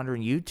Art of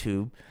Floundering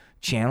YouTube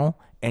channel,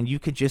 and you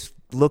could just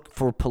look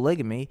for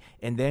polygamy,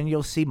 and then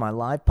you'll see my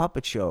live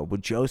puppet show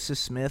with Joseph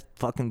Smith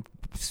fucking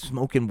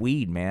smoking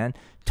weed, man,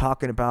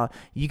 talking about,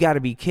 you got to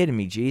be kidding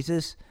me,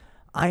 Jesus.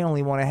 I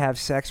only want to have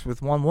sex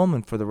with one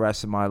woman for the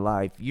rest of my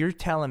life. You're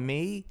telling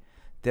me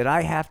that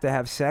I have to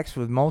have sex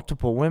with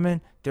multiple women?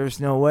 There's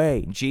no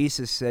way.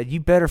 Jesus said, you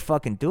better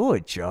fucking do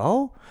it,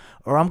 Joe,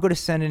 or I'm going to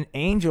send an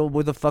angel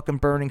with a fucking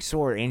burning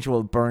sword. Angel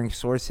with a burning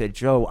sword said,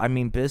 Joe, I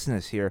mean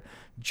business here.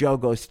 Joe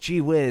goes,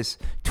 gee whiz,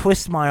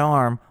 twist my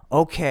arm.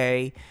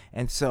 Okay.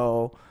 And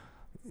so,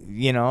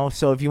 you know,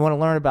 so if you want to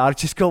learn about it,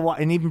 just go watch.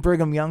 And even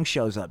Brigham Young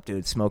shows up,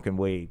 dude, smoking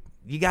weed.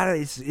 You gotta,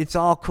 it's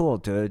all cool,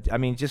 dude. I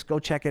mean, just go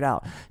check it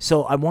out.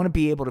 So I want to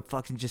be able to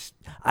fucking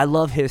I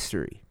love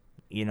history,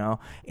 you know,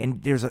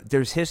 and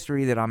there's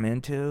history that I'm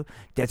into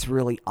that's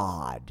really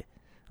odd.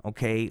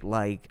 Okay,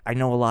 like I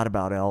know a lot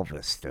about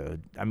Elvis,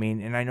 dude. I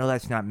mean, and I know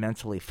that's not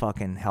mentally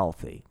fucking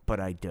healthy, but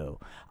I do.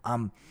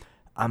 I'm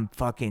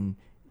fucking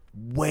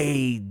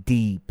way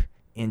deep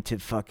into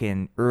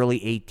fucking early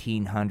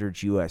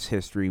 1800s U.S.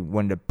 history,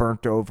 when the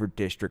burnt over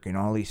district and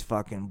all these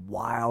fucking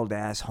wild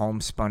ass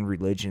homespun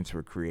religions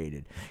were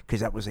created, because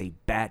that was a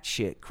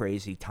batshit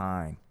crazy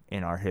time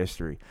in our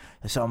history.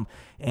 So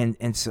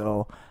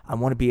so I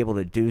want to be able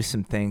to do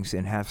some things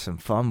and have some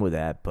fun with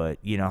that, but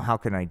you know, how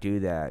can I do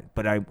that?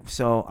 But I'm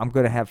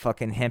going to have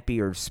fucking Hempy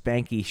or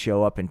Spanky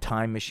show up in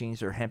time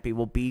machines, or Hempy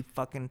will be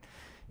fucking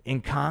in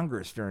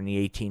Congress during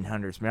the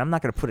 1800s, man. I'm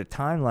not going to put a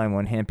timeline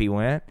when Hempy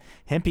went.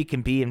 Hempy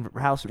can be in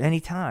house at any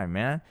time,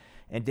 man.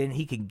 And then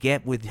he can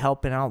get with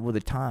helping out with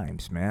the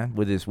times, man,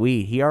 with his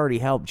weed. He already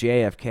helped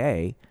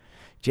JFK.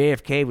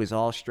 JFK was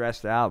all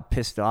stressed out,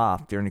 pissed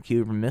off during the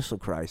Cuban Missile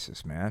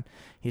Crisis, man.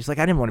 He's like,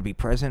 I didn't want to be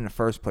president in the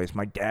first place.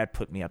 My dad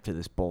put me up to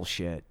this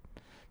bullshit.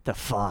 The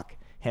fuck?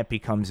 Hempy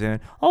comes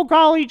in. Oh,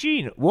 golly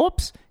gee.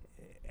 Whoops.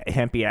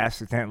 Hempy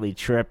accidentally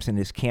trips, and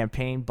his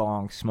campaign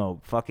bong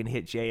smoke fucking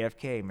hit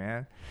JFK,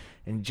 man.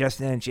 And just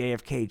then,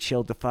 JFK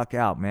chilled the fuck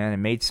out, man,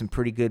 and made some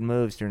pretty good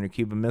moves during the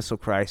Cuban Missile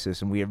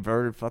Crisis, and we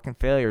averted fucking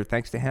failure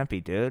thanks to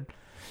Hempy, dude.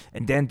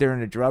 And then during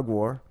the drug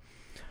war,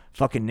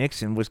 fucking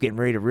Nixon was getting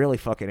ready to really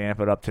fucking amp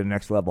it up to the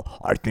next level.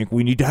 I think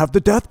we need to have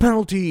the death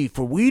penalty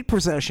for weed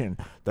possession.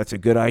 That's a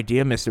good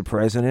idea, Mr.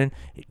 President.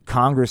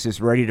 Congress is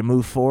ready to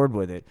move forward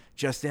with it.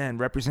 Just then,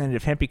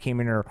 Representative Hempy came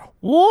in there.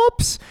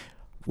 Whoops!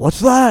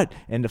 What's that?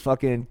 And the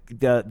fucking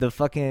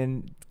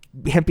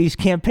Hempy's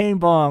campaign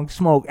bong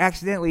smoke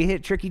accidentally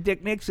hit Tricky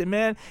Dick Nixon,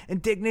 man.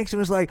 And Dick Nixon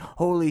was like,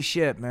 holy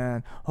shit,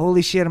 man.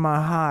 Holy shit, am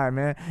I high,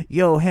 man?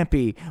 Yo,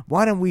 Hempy,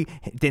 why don't we...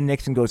 Then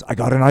Nixon goes, I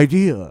got an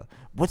idea.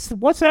 What's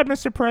that,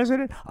 Mr.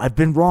 President? I've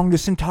been wrong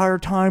this entire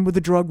time with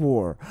the drug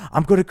war.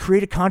 I'm going to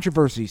create a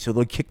controversy so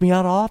they'll kick me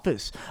out of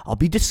office. I'll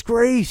be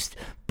disgraced,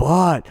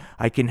 but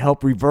I can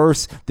help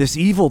reverse this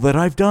evil that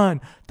I've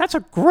done. That's a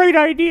great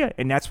idea.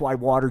 And that's why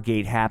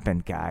Watergate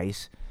happened,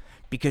 guys.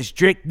 Because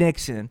Dick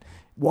Nixon,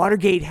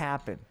 Watergate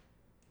happened.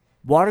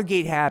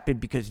 Watergate happened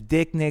because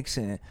Dick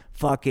Nixon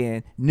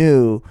fucking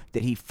knew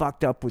that he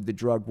fucked up with the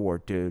drug war,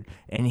 dude.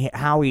 And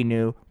how he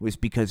knew was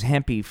because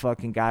Hempy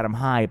fucking got him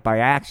high by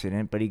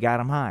accident, but he got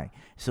him high.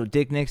 So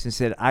Dick Nixon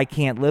said, I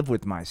can't live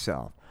with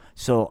myself.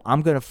 So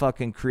I'm going to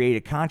fucking create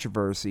a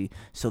controversy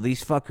so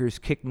these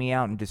fuckers kick me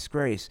out in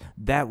disgrace.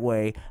 That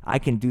way I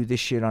can do this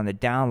shit on the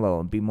down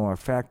low and be more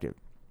effective.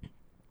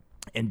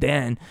 And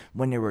then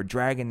when they were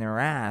dragging their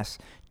ass,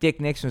 Dick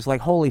Nixon was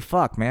like, holy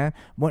fuck, man.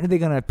 When are they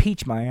going to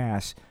impeach my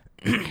ass?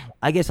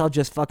 I guess I'll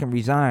just fucking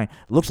resign.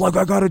 Looks like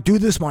I gotta do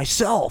this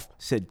myself,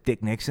 said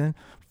Dick Nixon.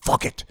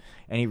 Fuck it.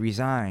 And he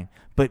resigned.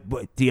 But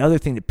the other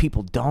thing that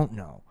people don't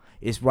know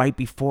is right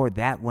before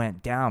that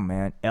went down,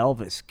 man,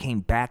 Elvis came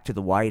back to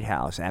the White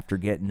House after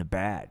getting the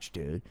badge,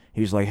 dude.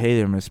 He was like, hey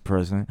there, Mr.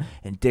 President.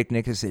 And Dick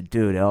Nixon said,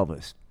 dude,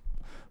 Elvis,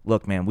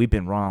 look, man, we've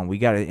been wrong. We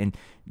got to... And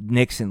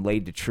Nixon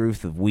laid the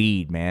truth of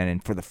weed, man.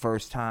 And for the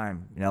first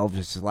time in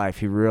Elvis' life,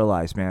 he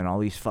realized, man, all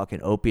these fucking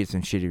opiates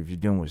and shit he was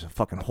doing was a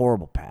fucking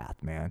horrible path,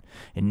 man.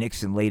 And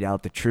Nixon laid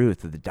out the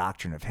truth of the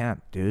doctrine of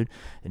hemp, dude.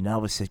 And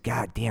Elvis said,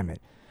 God damn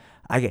it.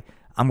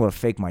 I'm going to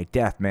fake my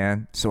death,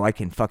 man, so I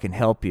can fucking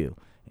help you.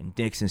 And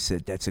Nixon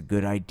said, that's a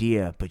good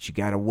idea, but you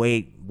got to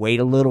wait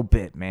a little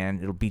bit, man.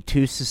 It'll be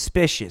too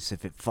suspicious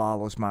if it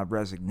follows my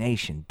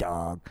resignation,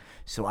 dog.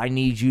 So I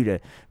need you to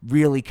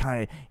really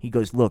kind of, he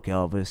goes, look,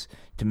 Elvis,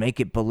 to make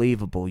it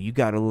believable, you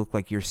got to look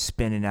like you're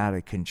spinning out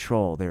of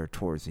control there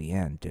towards the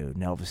end, dude.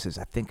 And Elvis says,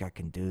 I think I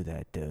can do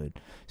that,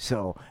 dude.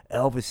 So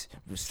Elvis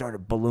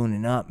started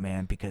ballooning up,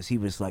 man, because he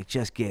was like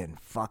just getting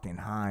fucking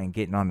high and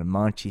getting on the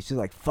munchies. He's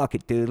like, fuck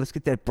it, dude. Let's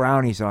get that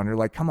brownies on. They're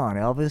like, come on,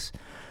 Elvis.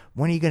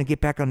 when are you going to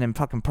get back on them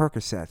fucking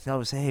Percocets?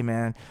 Elvis, hey,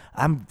 man,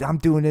 I'm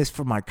doing this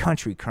for my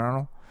country,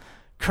 Colonel.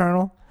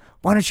 Colonel,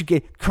 why don't you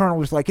get, Colonel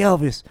was like,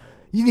 Elvis,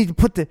 you need to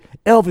put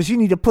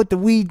the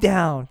weed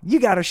down. You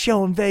got a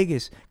show in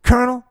Vegas.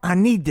 Colonel, I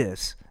need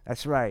this.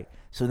 That's right.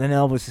 So then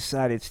Elvis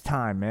decided it's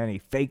time, man. He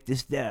faked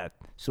his death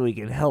so he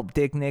can help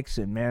Dick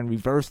Nixon, man,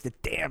 reverse the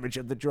damage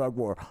of the drug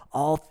war.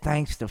 All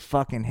thanks to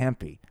fucking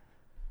Hempy.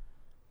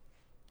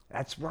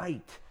 That's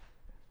right.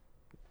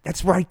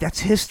 That's right.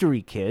 That's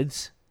history,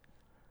 kids.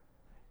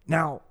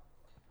 Now,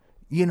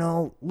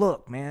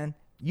 look, man,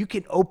 you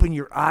can open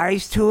your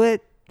eyes to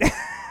it.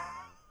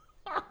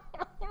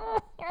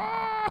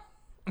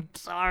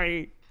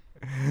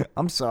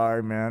 I'm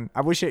sorry, man.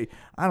 I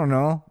don't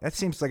know. That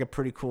seems like a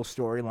pretty cool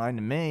storyline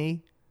to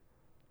me.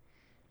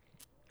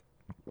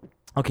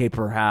 Okay,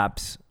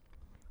 perhaps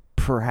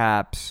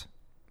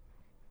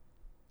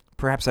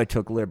I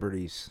took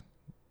liberties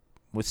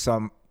with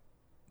some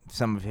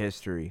of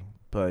history,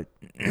 but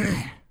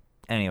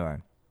anyway,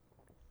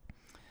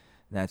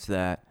 that's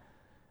that.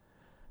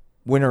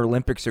 Winter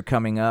Olympics are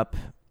coming up,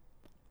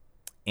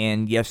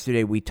 and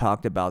yesterday we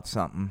talked about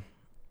something.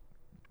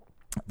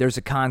 There's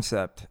a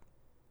concept.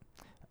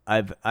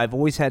 I've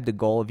always had the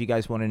goal, if you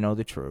guys want to know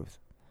the truth,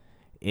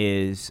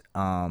 is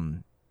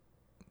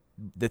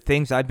the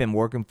things I've been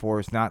working for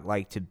is not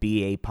like to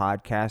be a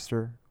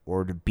podcaster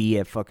or to be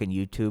a fucking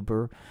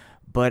YouTuber,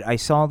 but I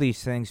saw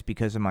these things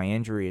because of my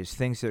injury as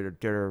things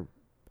that are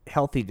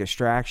healthy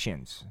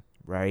distractions,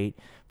 right?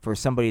 For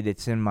somebody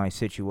that's in my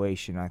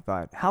situation, I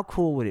thought, how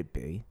cool would it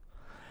be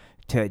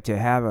to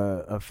have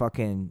a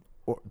fucking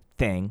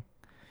thing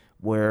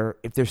where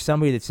if there's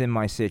somebody that's in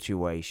my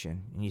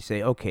situation and you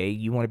say, okay,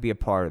 you want to be a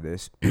part of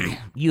this,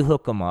 you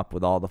hook them up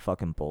with all the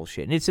fucking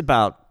bullshit. And it's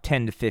about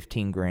 10 to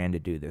 15 grand to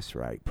do this,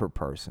 right, per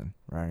person,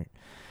 right?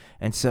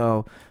 And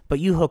so, but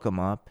you hook them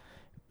up,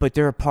 but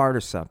they're a part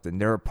of something.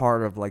 They're a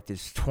part of like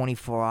this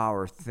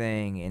 24-hour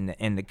thing,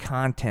 and the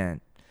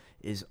content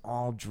is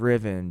all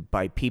driven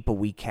by people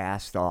we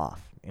cast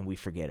off and we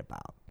forget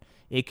about.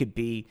 It could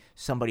be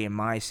somebody in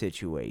my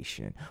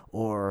situation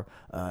or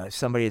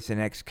somebody that's an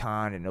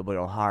ex-con and nobody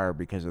will hire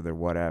because of their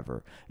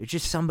whatever. It's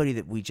just somebody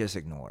that we just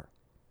ignore,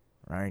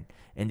 right?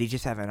 And they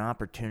just have an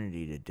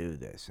opportunity to do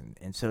this.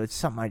 And so it's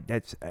something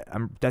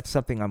that's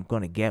something I'm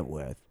going to get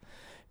with,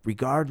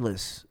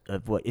 regardless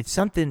of what. It's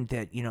something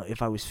that,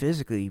 if I was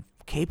physically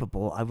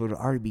capable, I would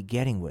already be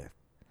getting with.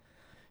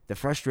 The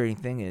frustrating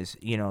thing is,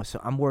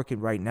 so I'm working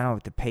right now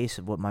at the pace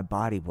of what my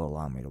body will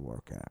allow me to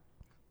work at.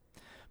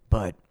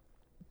 But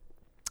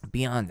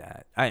beyond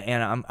that,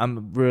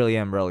 I'm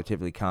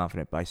relatively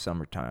confident by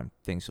summertime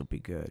things will be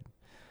good.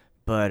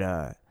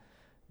 But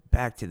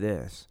back to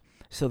this.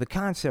 So the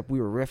concept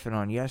we were riffing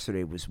on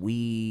yesterday was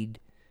weed.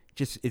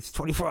 Just it's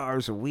 24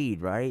 hours of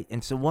weed, right?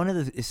 And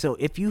so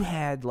if you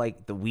had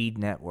like the Weed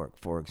Network,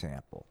 for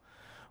example,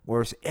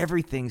 whereas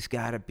everything's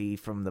got to be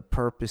from the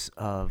purpose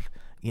of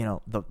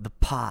the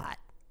pot,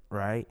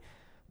 right?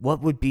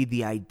 What would be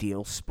the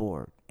ideal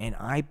sport? And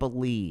I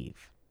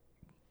believe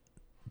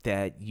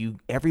that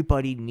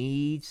everybody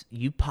needs,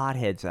 you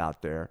potheads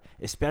out there,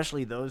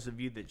 especially those of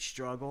you that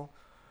struggle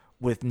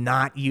with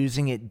not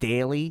using it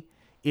daily.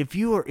 If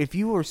you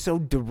are so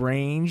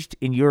deranged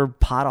in your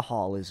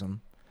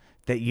potaholism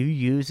that you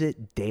use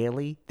it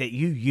daily, that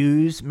you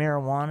use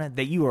marijuana,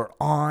 that you are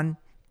on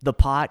the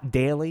pot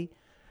daily,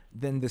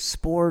 then the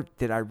sport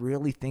that I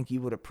really think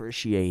you would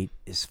appreciate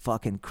is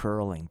fucking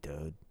curling,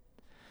 dude.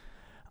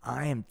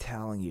 I am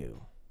telling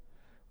you,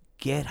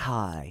 get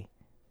high.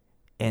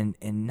 And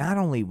not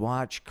only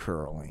watch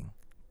curling,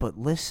 but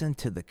listen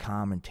to the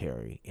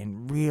commentary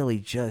and really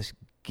just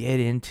get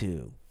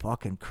into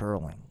fucking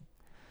curling.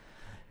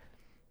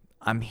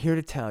 I'm here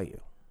to tell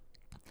you,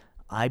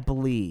 I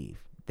believe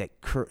that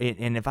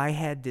and if I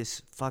had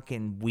this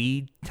fucking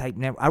weed type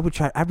network, I would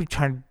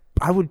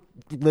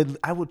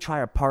try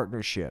a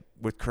partnership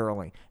with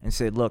curling and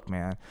say, look,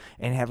 man,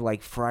 and have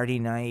like Friday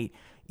night.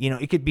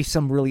 It could be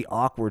some really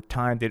awkward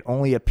time that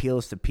only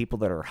appeals to people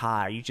that are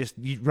high.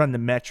 You run the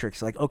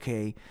metrics like,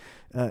 okay,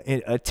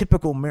 a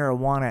typical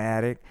marijuana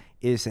addict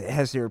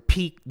has their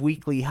peak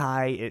weekly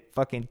high at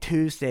fucking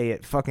Tuesday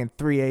at fucking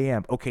 3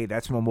 a.m. Okay,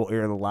 that's when we'll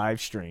air the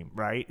live stream,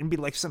 right? And be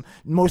like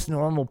most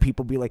normal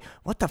people be like,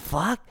 what the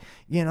fuck?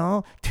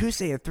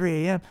 Tuesday at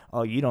 3 a.m.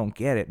 Oh, you don't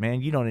get it,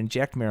 man. You don't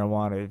inject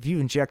marijuana. If you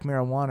inject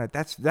marijuana,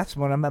 that's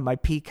when I'm at my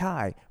peak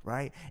high,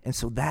 right? And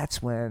so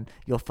that's when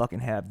you'll fucking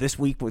have this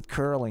week with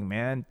curling,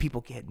 man.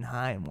 People getting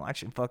high and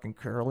watching fucking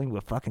curling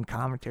with fucking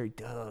commentary.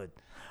 Dude,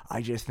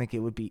 I just think it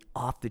would be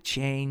off the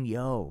chain,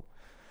 yo.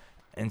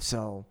 And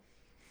so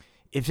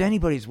if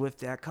anybody's with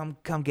that,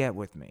 come get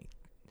with me.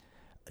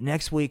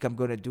 Next week, I'm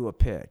going to do a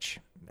pitch.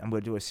 I'm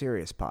going to do a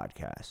serious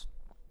podcast.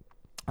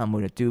 I'm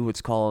going to do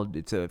it's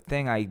a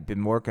thing I've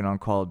been working on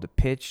called the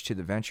pitch to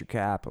the venture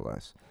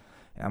capitalist.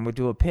 And I'm going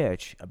to do a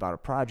pitch about a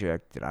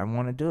project that I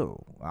want to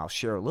do. I'll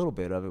share a little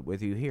bit of it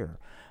with you here.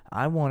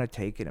 I want to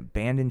take an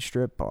abandoned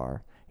strip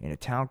bar in a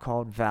town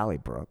called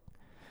Valleybrook,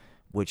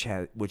 which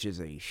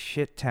is a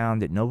shit town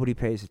that nobody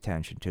pays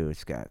attention to.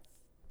 It's got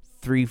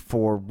 3,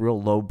 4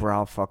 real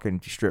lowbrow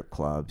fucking strip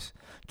clubs,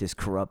 this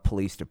corrupt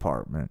police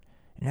department,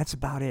 and that's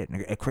about it.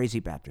 And a crazy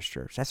Baptist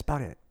church. That's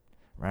about it,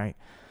 right?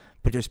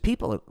 But there's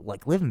people that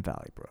like live in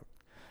Valley Brook,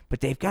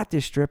 but they've got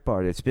this strip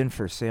bar that's been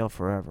for sale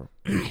forever,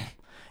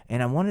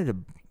 and I wanted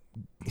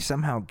to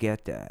somehow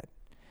get that.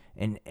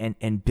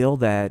 And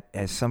build that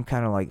as some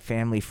kind of like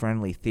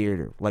family-friendly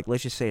theater. Like,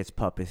 let's just say it's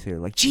puppet theater.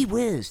 Like, gee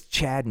whiz,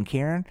 Chad and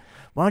Karen,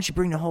 why don't you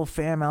bring the whole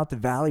fam out to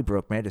Valley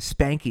Brook, man, to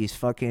Spanky's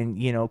fucking,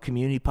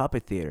 community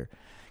puppet theater.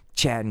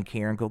 Chad and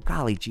Karen go,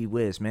 golly, gee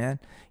whiz, man.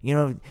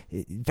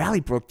 Valley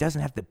Brook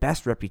doesn't have the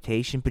best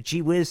reputation, but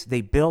gee whiz, they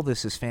build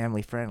this as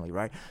family friendly,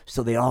 right?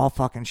 So they all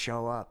fucking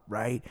show up,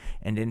 right?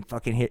 And then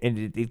fucking hit,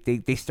 and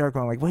they start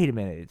going like, wait a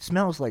minute, it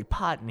smells like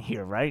pot in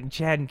here, right? And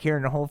Chad and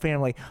Karen, the whole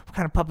family, what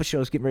kind of puppet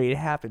show is getting ready to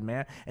happen,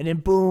 man? And then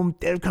boom,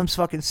 there comes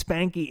fucking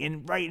Spanky,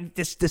 and right,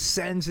 this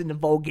descends into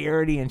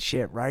vulgarity and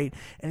shit, right?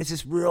 And it's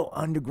this real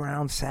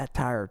underground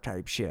satire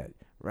type shit,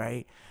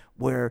 right?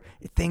 Where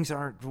things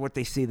aren't what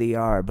they say they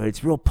are, but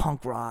it's real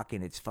punk rock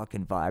and it's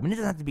fucking vibe. And it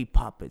doesn't have to be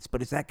puppets,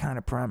 but it's that kind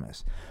of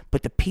premise.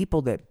 But the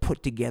people that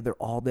put together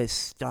all this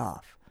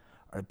stuff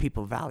are the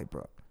people of Valley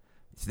Brook.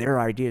 It's their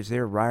ideas,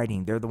 their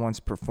writing, they're the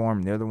ones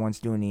performing, they're the ones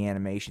doing the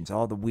animations,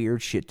 all the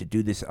weird shit to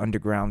do this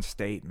underground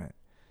statement.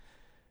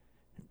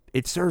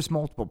 It serves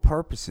multiple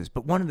purposes,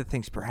 but one of the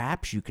things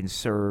perhaps you can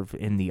serve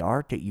in the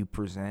art that you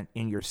present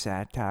in your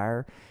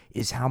satire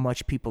is how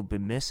much people have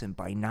been missing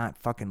by not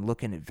fucking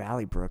looking at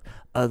Valley Brook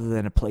other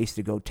than a place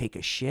to go take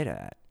a shit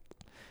at.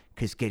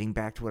 Because getting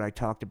back to what I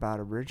talked about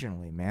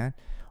originally, man,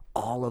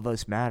 all of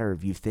us matter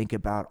if you think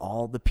about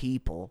all the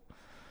people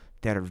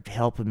that are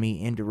helping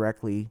me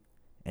indirectly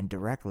and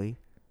directly.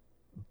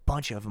 A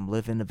bunch of them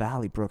live in the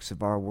Valley Brooks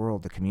of our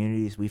world, the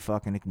communities we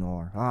fucking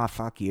ignore. Ah,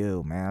 fuck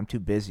you, man. I'm too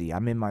busy.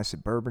 I'm in my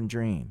suburban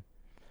dream.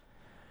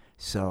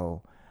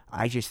 So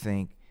I just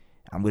think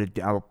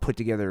I'll put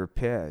together a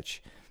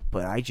pitch,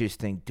 but I just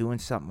think doing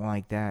something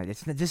like that,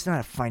 this is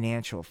not a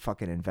financial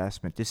fucking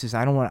investment.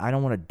 I don't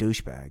want a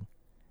douchebag.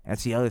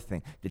 That's the other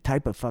thing. The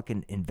type of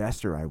fucking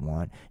investor I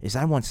want is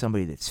I want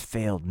somebody that's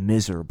failed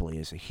miserably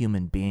as a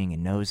human being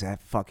and knows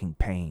that fucking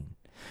pain.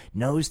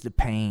 Knows the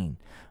pain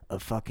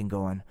of fucking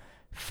going,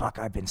 fuck,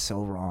 I've been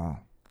so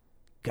wrong.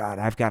 God,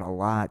 I've got a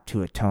lot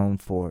to atone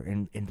for,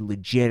 and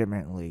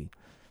legitimately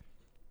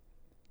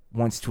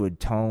wants to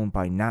atone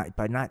by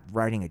not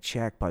writing a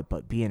check,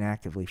 but being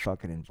actively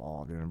fucking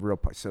involved in a real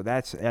part. So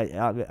that's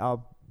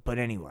but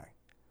anyway.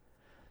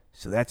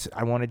 So that's,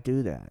 I want to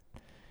do that.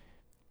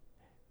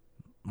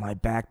 My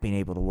back being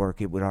able to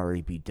work, it would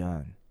already be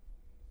done.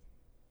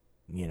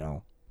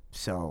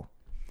 So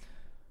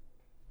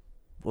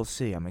we'll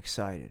see. I'm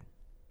excited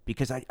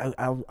because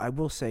I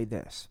will say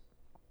this.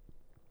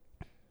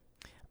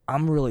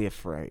 I'm really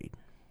afraid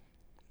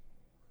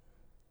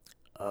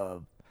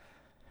of.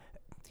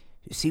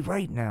 See,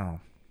 right now,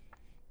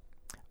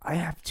 I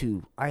have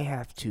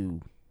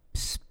to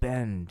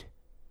spend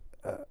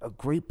a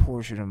great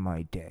portion of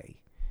my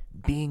day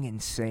being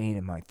insane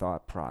in my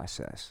thought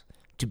process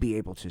to be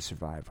able to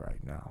survive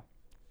right now.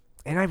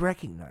 And I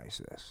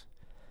recognize this.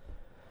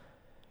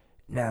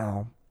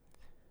 Now,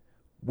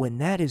 when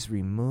that is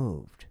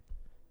removed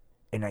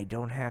and I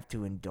don't have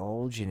to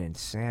indulge in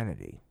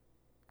insanity,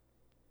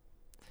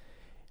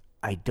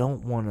 I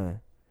don't want to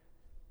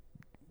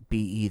be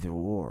either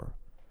or.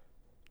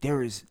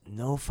 There is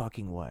no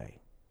fucking way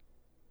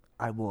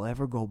I will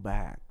ever go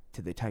back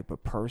to the type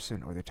of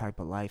person or the type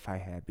of life I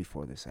had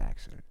before this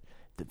accident.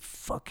 The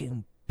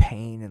fucking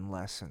pain and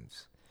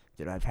lessons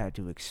that I've had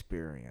to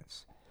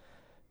experience.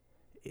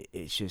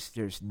 It's just,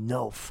 there's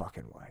no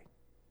fucking way.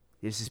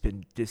 This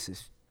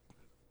is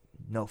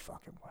no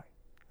fucking way.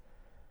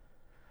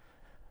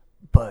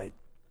 But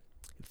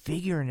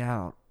figuring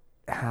out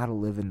how to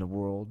live in the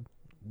world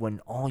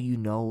when all you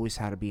know is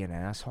how to be an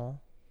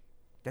asshole,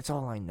 that's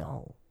all I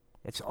know.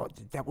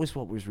 That was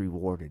what was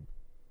rewarded.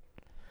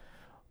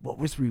 What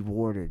was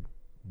rewarded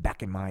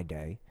back in my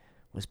day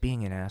was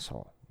being an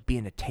asshole,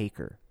 being a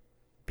taker,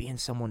 being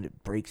someone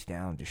that breaks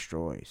down,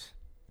 destroys.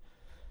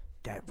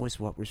 That was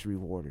what was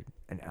rewarded.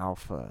 An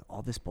alpha,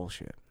 all this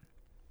bullshit.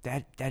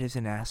 That is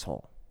an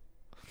asshole.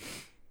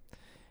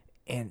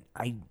 And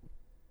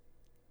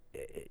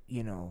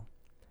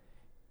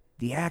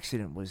the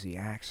accident was the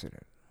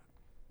accident.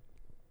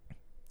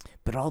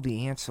 But all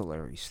the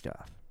ancillary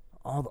stuff,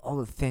 all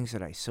the things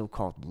that I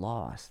so-called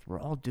lost were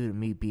all due to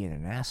me being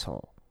an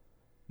asshole,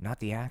 not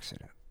the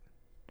accident.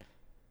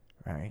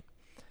 Right?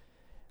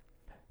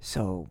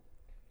 So,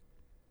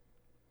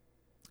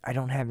 I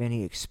don't have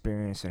any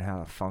experience in how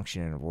to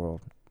function in the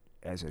world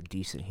as a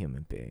decent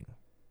human being.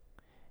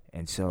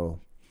 And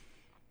so,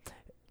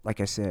 like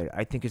I said,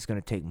 I think it's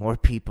going to take more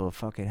people to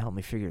fucking help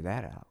me figure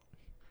that out.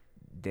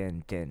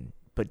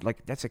 But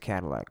like, that's a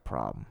Cadillac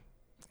problem.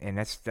 And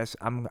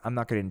I'm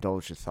not going to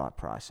indulge the thought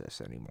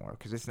process anymore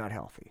because it's not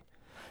healthy.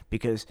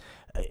 Because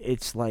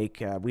it's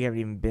like we haven't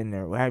even been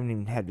there. We haven't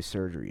even had the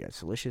surgery yet.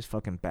 So let's just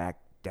fucking back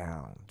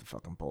down to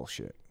fucking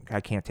bullshit. I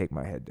can't take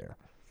my head there.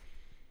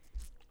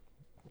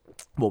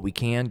 What we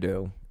can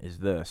do is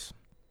this.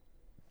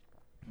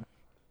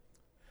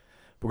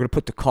 We're going to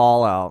put the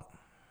call out.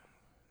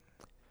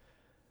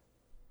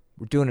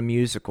 We're doing a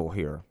musical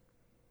here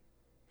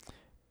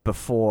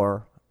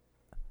before,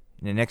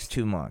 in the next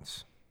 2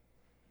 months.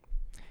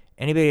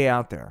 Anybody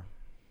out there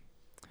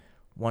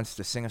wants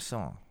to sing a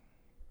song,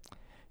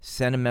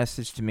 send a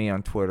message to me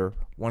on Twitter,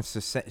 wants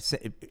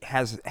to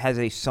has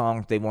a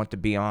song they want to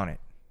be on it.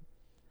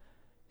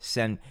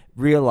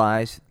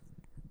 Realize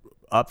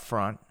up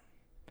front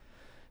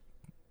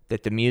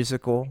that the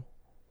musical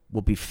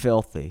will be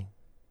filthy,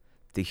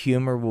 the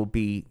humor will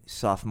be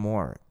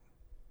sophomoric,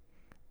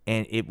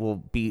 and it will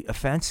be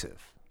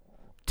offensive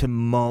to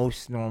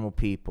most normal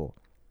people,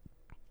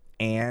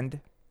 and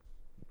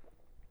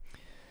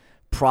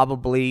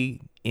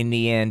probably in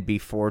the end be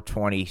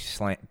 420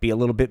 slant, be a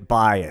little bit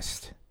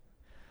biased.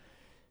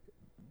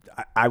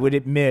 I would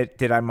admit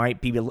that I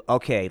might be,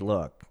 okay,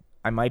 look,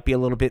 I might be a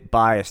little bit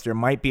biased. There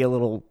might be a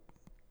little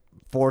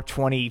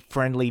 420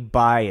 friendly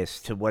bias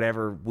to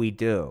whatever we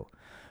do.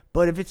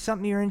 But if it's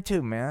something you're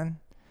into, man,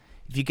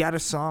 if you got a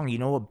song, you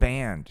know, a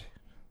band,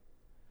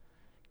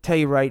 tell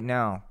you right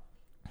now,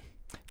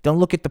 don't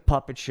look at the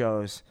puppet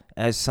shows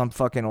as some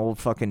fucking old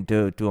fucking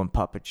dude doing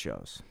puppet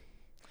shows.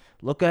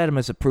 Look at him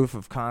as a proof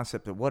of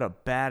concept of what a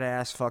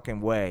badass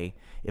fucking way.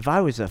 If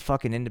I was a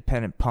fucking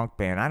independent punk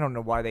band, I don't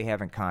know why they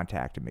haven't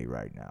contacted me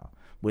right now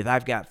with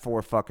I've got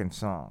 4 fucking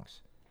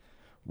songs.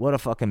 What a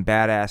fucking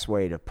badass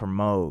way to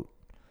promote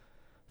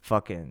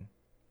fucking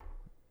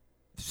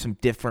some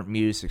different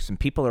music. Some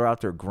people are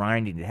out there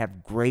grinding to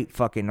have great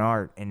fucking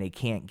art and they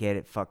can't get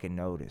it fucking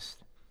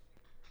noticed.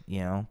 You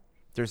know?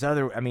 There's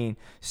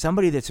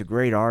somebody that's a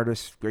great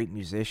artist, great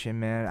musician,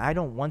 man, I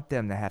don't want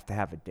them to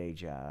have a day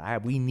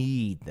job. We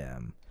need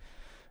them.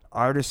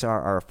 Artists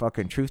are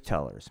fucking truth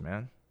tellers,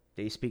 man.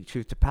 They speak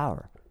truth to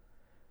power,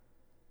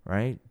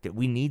 right?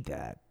 We need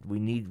that.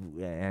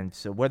 And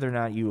so whether or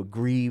not you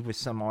agree with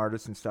some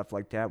artists and stuff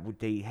like that,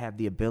 they have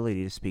the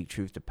ability to speak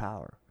truth to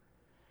power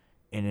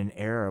in an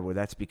era where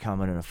that's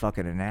becoming a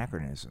fucking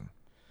anachronism.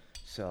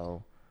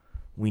 So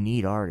we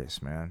need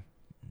artists, man.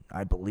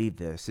 I believe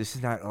this. This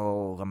is not,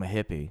 I'm a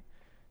hippie.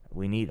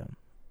 We need them.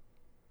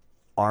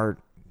 Art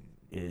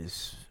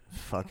is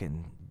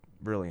fucking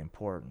really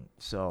important.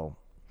 So,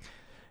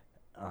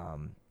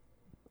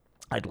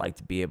 I'd like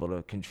to be able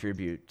to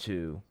contribute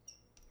to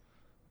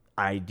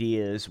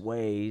ideas,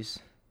 ways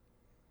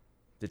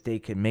that they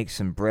can make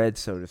some bread,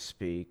 so to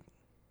speak,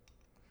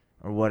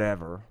 or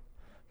whatever,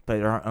 but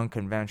are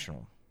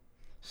unconventional.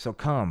 So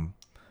come,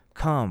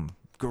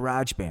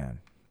 garage band,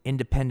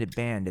 independent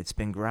band that's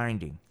been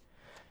grinding.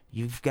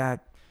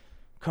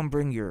 Come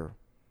bring your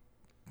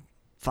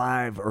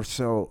 5 or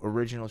so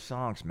original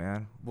songs,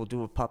 man. We'll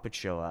do a puppet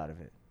show out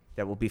of it.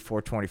 That will be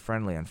 420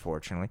 friendly,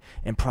 unfortunately.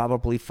 And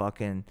probably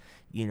fucking,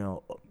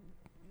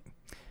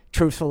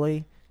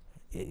 truthfully,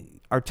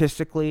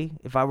 artistically,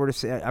 if I were to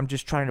say, I'm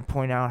just trying to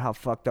point out how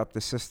fucked up the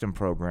system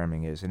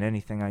programming is in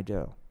anything I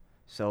do.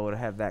 So it'll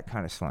have that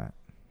kind of slant.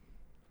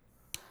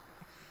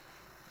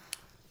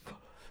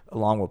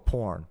 Along with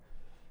porn.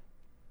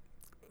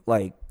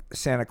 Like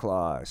Santa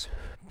Claus.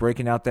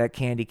 Breaking out that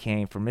candy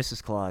cane for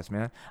Mrs. Claus,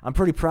 man. I'm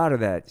pretty proud of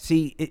that.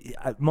 See,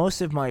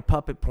 most of my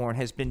puppet porn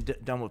has been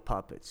done with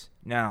puppets.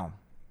 Now,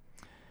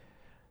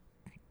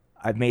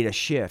 I've made a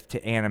shift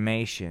to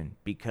animation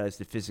because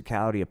the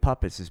physicality of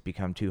puppets has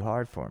become too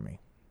hard for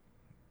me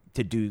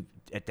to do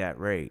at that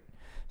rate.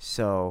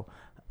 So,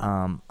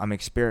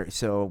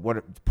 So what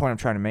the point I'm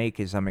trying to make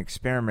is I'm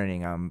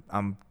experimenting.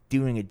 I'm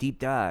doing a deep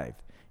dive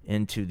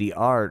into the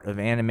art of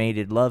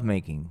animated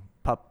lovemaking.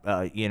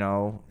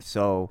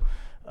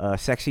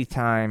 Sexy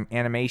time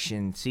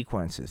animation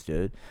sequences,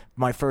 dude.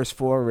 My first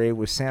foray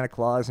was Santa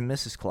Claus and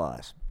Mrs.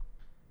 Claus.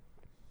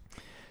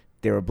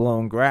 They were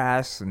blowing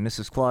grass, and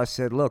Mrs. Claus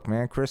said, look,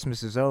 man,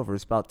 Christmas is over.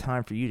 It's about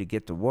time for you to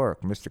get to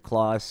work. Mr.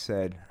 Claus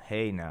said,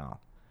 hey, now.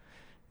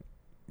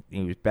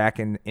 He was back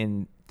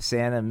in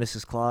Santa and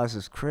Mrs.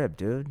 Claus's crib,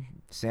 dude.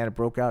 Santa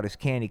broke out his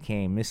candy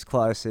cane. Mrs.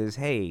 Claus says,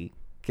 hey,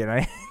 can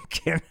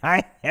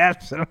I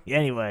have some?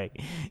 Anyway,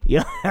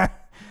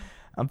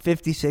 I'm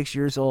 56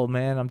 years old,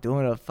 man. I'm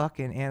doing a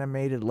fucking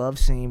animated love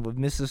scene with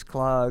Mrs.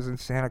 Claus and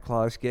Santa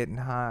Claus getting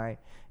high.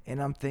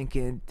 And I'm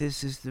thinking,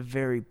 this is the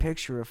very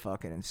picture of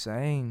fucking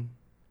insane.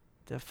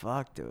 The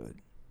fuck, dude?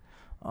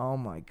 Oh,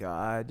 my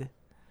God.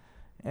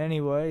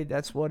 Anyway,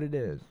 that's what it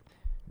is.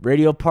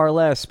 Radio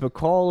Parlay,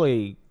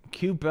 Spicoli,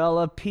 Q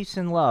Bella, peace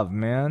and love,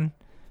 man.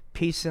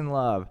 Peace and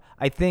love.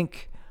 I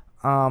think,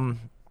 I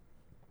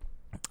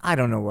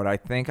don't know what I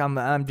think.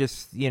 I'm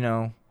just,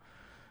 I'm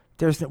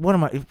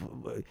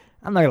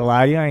not gonna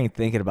lie to you, I ain't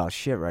thinking about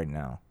shit right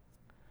now.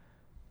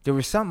 There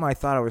was something I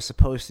thought I was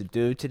supposed to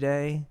do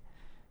today,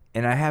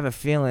 and I have a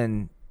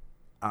feeling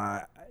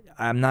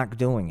I'm not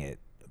doing it.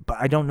 But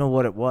I don't know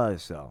what it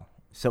was, though.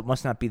 So it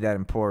must not be that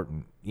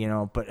important,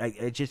 But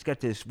I just got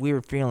this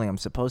weird feeling I'm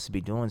supposed to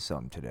be doing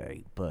something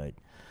today. But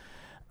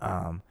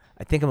I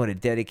think I'm going to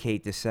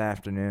dedicate this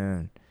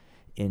afternoon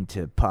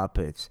into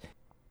puppets.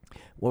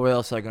 What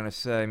else am I going to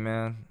say,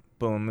 man?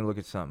 Boom, let me look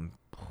at something.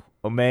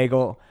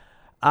 Omegle.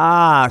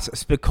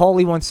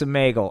 Spicoli wants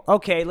Omegle.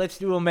 Okay, let's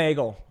do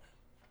Omegle.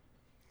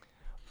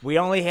 We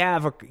only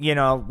have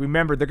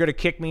remember they're gonna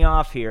kick me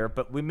off here,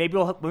 but maybe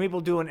we'll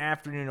do an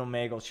afternoon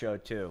Omegle show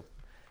too.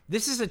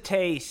 This is a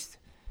taste.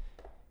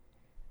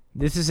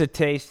 This is a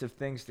taste of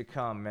things to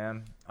come,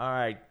 man. All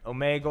right,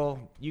 Omegle,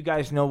 you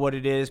guys know what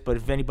it is, but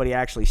if anybody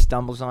actually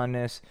stumbles on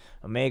this,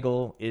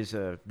 Omegle is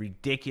a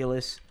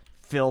ridiculous,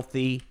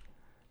 filthy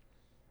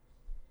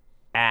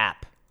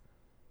app.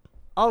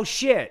 Oh,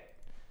 shit.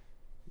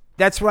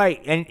 That's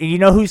right. And you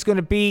know who's going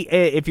to be,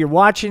 if you're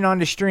watching on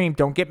the stream,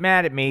 don't get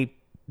mad at me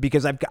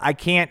because I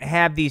can't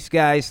have these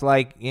guys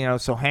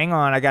so hang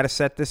on, I got to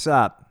set this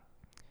up.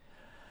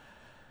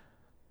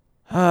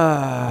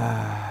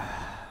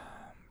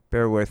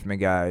 Bear with me,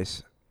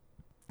 guys.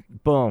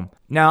 Boom.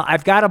 Now,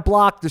 I've got to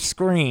block the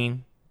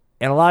screen,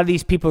 and a lot of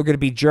these people are going to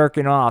be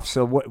jerking off.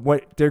 So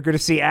what they're going to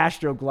see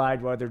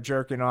Astroglide while they're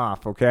jerking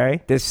off,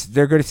 okay?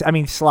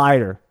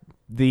 Slider,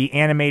 the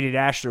animated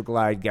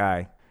Astroglide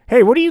guy.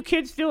 Hey, what are you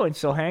kids doing?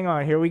 So hang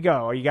on, here we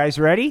go. Are you guys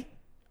ready?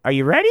 Are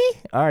you ready?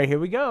 All right, here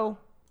we go.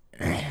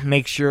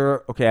 Make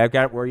sure, okay, I've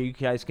got it where you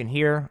guys can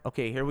hear.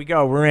 Okay, here we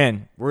go. We're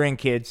in,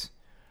 kids.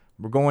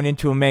 We're going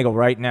into Omegle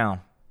right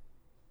now.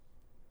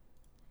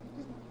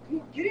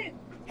 Get in.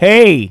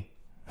 Hey,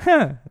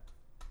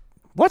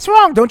 what's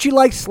wrong? Don't you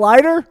like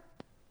Slider?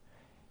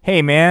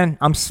 Hey, man,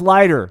 I'm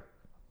Slider.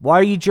 Why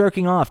are you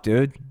jerking off,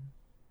 dude?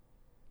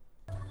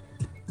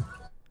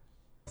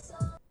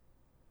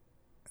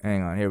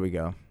 Hang on, here we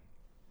go.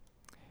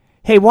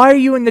 Hey, why are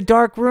you in the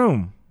dark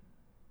room?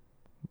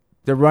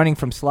 They're running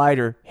from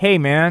Slider. Hey,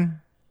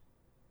 man.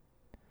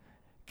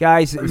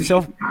 Guys,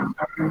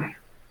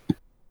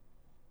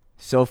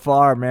 so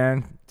far,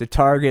 man, the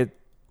target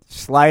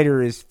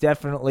Slider is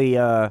definitely,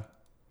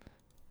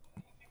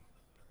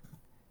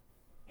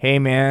 hey,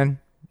 man,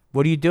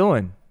 what are you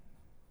doing?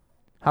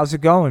 How's it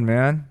going,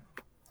 man?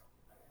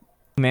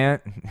 Man,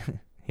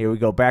 here we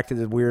go, back to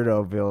the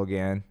Weirdoville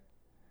again.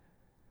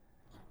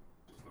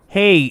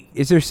 Hey,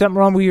 is there something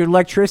wrong with your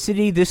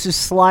electricity? This is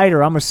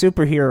Slider. I'm a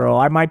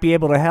superhero. I might be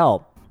able to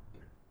help.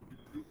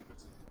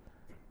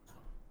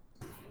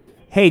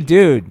 Hey,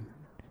 dude.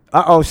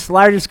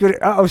 Slider's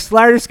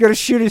gonna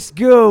shoot his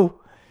goo.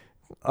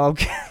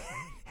 Okay.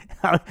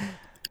 Slider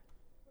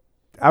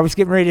was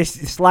getting ready to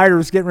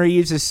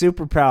use his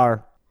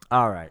superpower.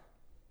 All right.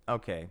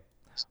 Okay.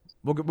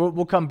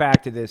 We'll come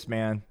back to this,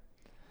 man.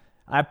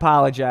 I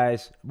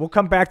apologize. We'll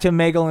come back to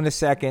Omegle in a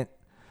second.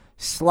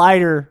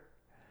 Slider,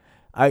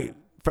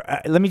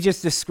 let me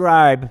just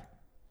describe.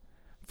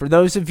 For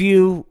those of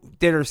you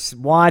that are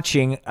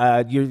watching,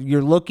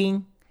 you're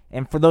looking,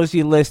 and for those of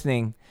you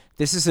listening,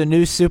 this is a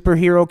new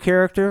superhero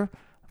character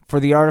for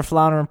the Art of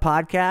Floundering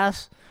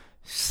podcast.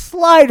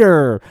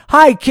 Slider!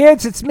 Hi,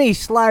 kids, it's me,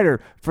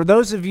 Slider. For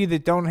those of you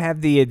that don't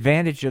have the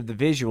advantage of the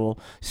visual,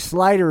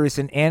 Slider is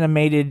an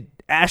animated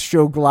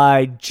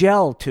Astroglide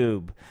gel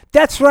tube.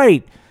 That's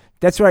right.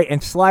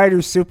 And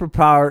Slider's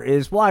superpower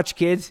is, watch,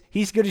 kids,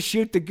 he's going to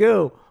shoot the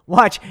goo.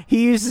 Watch,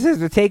 he uses it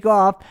to take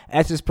off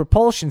as his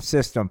propulsion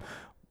system.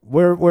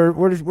 Where'd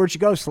you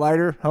go,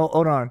 Slider?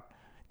 Hold on.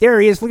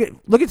 There he is.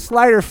 Look at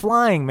Slider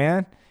flying,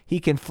 man. He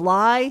can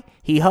fly,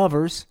 he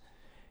hovers.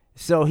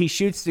 So he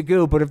shoots the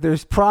goo, but if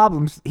there's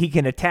problems, he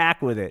can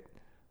attack with it.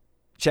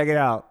 Check it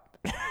out.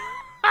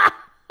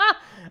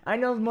 I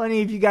know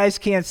many of you guys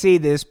can't see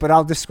this, but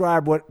I'll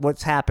describe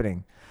what's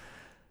happening.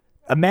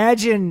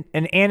 Imagine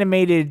an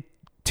animated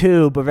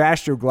tube of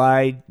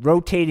Astroglide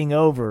rotating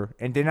over,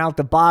 and then out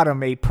the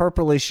bottom, a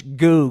purplish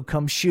goo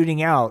comes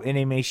shooting out in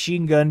a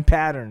machine gun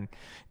pattern.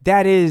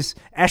 That is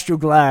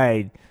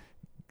Astroglide.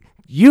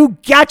 You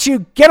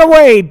get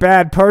away,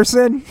 bad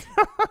person.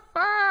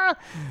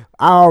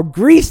 I'll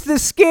grease the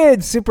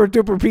skid, Super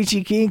Duper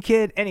Peachy Keen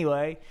Kid.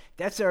 Anyway,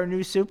 that's our new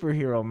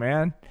superhero,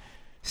 man.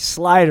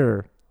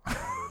 Slider.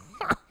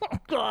 Oh,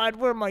 God,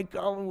 where am I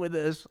going with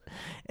this?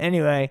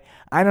 Anyway,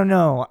 I don't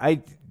know.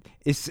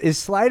 Is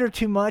Slider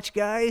too much,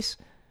 guys?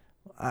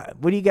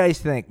 What do you guys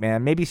think,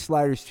 man? Maybe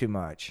Slider's too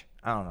much.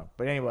 I don't know.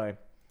 But anyway,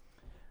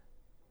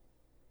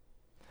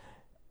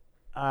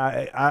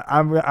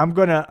 I'm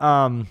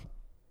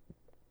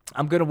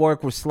gonna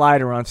work with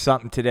Slider on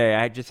something today.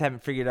 I just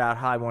haven't figured out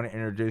how I want to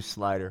introduce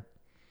Slider.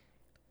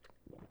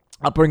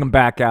 I'll bring him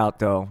back out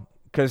though,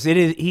 because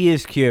he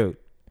is cute.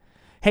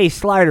 Hey,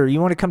 Slider,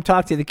 you want to come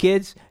talk to the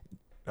kids?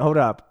 Hold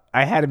up,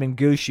 I had him in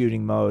goo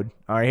shooting mode.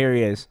 All right, here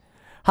he is.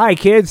 Hi,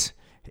 kids.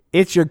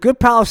 It's your good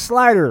pal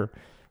Slider,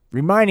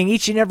 reminding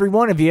each and every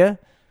one of you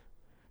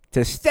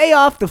to stay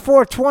off the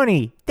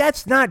 420.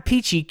 That's not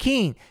Peachy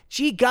Keen.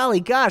 Gee golly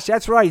gosh,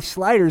 that's right.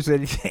 Slider's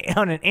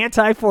on an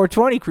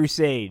anti-420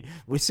 crusade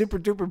with Super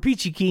Duper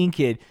Peachy Keen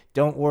Kid.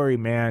 Don't worry,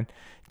 man.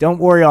 Don't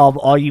worry,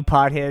 all you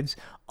potheads.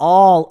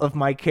 All of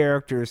my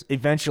characters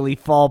eventually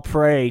fall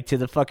prey to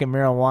the fucking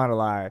marijuana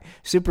lie.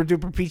 Super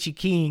Duper Peachy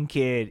Keen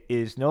Kid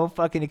is no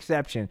fucking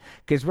exception.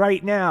 Because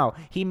right now,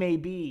 he may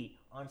be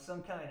on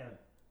some kind of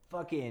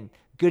fucking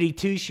goody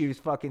two-shoes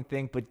fucking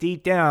thing, but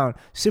deep down,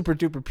 Super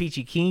Duper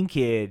Peachy Keen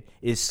Kid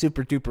is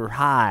super duper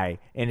high,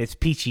 and it's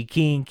Peachy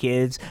Keen,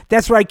 kids.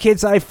 That's right,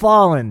 kids, I've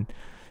fallen.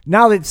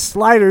 Now that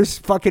Slider's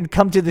fucking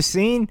come to the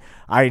scene,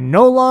 I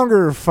no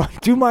longer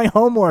do my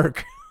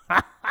homework.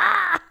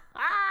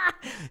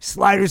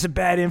 Slider's a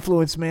bad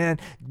influence, man.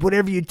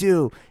 Whatever you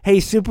do, hey,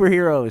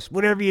 superheroes,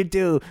 whatever you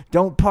do,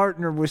 don't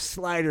partner with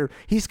Slider.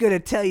 He's going to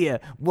tell you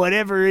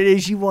whatever it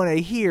is you want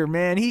to hear,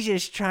 man. He's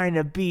just trying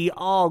to be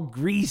all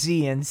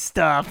greasy and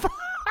stuff.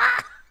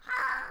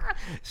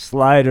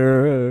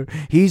 Slider,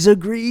 he's a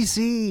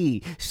greasy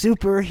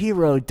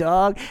superhero,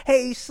 dog.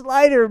 Hey,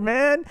 Slider,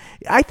 man,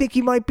 I think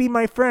he might be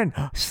my friend.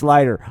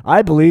 Slider,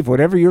 I believe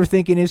whatever you're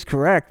thinking is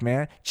correct,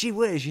 man. Gee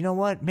whiz, you know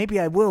what? Maybe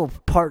I will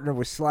partner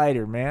with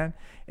Slider, man.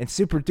 And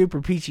Super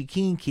Duper Peachy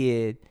Keen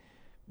Kid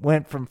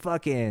went from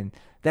fucking,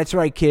 that's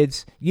right,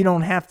 kids, you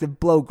don't have to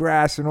blow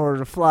grass in order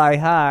to fly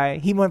high.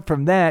 He went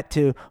from that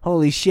to,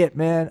 holy shit,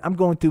 man, I'm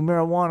going through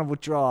marijuana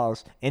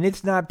withdrawals. And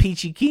it's not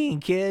Peachy Keen,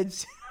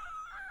 kids.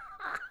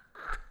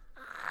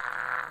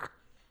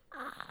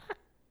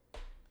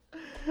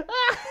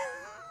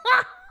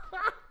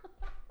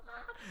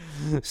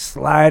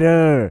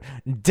 Slider,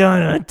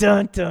 dun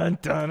dun dun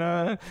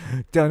dun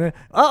dun.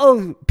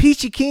 Uh-oh,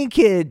 Peachy Keen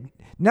Kid.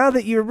 Now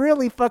that you're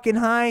really fucking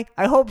high,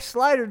 I hope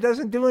Slider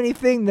doesn't do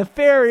anything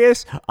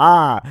nefarious.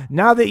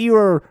 Now that you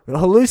are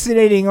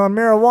hallucinating on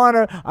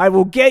marijuana, I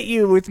will get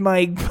you with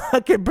my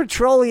fucking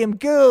petroleum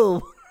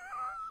goo.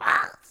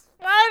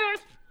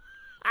 Slider,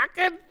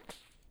 fucking.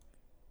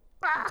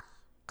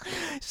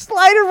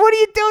 Slider, what are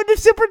you doing to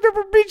Super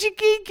Duper Peachy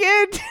Keen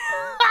Kid?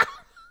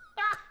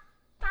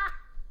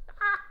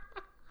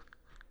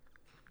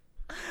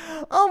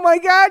 Oh my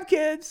God,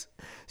 kids.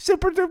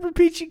 Super Duper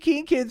Peachy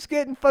Keen Kid's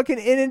getting fucking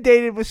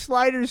inundated with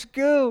Slider's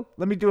goo.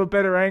 Let me do a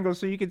better angle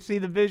so you can see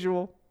the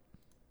visual.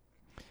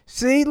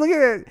 See, look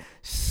at it.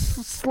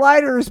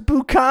 Slider's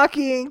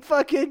bukkakeing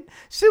fucking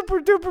Super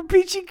Duper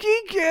Peachy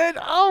Keen Kid.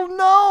 Oh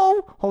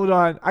no. Hold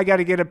on. I got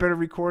to get a better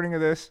recording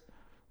of this.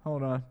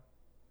 Hold on.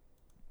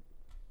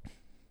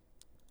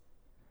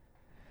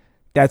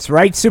 That's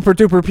right, Super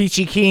Duper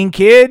Peachy Keen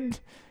Kid.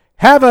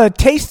 Have a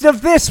taste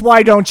of this,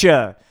 why don't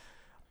you?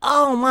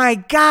 Oh my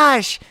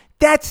gosh,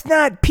 that's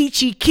not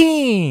Peachy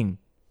Keen.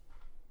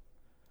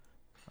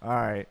 All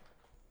right.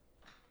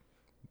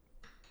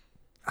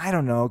 I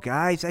don't know,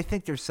 guys. I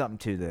think there's something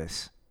to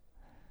this.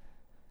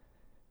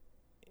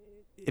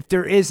 If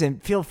there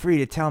isn't, feel free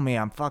to tell me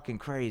I'm fucking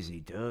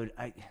crazy, dude.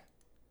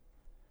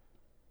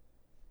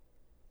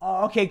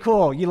 Oh, okay,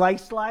 cool. You like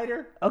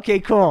Slider? Okay,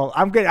 cool.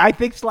 I'm good. I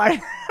think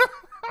Slider.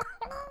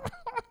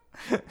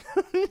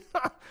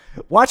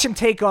 Watch him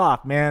take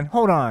off, man.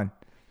 Hold on.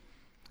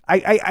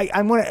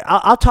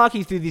 I'll talk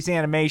you through these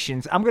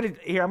animations. I'm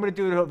gonna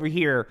do it over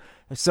here,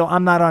 so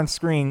I'm not on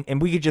screen,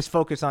 and we could just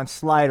focus on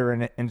Slider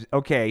and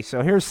okay.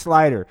 So here's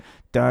Slider.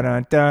 Dun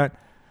dun dun.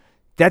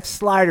 That's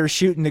Slider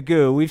shooting the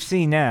goo. We've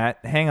seen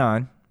that. Hang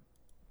on.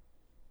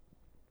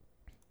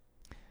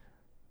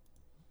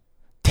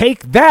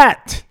 Take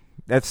that.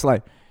 That's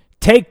like,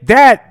 take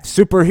that,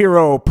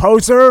 superhero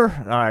poser.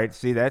 All right,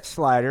 see, that's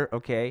Slider.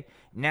 Okay,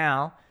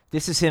 now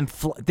this is him.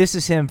 This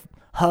is him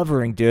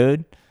hovering,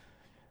 dude.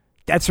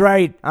 That's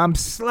right. I'm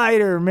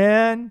Slider,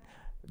 man.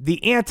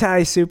 The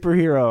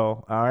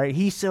anti-superhero. All right.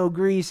 He's so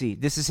greasy.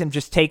 This is him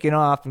just taking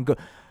off and go.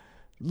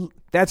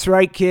 That's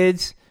right,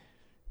 kids.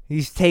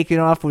 He's taking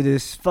off with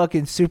his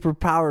fucking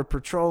superpowered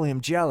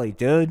petroleum jelly,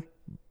 dude.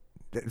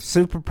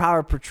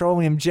 Superpowered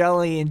petroleum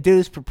jelly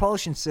induced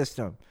propulsion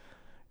system.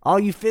 All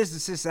you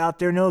physicists out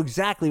there know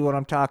exactly what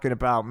I'm talking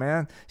about,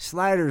 man.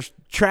 Slider's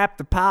trapped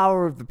the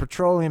power of the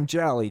petroleum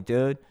jelly,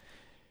 dude.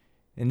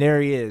 And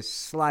there he is,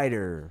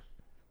 Slider.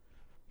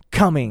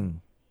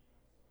 Coming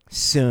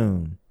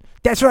soon.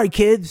 That's right,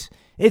 kids.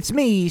 It's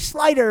me,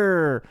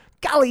 Slider.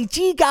 Golly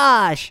gee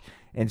gosh.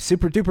 And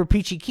Super Duper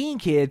Peachy Keen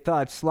Kid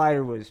thought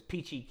Slider was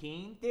Peachy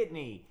Keen, didn't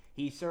he?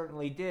 He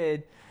certainly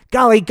did.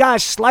 Golly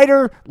gosh,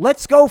 Slider,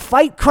 let's go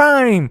fight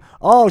crime.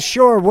 Oh,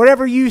 sure,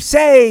 whatever you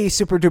say,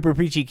 Super Duper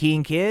Peachy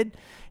Keen Kid.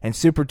 And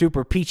Super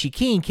Duper Peachy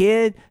Keen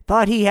Kid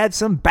thought he had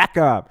some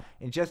backup.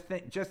 And just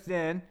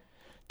then,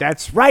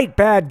 that's right,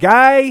 bad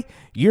guy.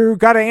 You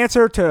got to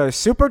answer to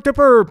Super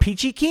Duper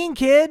Peachy Keen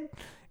Kid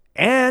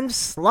and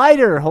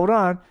Slider. Hold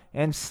on.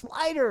 And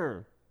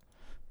Slider.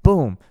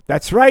 Boom.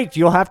 That's right.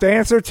 You'll have to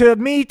answer to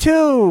me,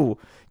 too.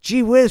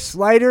 Gee whiz,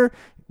 Slider.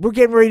 We're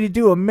getting ready to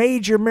do a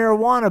major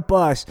marijuana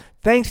bust.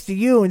 Thanks to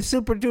you and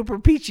Super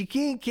Duper Peachy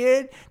Keen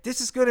Kid.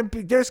 There's going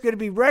to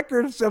be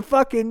records of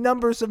fucking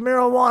numbers of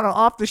marijuana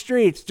off the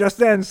streets. Just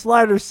then,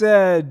 Slider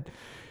said,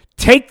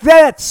 take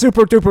that,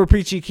 Super Duper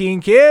Peachy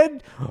Keen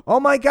Kid. Oh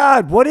my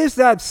God, what is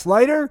that,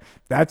 Slider?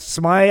 That's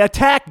my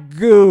attack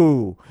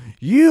goo.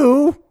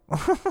 You.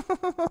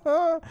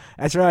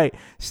 That's right.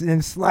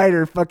 And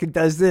Slider fucking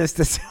does this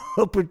to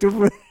Super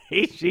Duper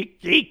Peachy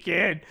Keen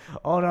Kid.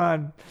 Hold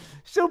on.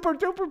 Super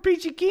Duper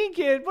Peachy Keen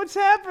Kid. What's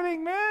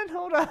happening, man?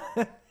 Hold on.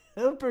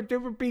 Super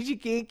Duper Peachy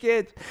Keen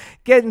Kid.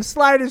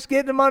 Slider's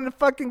getting him on the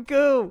fucking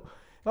goo.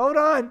 Hold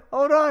on.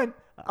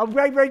 I'm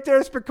right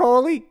there,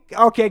 Spicoli.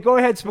 Okay, go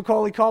ahead,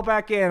 Spicoli. Call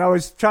back in. I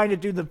was trying to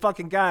do the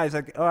fucking guys.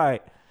 Like, all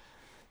right.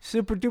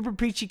 Super Duper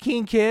Peachy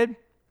Keen Kid.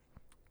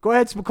 Go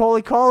ahead,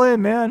 Spicoli. Call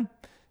in, man.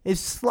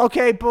 It's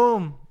okay,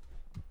 boom.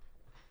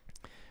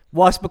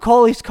 Whilst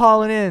Macaulay's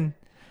calling in,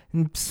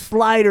 and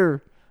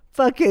Slider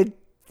fucking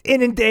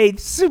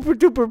inundates Super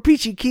Duper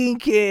Peachy Keen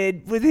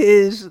Kid with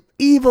his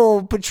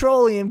evil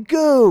petroleum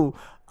goo.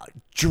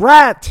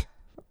 Drat!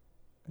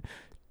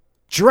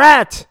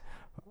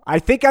 I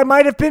think I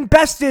might have been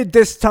bested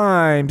this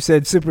time,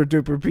 said Super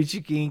Duper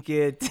Peachy Keen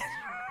Kid.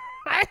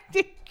 I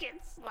think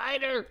it's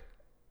Slider.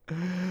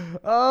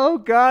 Oh,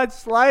 God,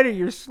 Slider,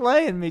 you're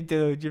slaying me,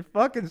 dude. You're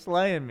fucking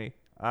slaying me.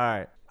 All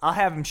right. I'll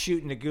have him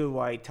shooting the goo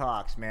while he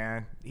talks,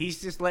 man.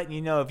 He's just letting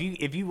you know.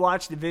 If you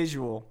watch the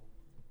visual.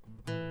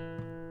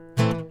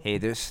 Hey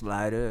there,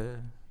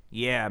 Slider.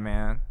 Yeah,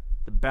 man.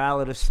 The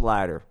Ballad of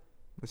Slider.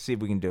 Let's see if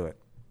we can do it.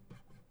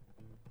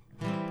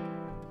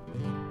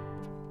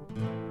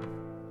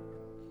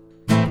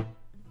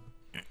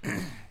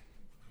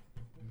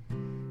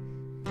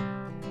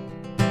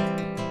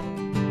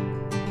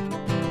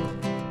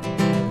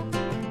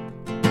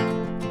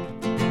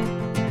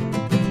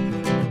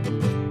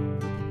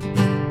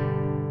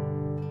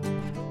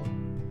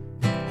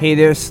 Hey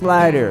there,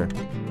 Slider.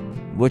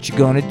 What you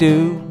gonna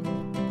do?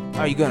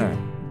 Are you gonna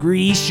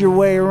grease your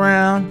way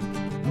around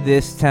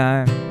this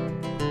time?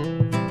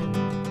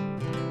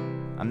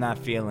 I'm not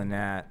feeling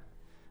that.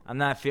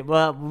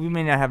 Well, we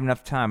may not have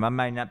enough time. I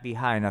might not be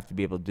high enough to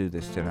be able to do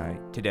this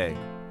today.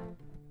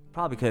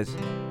 Probably because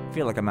I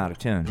feel like I'm out of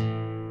tune.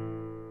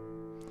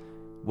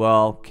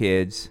 Well,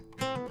 kids,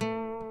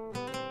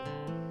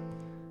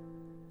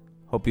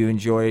 hope you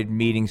enjoyed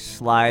meeting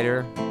Slider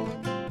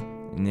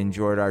and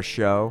enjoyed our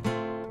show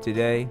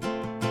today.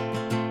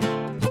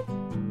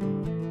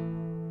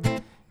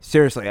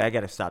 Seriously, I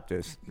gotta stop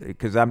this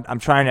because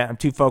I'm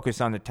too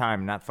focused on the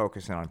time, not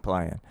focusing on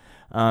playing.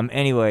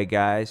 Anyway,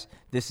 guys,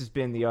 this has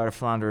been the Art of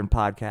Floundering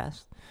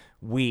podcast.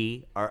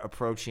 We are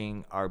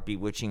approaching our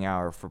bewitching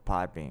hour for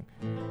Podbean.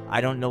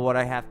 I don't know what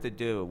I have to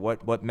do,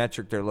 what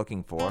metric they're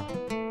looking for,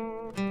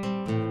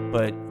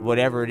 but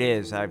whatever it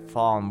is, I've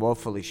fallen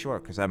woefully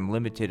short because I'm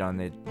limited on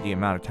the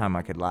amount of time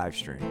I could live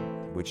stream,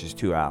 which is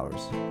 2 hours,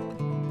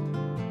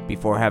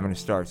 before having to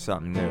start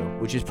something new,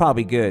 which is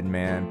probably good,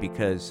 man,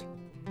 because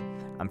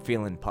I'm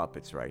feeling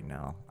puppets right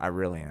now. I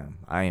really am.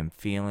 I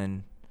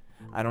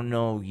don't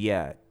know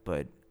yet,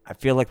 but I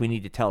feel like we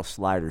need to tell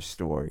Slider's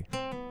story.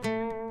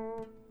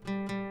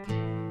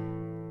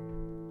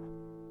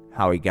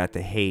 How he got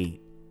to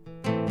hate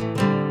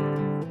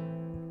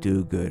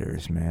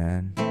do-gooders,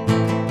 man.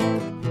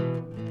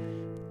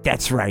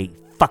 That's right,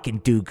 fucking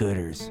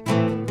do-gooders.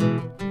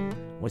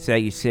 What's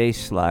that you say,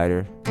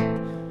 Slider?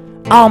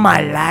 All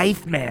my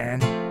life, man,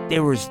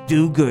 there was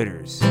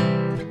do-gooders.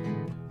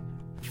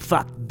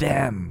 Fuck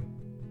them.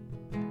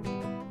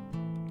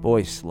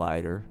 Boy,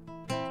 Slider.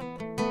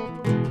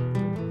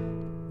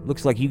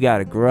 Looks like you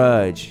got a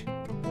grudge.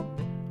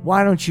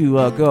 Why don't you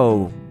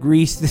go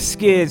grease the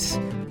skids?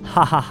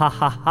 Ha ha ha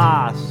ha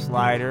ha,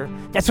 Slider.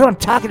 That's what I'm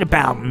talking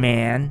about,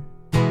 man.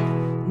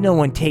 No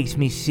one takes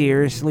me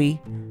seriously.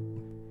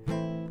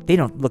 They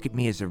don't look at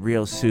me as a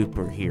real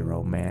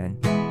superhero, man.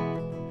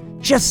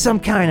 Just some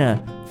kind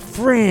of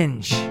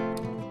fringe,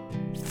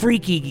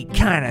 freaky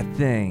kind of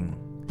thing.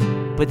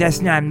 But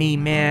that's not me,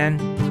 man.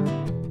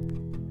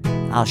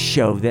 I'll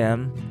show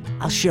them.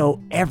 I'll show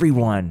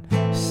everyone.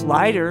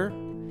 Slider?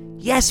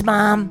 Yes,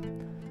 Mom.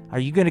 Are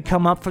you gonna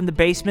come up from the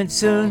basement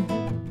soon?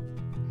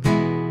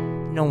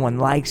 No one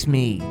likes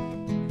me.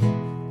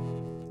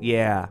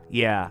 Yeah.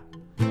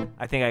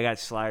 I think I got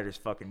Slider's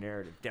fucking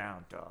narrative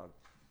down, dog.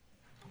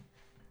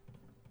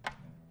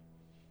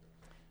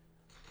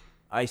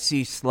 I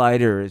see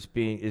Slider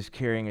is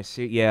carrying a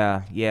suit.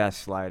 Yeah,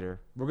 Slider.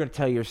 We're gonna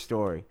tell your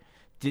story.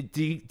 Do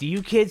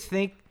you kids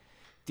think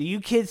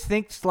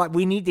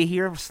we need to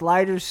hear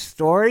Slider's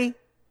story?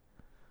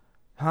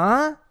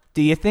 Huh?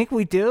 Do you think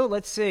we do?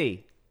 Let's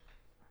see.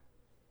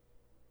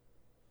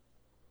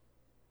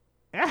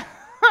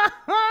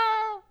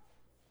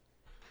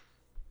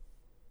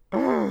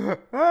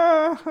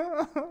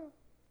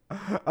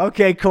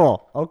 Okay,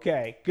 cool.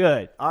 Okay,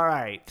 good. All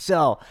right.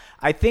 So,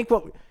 I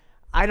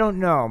don't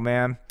know,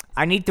 man.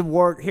 I need to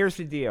work. Here's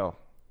the deal.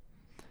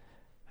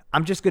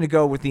 I'm just going to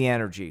go with the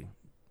energy,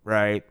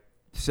 right?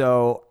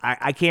 So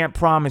I can't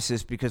promise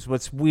this because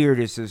what's weird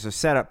is there's a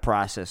setup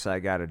process I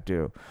got to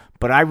do.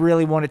 But I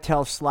really want to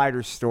tell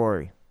Slider's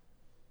story.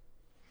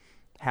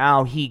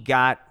 How he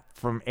got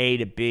from A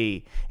to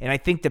B. And I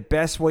think the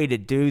best way to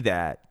do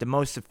that, the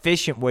most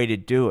efficient way to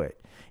do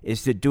it,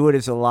 is to do it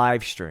as a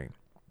live stream.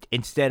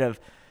 Instead of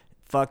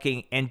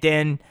fucking... And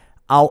then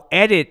I'll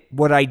edit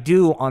what I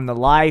do on the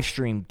live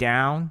stream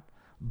down,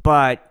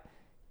 but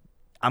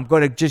I'm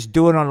going to just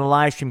do it on the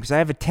live stream because I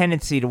have a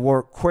tendency to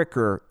work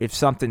quicker if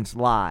something's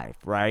live,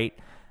 right?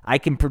 I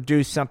can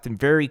produce something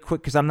very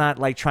quick because I'm not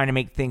like trying to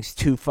make things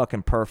too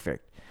fucking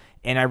perfect.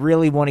 And I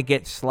really want to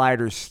get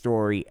Slider's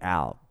story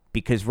out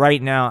because right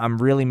now I'm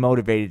really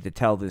motivated to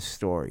tell this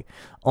story.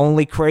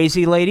 Only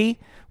Crazy Lady,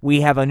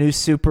 we have a new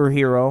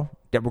superhero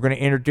that we're going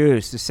to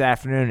introduce this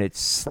afternoon. It's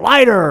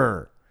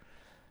Slider,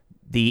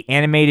 the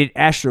animated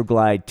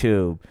Astroglide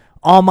tube.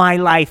 all my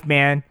life,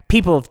 man.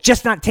 People have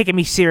just not taken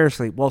me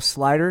seriously. Well,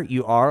 Slider,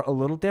 you are a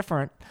little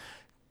different.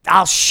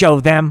 I'll show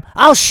them.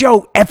 I'll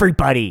show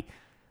everybody.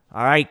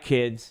 All right,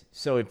 kids.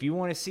 So if you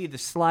want to see the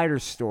Slider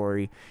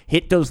story,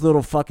 hit those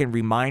little fucking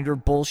reminder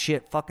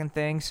bullshit fucking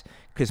things,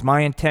 because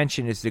my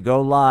intention is to go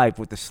live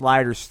with the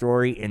Slider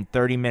story in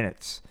 30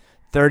 minutes.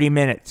 30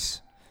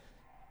 minutes.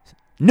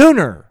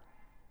 Nooner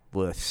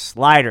with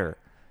Slider.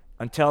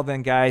 Until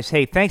then, guys,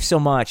 hey, thanks so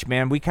much,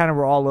 man. We kind of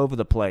were all over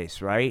the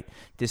place, right?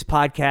 This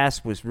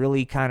podcast was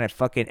really kind of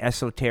fucking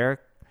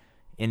esoteric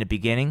in the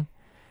beginning,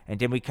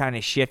 and then we kind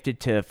of shifted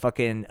to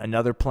fucking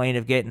another plane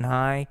of getting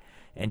high.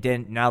 And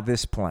then now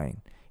this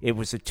plane. It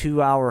was a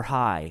 2-hour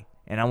high.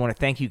 And I want to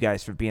thank you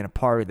guys for being a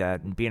part of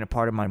that and being a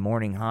part of my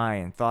morning high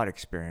and thought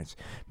experience.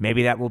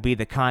 Maybe that will be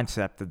the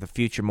concept of the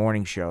future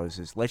morning shows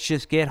is let's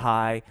just get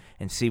high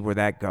and see where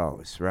that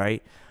goes,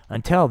 right?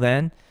 Until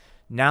then,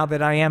 now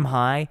that I am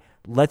high,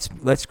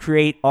 let's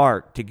create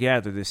art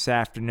together this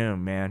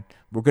afternoon, man.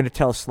 We're going to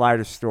tell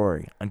Slider's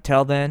story.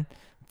 Until then,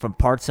 from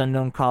Parts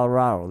Unknown,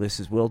 Colorado, this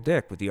is Will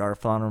Dick with the Art of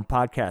Floundering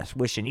Podcast,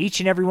 wishing each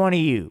and every one of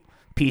you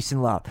peace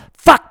and love.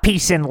 Fuck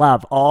peace and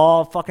love.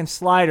 Oh, fucking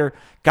Slider.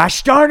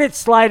 Gosh darn it,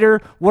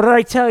 Slider. What did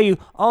I tell you?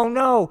 Oh,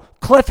 no.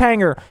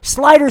 Cliffhanger.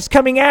 Slider's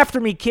coming after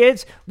me,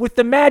 kids, with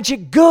the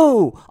magic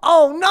goo.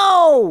 Oh,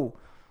 no.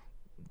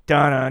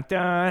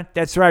 Dun-dun-dun.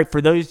 That's right.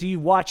 For those of you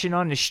watching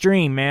on the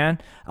stream, man,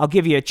 I'll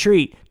give you a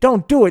treat.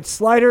 Don't do it,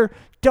 Slider.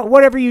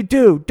 Whatever you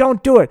do,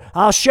 don't do it.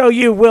 I'll show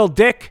you, Will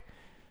Dick.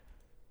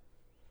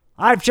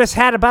 I've just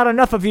had about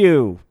enough of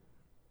you.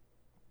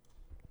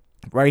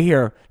 Right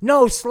here.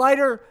 No,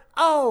 Slider.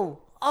 Oh,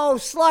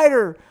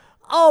 Slider.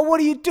 Oh, what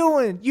are you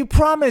doing? You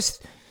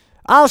promised.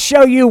 I'll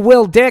show you,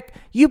 Will Dick.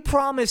 You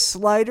promised,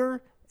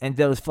 Slider. And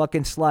those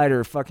fucking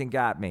Slider fucking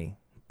got me.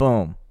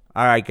 Boom.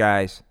 All right,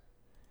 guys.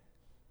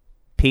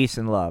 Peace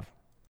and love.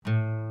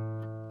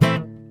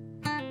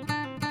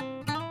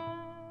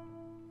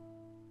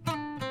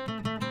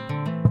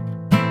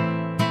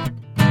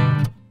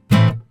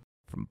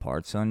 From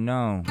Parts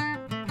Unknown.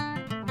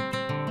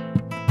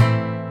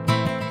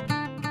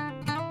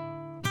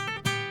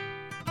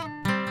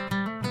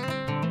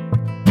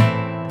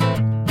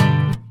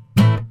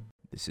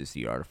 This is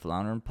the Art of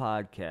Floundering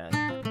Podcast.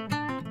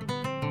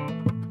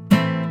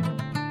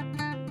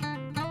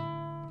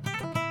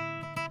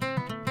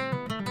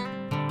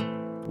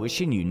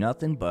 Wishing you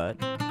nothing but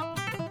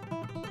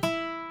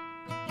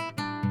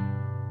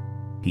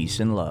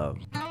peace and love.